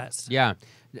Webfest. Yeah.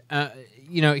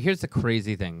 Here's the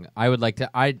crazy thing. I would like to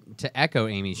echo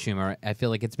Amy Schumer. I feel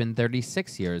like it's been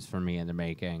 36 years for me in the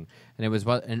making, and it was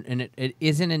it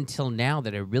isn't until now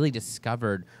that I really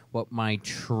discovered what my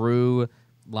true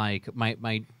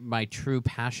my true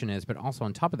passion is, but also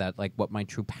on top of that, like what my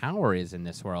true power is in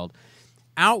this world.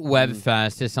 Out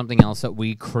Webfest is something else that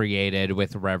we created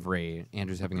with REVRY.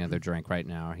 Andrew's having another drink right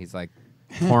now. He's like,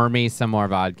 pour me some more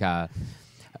vodka.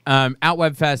 Out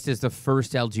Webfest is the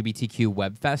first LGBTQ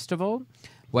web festival.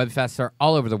 Web fests are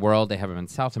all over the world. They have them in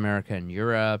South America and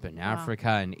Europe and Africa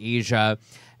and Asia,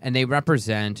 and they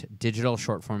represent digital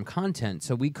short-form content.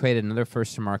 So we created another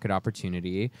first-to-market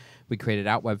opportunity. We created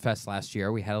Out Webfest last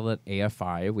year. We held it at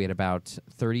AFI. We had about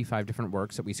 35 different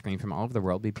works that we screened from all over the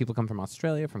world. People come from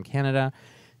Australia, from Canada.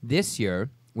 This year,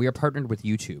 we are partnered with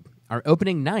YouTube. Our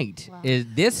opening night is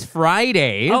this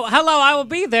Friday. Oh, hello! I will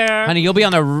be there, Honey, you'll be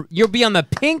on the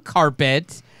pink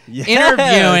carpet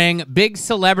interviewing big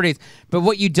celebrities. But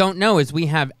what you don't know is we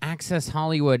have Access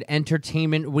Hollywood,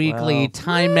 Entertainment Weekly,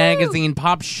 Time Magazine,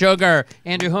 Pop Sugar.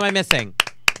 Andrew, who am I missing?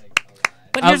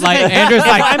 But here's the thing. Andrew's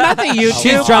like, I'm at the YouTube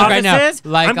she's drunk right now. offices.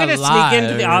 Like I'm gonna alive. sneak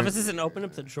into the offices and open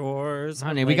up the drawers.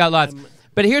 Honey, we got lots.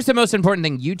 But here's the most important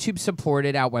thing. YouTube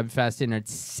supported Out Webfest in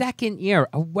its second year,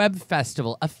 a web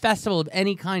festival, a festival of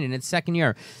any kind in its second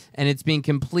year. And it's being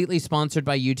completely sponsored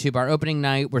by YouTube. Our opening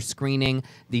night, we're screening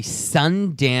the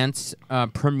Sundance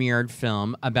premiered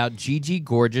film about Gigi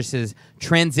Gorgeous's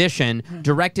transition,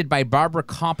 directed by Barbara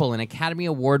Koppel, an Academy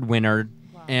Award winner.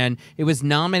 And it was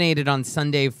nominated on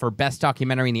Sunday for Best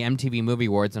Documentary in the MTV Movie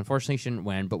Awards. Unfortunately, she didn't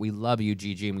win, but we love you,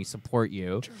 Gigi, and we support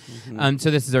you.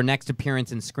 So this is our next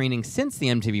appearance and screening since the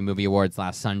MTV Movie Awards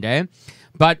last Sunday.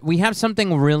 But we have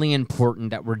something really important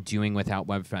that we're doing with Out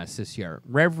Webfest this year.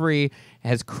 REVRY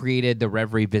has created the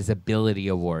REVRY Visibility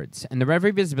Awards. And the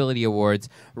REVRY Visibility Awards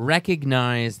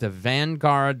recognize the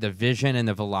vanguard, the vision, and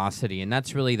the velocity. And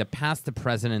that's really the past, the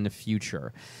present, and the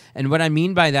future. And what I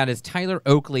mean by that is Tyler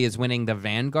Oakley is winning the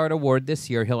Vanguard Award this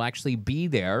year. He'll actually be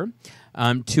there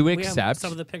to We accept. have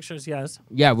some of the pictures, yes.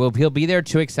 Yeah, well, he'll be there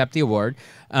to accept the award.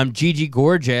 Gigi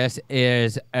Gorgeous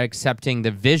is accepting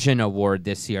the Vision Award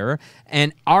this year.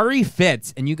 And Ari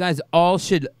Fitz, and you guys all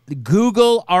should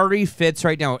Google Ari Fitz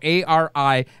right now,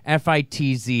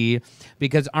 ARIFITZ,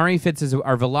 because Ari Fitz is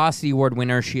our Velocity Award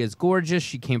winner. She is gorgeous.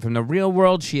 She came from the real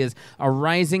world. She is a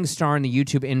rising star in the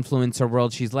YouTube influencer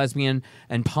world. She's lesbian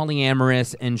and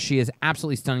polyamorous, and she is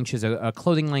absolutely stunning. She has a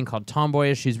clothing line called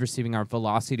Tomboyish. She's receiving our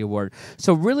Velocity Award.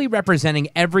 So really representing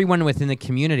everyone within the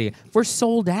community. We're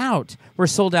sold out. We're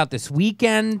sold out this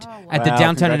weekend at the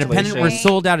Downtown Independent. We're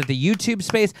sold out at the YouTube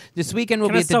space. This weekend we'll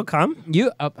Can be I at still come?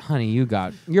 Honey, you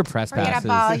got your press Forget passes.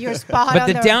 about your spot But on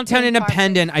the the Downtown pink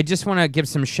Independent, I just want to give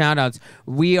some shout outs.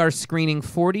 We are screening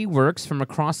 40 works from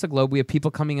across the globe. We have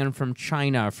people coming in from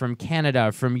China, from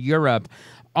Canada, from Europe,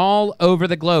 all over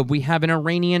the globe. We have an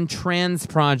Iranian trans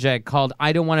project called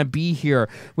I Don't Want to Be Here.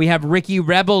 We have Ricky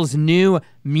Rebel's new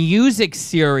music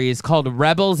series called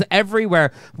Rebels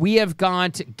Everywhere. We have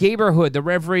got Gayborhood, the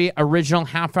REVRY original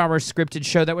half-hour scripted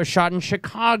show that was shot in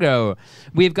Chicago.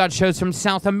 We've got shows from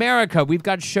South America. We've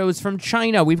got shows from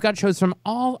China. We've got shows from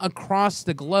all across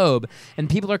the globe, and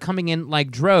people are coming in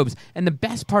like droves. And the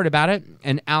best part about it,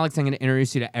 and Alex, I'm going to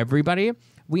introduce you to everybody,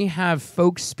 we have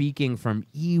folks speaking from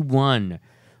E1.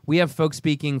 We have folks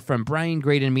speaking from Brian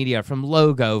Graydon Media, from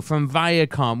Logo, from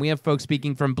Viacom. We have folks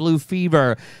speaking from Blue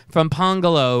Fever, from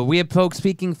Pongolo. We have folks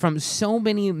speaking from so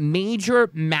many major,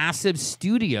 massive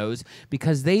studios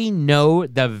because they know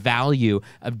the value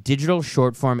of digital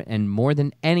short form and, more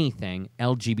than anything,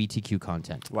 LGBTQ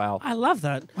content. Wow. I love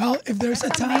that. Well, if there's a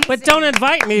time. But don't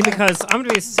invite me because I'm going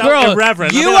to be so Girl,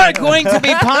 irreverent. you are going to be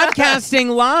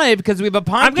podcasting live because we have a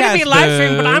podcast. I'm going to be live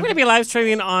streaming, but I'm going to be live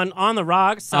streaming on the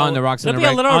Rocks. So On the Rocks, it'll on be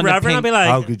the a little irreverent. I'll be like,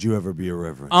 how could you ever be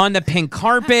irreverent? On the pink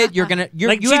carpet, you're gonna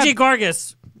like Gigi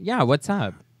Gorgas. Yeah, what's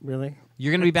up? Really?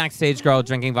 You're gonna be backstage, girl,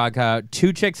 drinking vodka,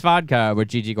 2 Chicks vodka with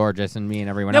Gigi Gorgeous and me and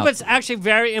everyone No, else. but it's actually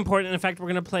very important. In fact, we're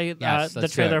going to play Yes, the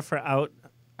let's do trailer it. for Out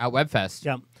Webfest.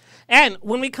 Yeah. And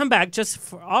when we come back, just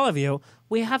for all of you,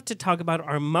 we have to talk about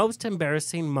our most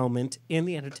embarrassing moment in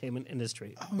the entertainment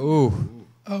industry. Ooh.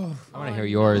 Oh. I want to hear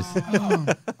yours.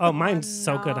 Oh, mine's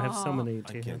so good. I have so many.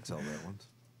 I can't tell that one.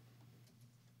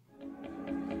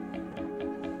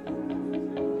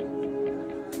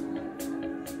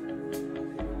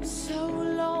 So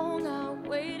long I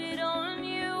waited on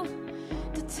you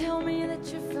to tell me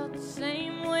that you felt the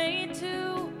same way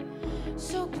too.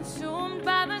 So consumed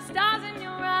by the stars in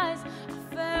your eyes,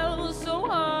 I fell so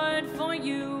hard for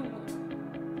you.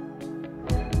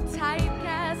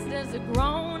 Typecast as a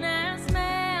grown-ass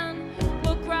man,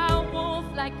 will cry wolf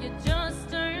like you just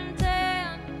turned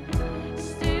 10.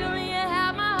 Still you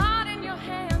have my heart in your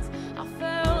hands, I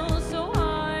fell so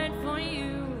hard for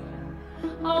you.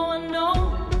 Oh, I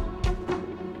know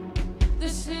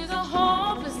this is a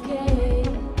hopeless case,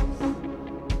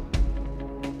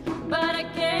 but I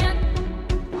can't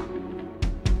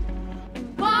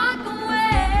walk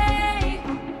away.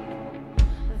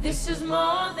 This is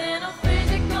more than a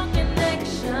physical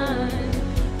connection,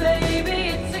 baby,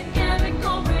 it's a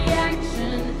chemical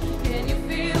reaction. Can you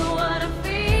feel what I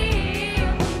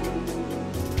feel?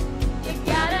 You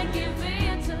gotta give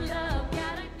in to love,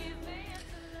 gotta give in.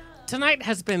 Tonight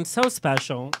has been so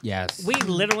special. Yes. We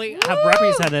literally have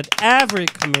represented every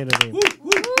community.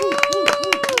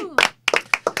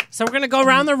 So we're going to go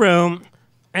around the room,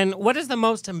 and what is the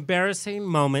most embarrassing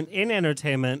moment in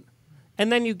entertainment?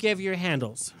 And then you give your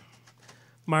handles.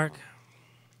 Mark.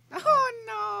 Oh,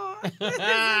 no. This is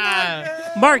not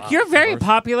good. Mark, you're very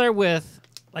popular with,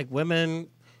 like, women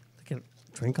that can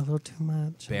drink a little too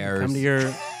much. Bears. Come to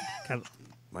your...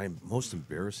 My most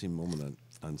embarrassing moment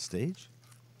on stage?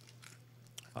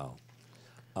 Wow.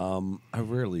 I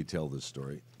rarely tell this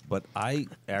story, but I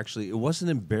actually, it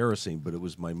wasn't embarrassing, but it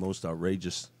was my most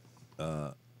outrageous.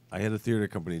 I had a theater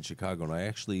company in Chicago, and I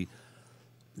actually,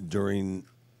 during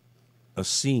a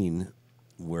scene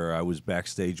where I was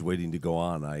backstage waiting to go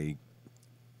on, I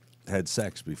had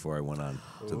sex before I went on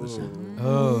to the scene.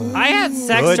 Oh. I had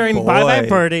sex Good during boy. Bye Bye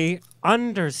Birdie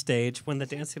understage when the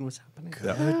dancing was happening.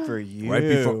 Good for you.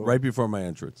 Right before my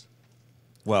entrance.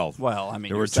 Well, I mean, there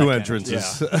your were two second,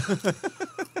 entrances.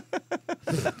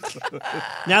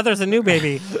 Now there's a new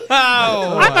baby.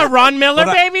 Oh. I'm a Ron Miller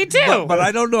But baby too. But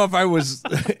I don't know if I was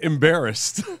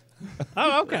embarrassed.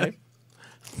 Oh, okay.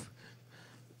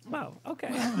 Wow, okay.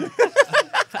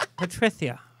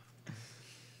 Patricia.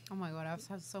 Oh my God, I've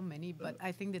had so many, but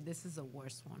I think that this is the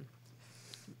worst one.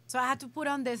 So I had to put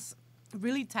on this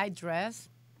really tight dress.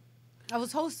 I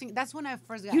was hosting. That's when I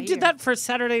first got You here. did that for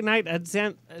Saturday night at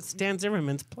Stan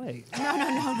Zimmerman's play.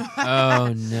 No.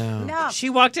 Oh, no. No. She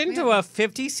walked into a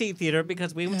 50-seat theater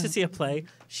because we went to see a play.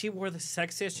 She wore the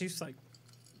sexiest. She was like...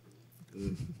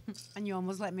 And you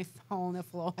almost let me fall on the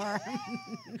floor.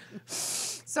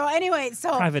 So anyway,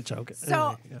 Private joke. So,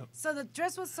 Anyway, yeah. so the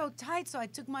dress was so tight, so I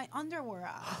took my underwear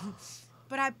out.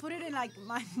 But I put it in like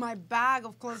my bag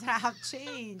of clothes that I have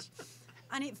changed.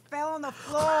 And it fell on the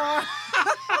floor. Oh,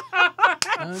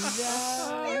 no.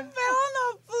 It fell on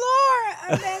the floor.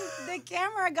 And then the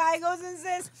camera guy goes and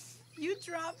says, "You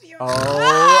dropped your..."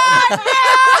 Oh.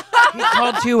 He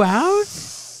called you out?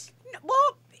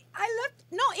 Well, I left.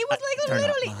 No, it was like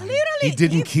literally. He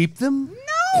didn't keep them?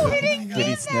 No, he didn't Did he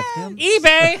keep sniff them. them?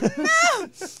 eBay. No.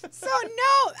 So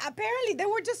no, apparently they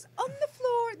were just on the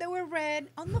floor. They were red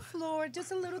on the floor,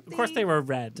 just a little thing. Of course they were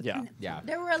red. Yeah. Yeah.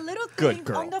 There were a little Good thing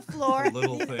girl. on the floor.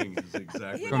 Little things,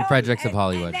 exactly. From Fredericks of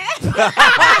Hollywood.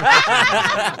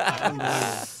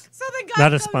 So the guy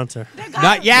Not a comes- sponsor. the guy-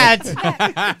 Not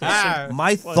yet.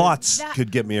 My thoughts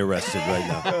could get me arrested right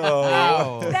now.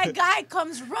 Oh. That guy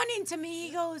comes running to me.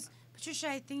 He goes, Patricia,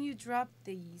 I think you dropped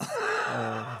these.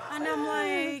 And I'm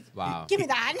like, Wow. give me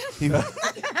that.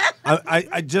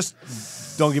 I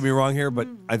just, don't get me wrong here, but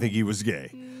I think he was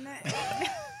gay.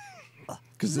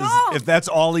 Because No. if that's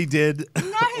all he did. No,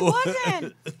 he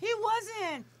wasn't. He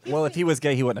wasn't. Well, if he was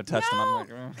gay, he wouldn't have touched him. I'm like,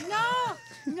 No,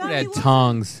 He he had wasn't.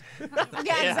 tongs.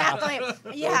 Yeah, exactly.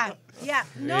 Yeah.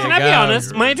 No. Can I be go.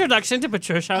 honest? My introduction to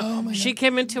Patricia, she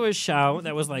came into a show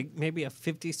that was like maybe a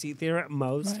 50-seat theater at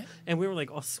most, Right. and we were like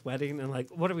all sweating and like,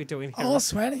 what are we doing here? All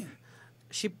sweating.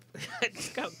 She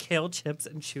got kale chips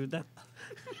and chewed them.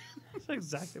 That's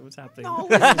exactly what's happening. No.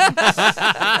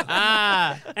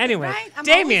 Anyway, Right? I'm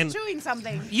Damian, always chewing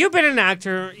something. you've been an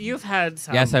actor. You've had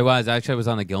some. Yes, I was. Actually, I was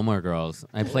on the Gilmore Girls.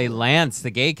 I played Lance,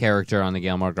 the gay character on the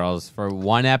Gilmore Girls, for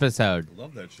one episode.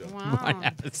 Love that show. One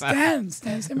episode.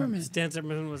 Stan Zimmerman. Stan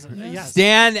Zimmerman was yes.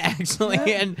 Stan,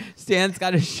 actually, and Stan's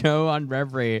got a show on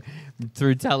Reverie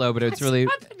through Tello, but it's really.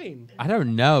 happening? I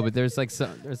don't know, but there's like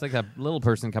a little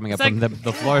person coming up from the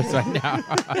floors right now.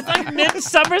 It's like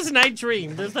Midsummer's Night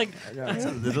Dream. There's like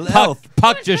Little elf.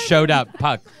 Puck just showed up.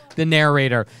 Puck, the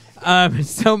narrator.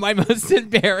 So my most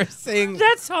embarrassing.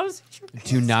 that sounds true.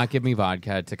 Do not give me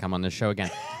vodka to come on the show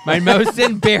again. My most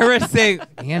embarrassing.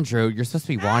 Andrew, you're supposed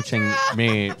to be watching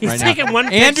me He's right taking now. one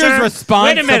picture. Andrew's responsible.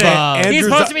 Wait a minute. He's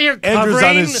supposed to be here Andrew's covering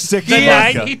on his sick the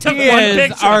vodka. night. He took He one is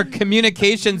picture. our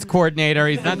communications coordinator.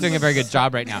 He's not doing a very good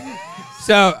job right now.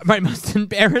 So my most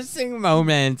embarrassing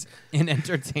moment in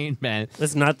entertainment.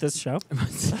 It's not this show.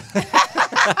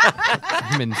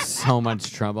 I'm in so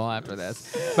much trouble after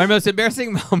this. My most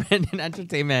embarrassing moment in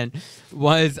entertainment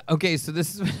was, okay, so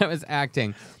this is when I was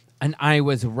acting, and I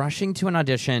was rushing to an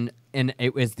audition, and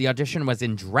the audition was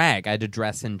in drag. I had to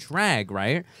dress in drag,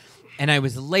 right? And I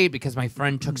was late because my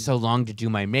friend took so long to do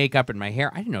my makeup and my hair.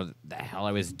 I didn't know what the hell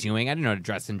I was doing. I didn't know how to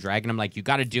dress in drag. And I'm like, you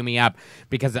got to do me up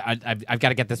because I've got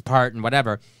to get this part and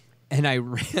whatever. And I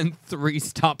ran 3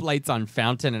 stoplights on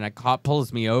Fountain, and a cop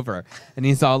pulls me over. And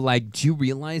he's all like, do you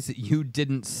realize that you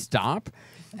didn't stop?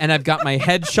 And I've got my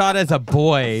headshot as a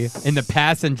boy in the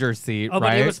passenger seat, Oh,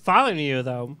 right? but he was following you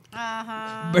though.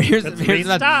 But here's The 3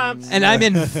 the stops. and I'm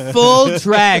in full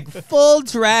drag,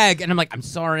 and I'm like, I'm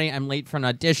sorry, I'm late for an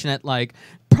audition at like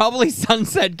probably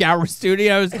Sunset Gower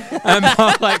Studios. I'm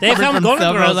all like, They covered filmed from Golden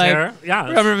Silver Girls Lake, here.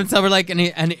 Yeah. covered from Silver Lake,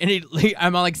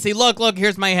 I'm all like, see, look,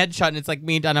 here's my headshot, and it's like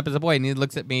me done up as a boy, and he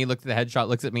looks at me, looks at the headshot,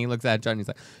 looks at me, looks at the headshot, and he's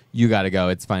like, you gotta go,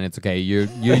 it's fine, it's okay, you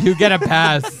get a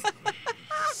pass.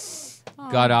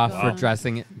 Got off for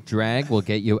dressing drag will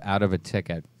get you out of a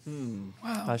ticket.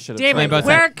 I should have. Damon, both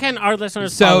where sides. can our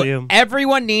listeners follow So you?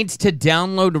 everyone needs to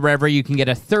download Reverie. You can get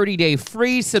a 30-day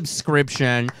free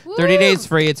subscription. 30 days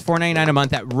free. It's $4.99 a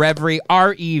month at Reverie,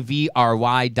 REVRY.TV.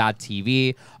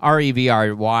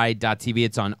 REVRY.TV.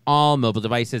 It's on all mobile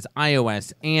devices,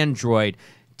 iOS, Android,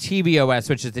 tvOS,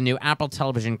 which is the new Apple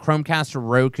Television, Chromecast,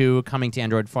 Roku, coming to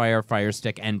Android Fire, Fire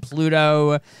Stick, and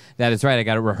Pluto. That is right. I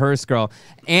got to rehearse, girl.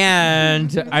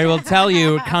 And I will tell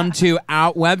you, come to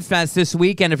Out Webfest this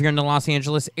weekend if you're in the Los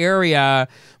Angeles area.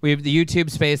 We have the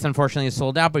YouTube space, unfortunately, is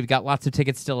sold out, but we've got lots of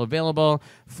tickets still available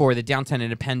for the Downtown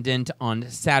Independent on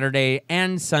Saturday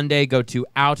and Sunday. Go to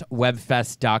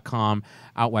outwebfest.com,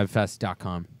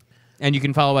 outwebfest.com. And you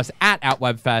can follow us at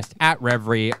OutWebFest, at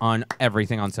Reverie, on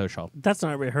everything on social. That's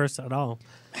not rehearsed at all.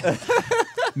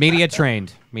 Media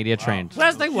trained.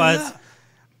 Wesley Woods.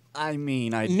 I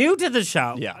mean, I New to the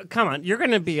show. Yeah. Come on, you're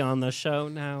going to be on the show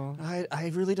now.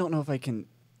 I really don't know if I can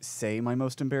say my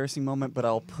most embarrassing moment, but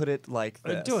I'll put it like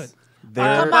this. Do it.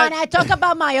 Come on, I talk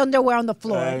about my underwear on the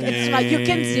floor. It's like you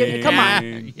can see it. Come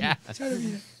on. Yeah.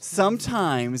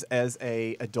 Sometimes, as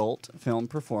a adult film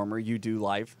performer, you do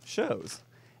live shows,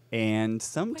 and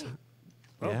sometimes.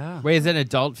 Yeah. Wait, is it an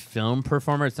adult film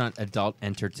performer? It's not adult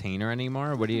entertainer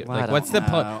anymore? What do you Well, I like? What's don't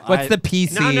the know. what's the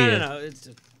PC? No. It's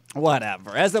just,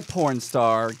 Whatever. As a porn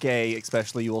star, gay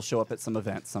especially, you will show up at some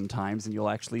events sometimes, and you'll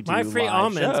actually do my free live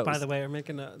almonds, shows. by the way, are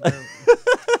making a.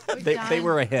 They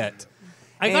were a hit.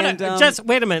 I got And, just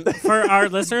wait a minute for our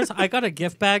listeners. I got a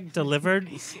gift bag delivered.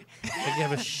 I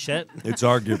give a shit. It's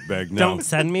our gift bag now. Don't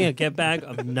send me a gift bag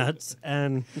of nuts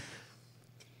and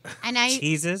And I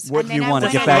cheeses. What do you want? A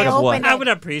gift bag of what? I would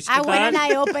appreciate I that. went and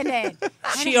I opened it.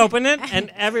 She opened it,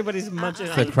 and everybody's munching.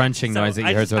 It's the crunching noise that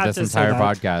you heard through this entire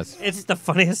podcast. It's the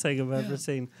funniest thing I've ever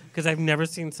seen because I've never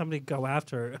seen somebody go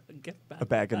after a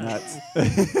bag of nuts.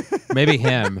 Maybe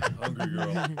him. Hungry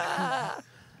girl.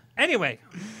 Anyway.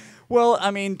 Well, I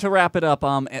mean, to wrap it up,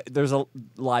 there's a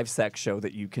live sex show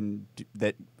that you can do,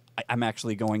 that I'm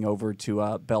actually going over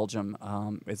to Belgium.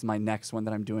 It's my next one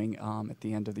that I'm doing at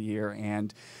the end of the year.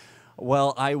 And,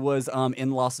 well, I was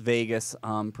in Las Vegas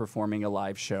performing a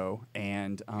live show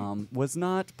and was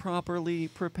not properly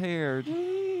prepared.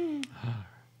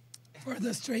 For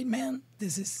the straight man,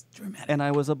 this is dramatic. And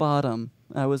I was a bottom.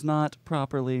 I was not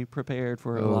properly prepared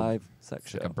for a live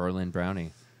sex show. Like a Berlin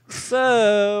brownie.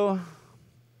 So,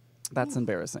 that's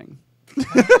embarrassing.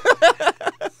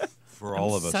 For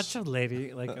all of us. Such a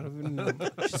lady. Like, I don't even know.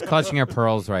 She's clutching her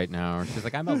pearls right now. She's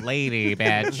like, I'm a lady,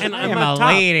 bitch. And I'm I'm a a top.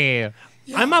 lady.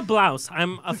 I'm a blouse.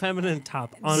 I'm a feminine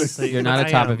top, honestly. You're not a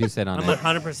top if you sit on I'm it.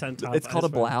 100% top. It's called I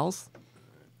a swear. blouse?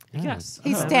 Yes.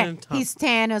 His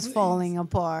tan is falling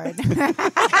apart.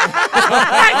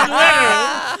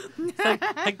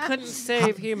 I couldn't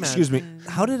save He-Man. Excuse me.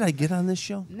 How did I get on this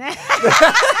show?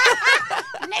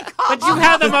 But you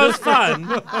had the most fun.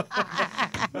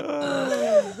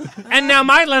 And now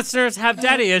my listeners have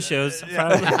daddy issues. From,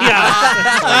 Sorry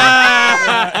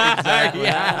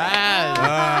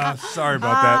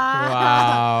about that.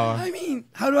 Wow. I mean,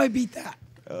 how do I beat that?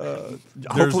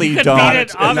 Hopefully you could don't. beat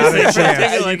it, obviously. Not a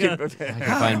chance. Like I can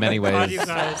find many ways. You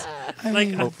guys.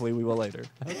 Hopefully we will later.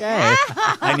 Okay.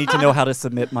 I need to know how to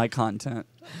submit my content.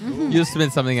 You'll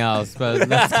submit something else, but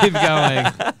let's keep going.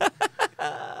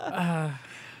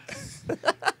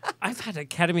 I've had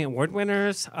Academy Award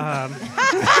winners.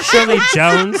 Shirley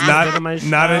Jones.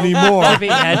 Not anymore. Libby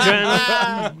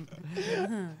Hedren.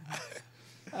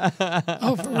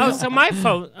 So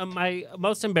my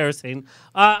most embarrassing.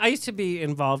 I used to be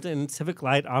involved in Civic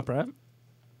Light Opera, and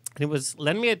it was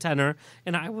Lend Me a Tenor,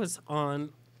 and I was on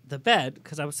the bed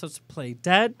because I was supposed to play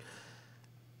dead.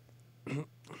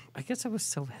 I guess I was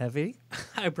so heavy,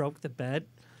 I broke the bed,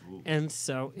 and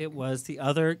so it was the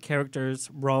other character's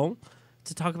role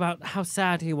to talk about how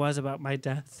sad he was about my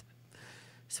death.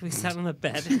 So we sat on the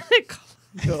bed. And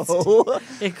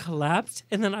it collapsed,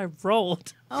 and then I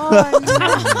rolled. Oh, no.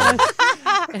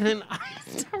 And then I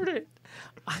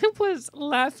was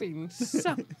laughing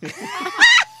so.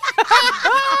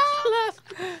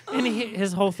 And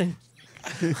his whole thing.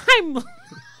 I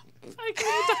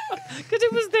couldn't because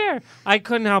it was there. I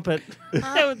couldn't help it.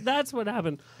 That's what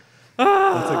happened.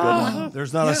 That's a good one.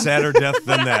 There's not a sadder death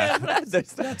than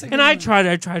that. And I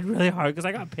tried really hard because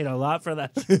I got paid a lot for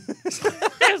that. I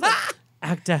was like,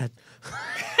 act dead.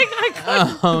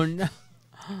 Oh, no.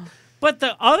 But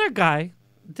the other guy,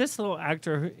 this little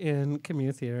actor in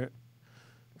Community Theater,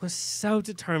 was so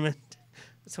determined.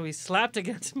 So he slapped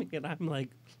against me, and I'm like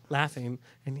laughing,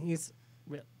 and he's...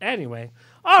 Anyway.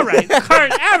 All right,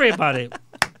 Kurt, everybody.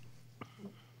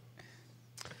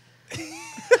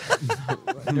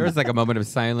 There was like a moment of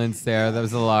silence there. That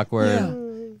was a little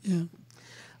awkward. Yeah.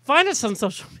 Find us on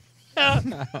social media.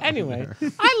 Anyway,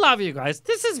 I love you guys.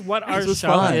 This is what our was show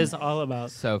fun. is all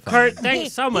about. So fun. Kurt,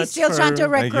 thanks so much. He's still for... trying to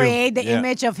Thank you. recreate the Yeah.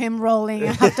 image of him rolling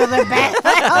after the bed.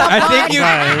 I think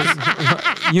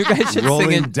you guys should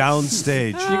Rolling sing it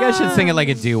downstage. You guys should sing it like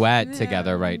a duet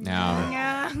together right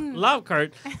now. Love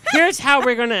Kurt. Here's how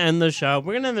we're going to end the show.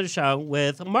 We're going to end the show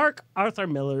with Mark Arthur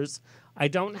Miller's I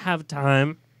Don't Have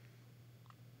Time,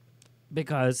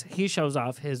 because he shows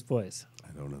off his voice.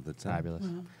 I don't know the time. Fabulous.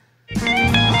 I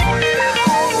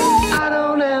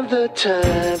don't have the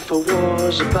time for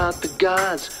wars about the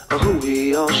gods or who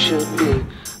we all should be.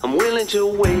 I'm willing to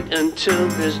wait until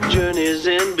this journey's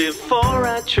end before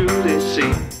I truly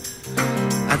see.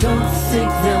 I don't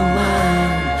think they'll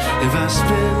mind if I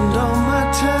spend all my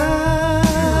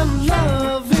time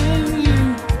loving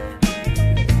you.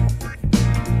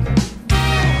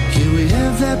 Can we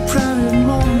have that private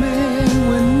moment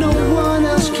when no one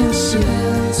else can see?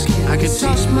 I could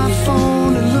toss my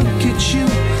phone and look at you,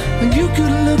 and you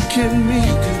could look at me.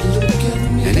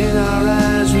 And in our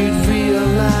eyes we'd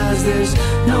realize there's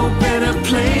no better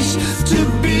place to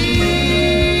be.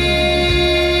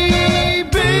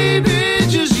 Baby,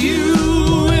 just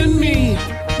you and me.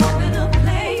 No better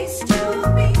place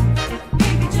to be.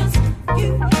 Baby, just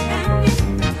you and me.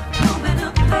 No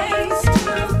better place to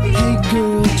be. Hey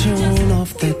girl, turn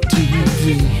off that TV.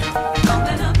 No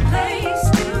better place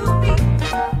to be.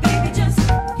 Baby, just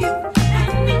you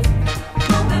and me.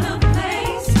 No better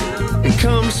place to be.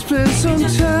 Come spend some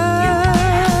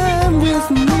time with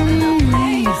me.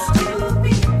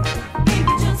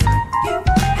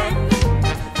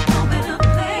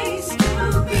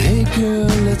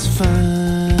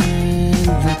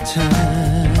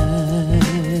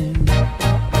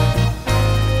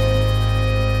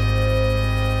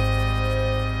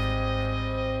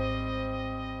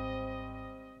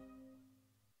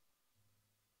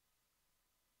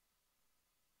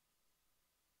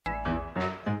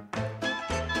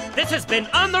 This has been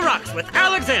On the Rocks with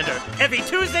Alexander, every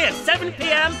Tuesday at 7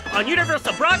 p.m. on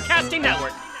Universal Broadcasting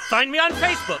Network. Find me on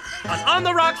Facebook on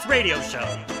the Rocks Radio Show.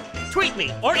 Tweet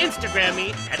me or Instagram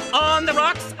me at On the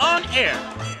Rocks On Air.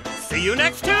 See you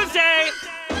next Tuesday!